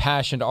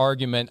impassioned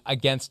argument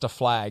against a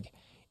flag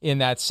in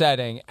that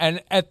setting.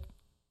 And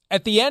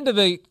at the end of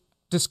the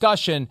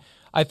discussion,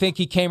 I think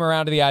he came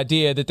around to the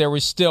idea that there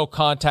was still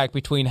contact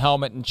between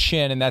helmet and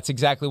chin, and that's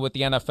exactly what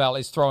the NFL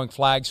is throwing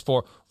flags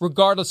for,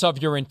 regardless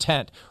of your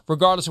intent,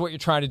 regardless of what you're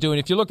trying to do. And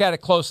if you look at it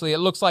closely, it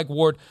looks like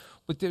Ward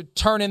with the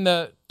turning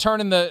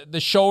the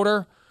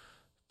shoulder,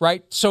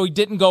 right? So he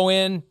didn't go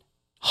in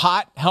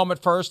hot,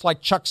 helmet first,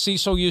 like Chuck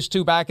Cecil used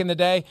to back in the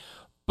day.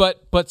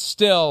 But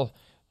still,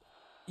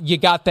 you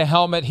got the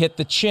helmet hit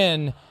the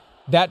chin.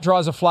 That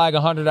draws a flag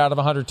 100 out of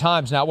 100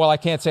 times. Now, well, I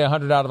can't say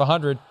 100 out of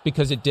 100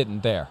 because it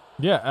didn't there.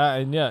 Yeah.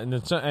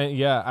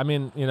 I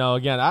mean, you know,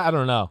 again, I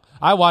don't know.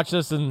 I watched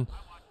this in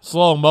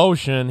slow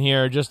motion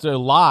here, just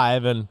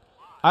live, and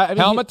I mean,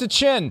 helmet to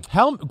chin,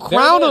 crown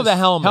of the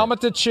helmet,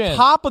 helmet to chin,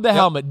 top of the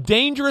helmet.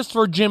 Dangerous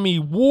for Jimmy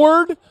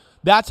Ward.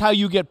 That's how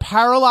you get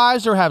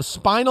paralyzed or have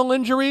spinal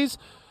injuries.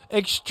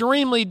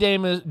 Extremely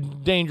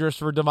dangerous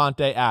for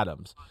Davante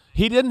Adams.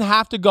 He didn't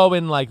have to go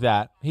in like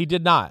that. He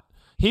did not.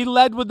 He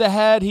led with the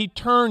head. He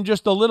turned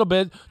just a little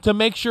bit to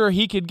make sure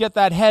he could get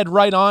that head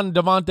right on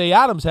Davante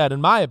Adams' head, in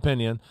my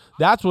opinion.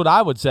 That's what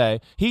I would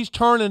say. He's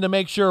turning to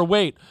make sure,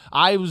 wait,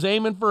 I was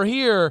aiming for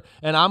here,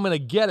 and I'm going to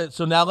get it,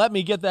 so now let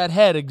me get that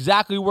head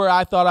exactly where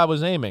I thought I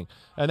was aiming.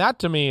 And that,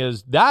 to me,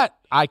 is that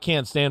I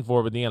can't stand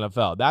for with the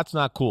NFL. That's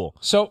not cool.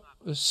 So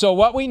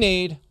what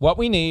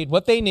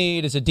they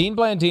need is a Dean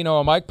Blandino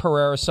or Mike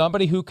Pereira,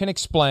 somebody who can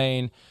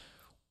explain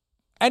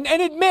and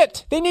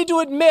admit. They need to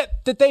admit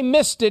that they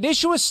missed it.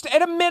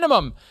 At a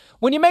minimum,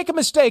 when you make a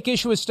mistake,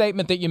 issue a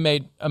statement that you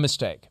made a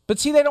mistake. But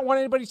see, they don't want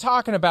anybody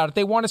talking about it.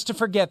 They want us to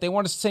forget. They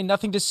want us to say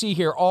nothing to see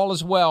here. All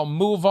is well.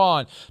 Move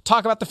on.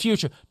 Talk about the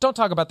future. Don't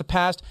talk about the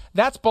past.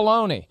 That's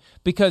baloney.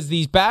 Because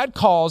these bad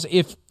calls,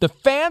 if the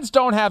fans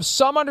don't have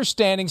some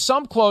understanding,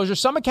 some closure,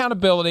 some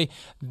accountability,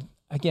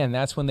 again,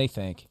 that's when they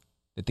think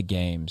that the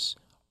games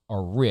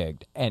are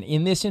rigged. And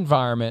in this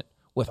environment,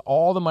 with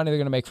all the money they're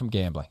going to make from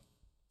gambling,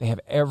 they have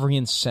every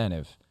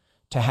incentive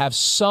to have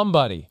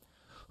somebody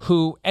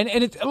who,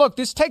 look,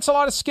 this takes a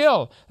lot of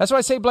skill. That's why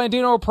I say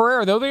Blandino or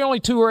Pereira. They're the only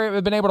two who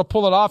have been able to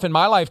pull it off in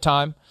my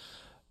lifetime.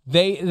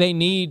 They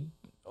need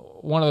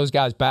one of those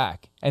guys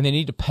back, and they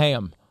need to pay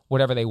them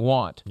whatever they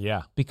want.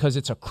 Yeah. Because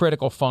it's a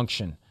critical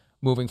function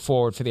moving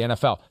forward for the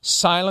NFL.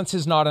 Silence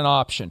is not an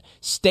option.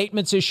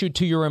 Statements issued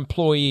to your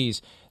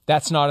employees,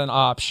 that's not an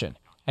option.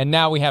 And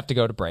now we have to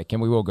go to break,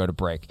 and we will go to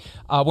break.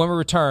 When we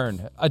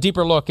return, a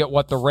deeper look at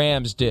what the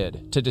Rams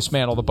did to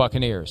dismantle the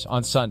Buccaneers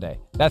on Sunday.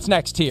 That's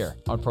next here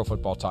on Pro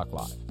Football Talk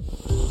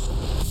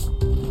Live.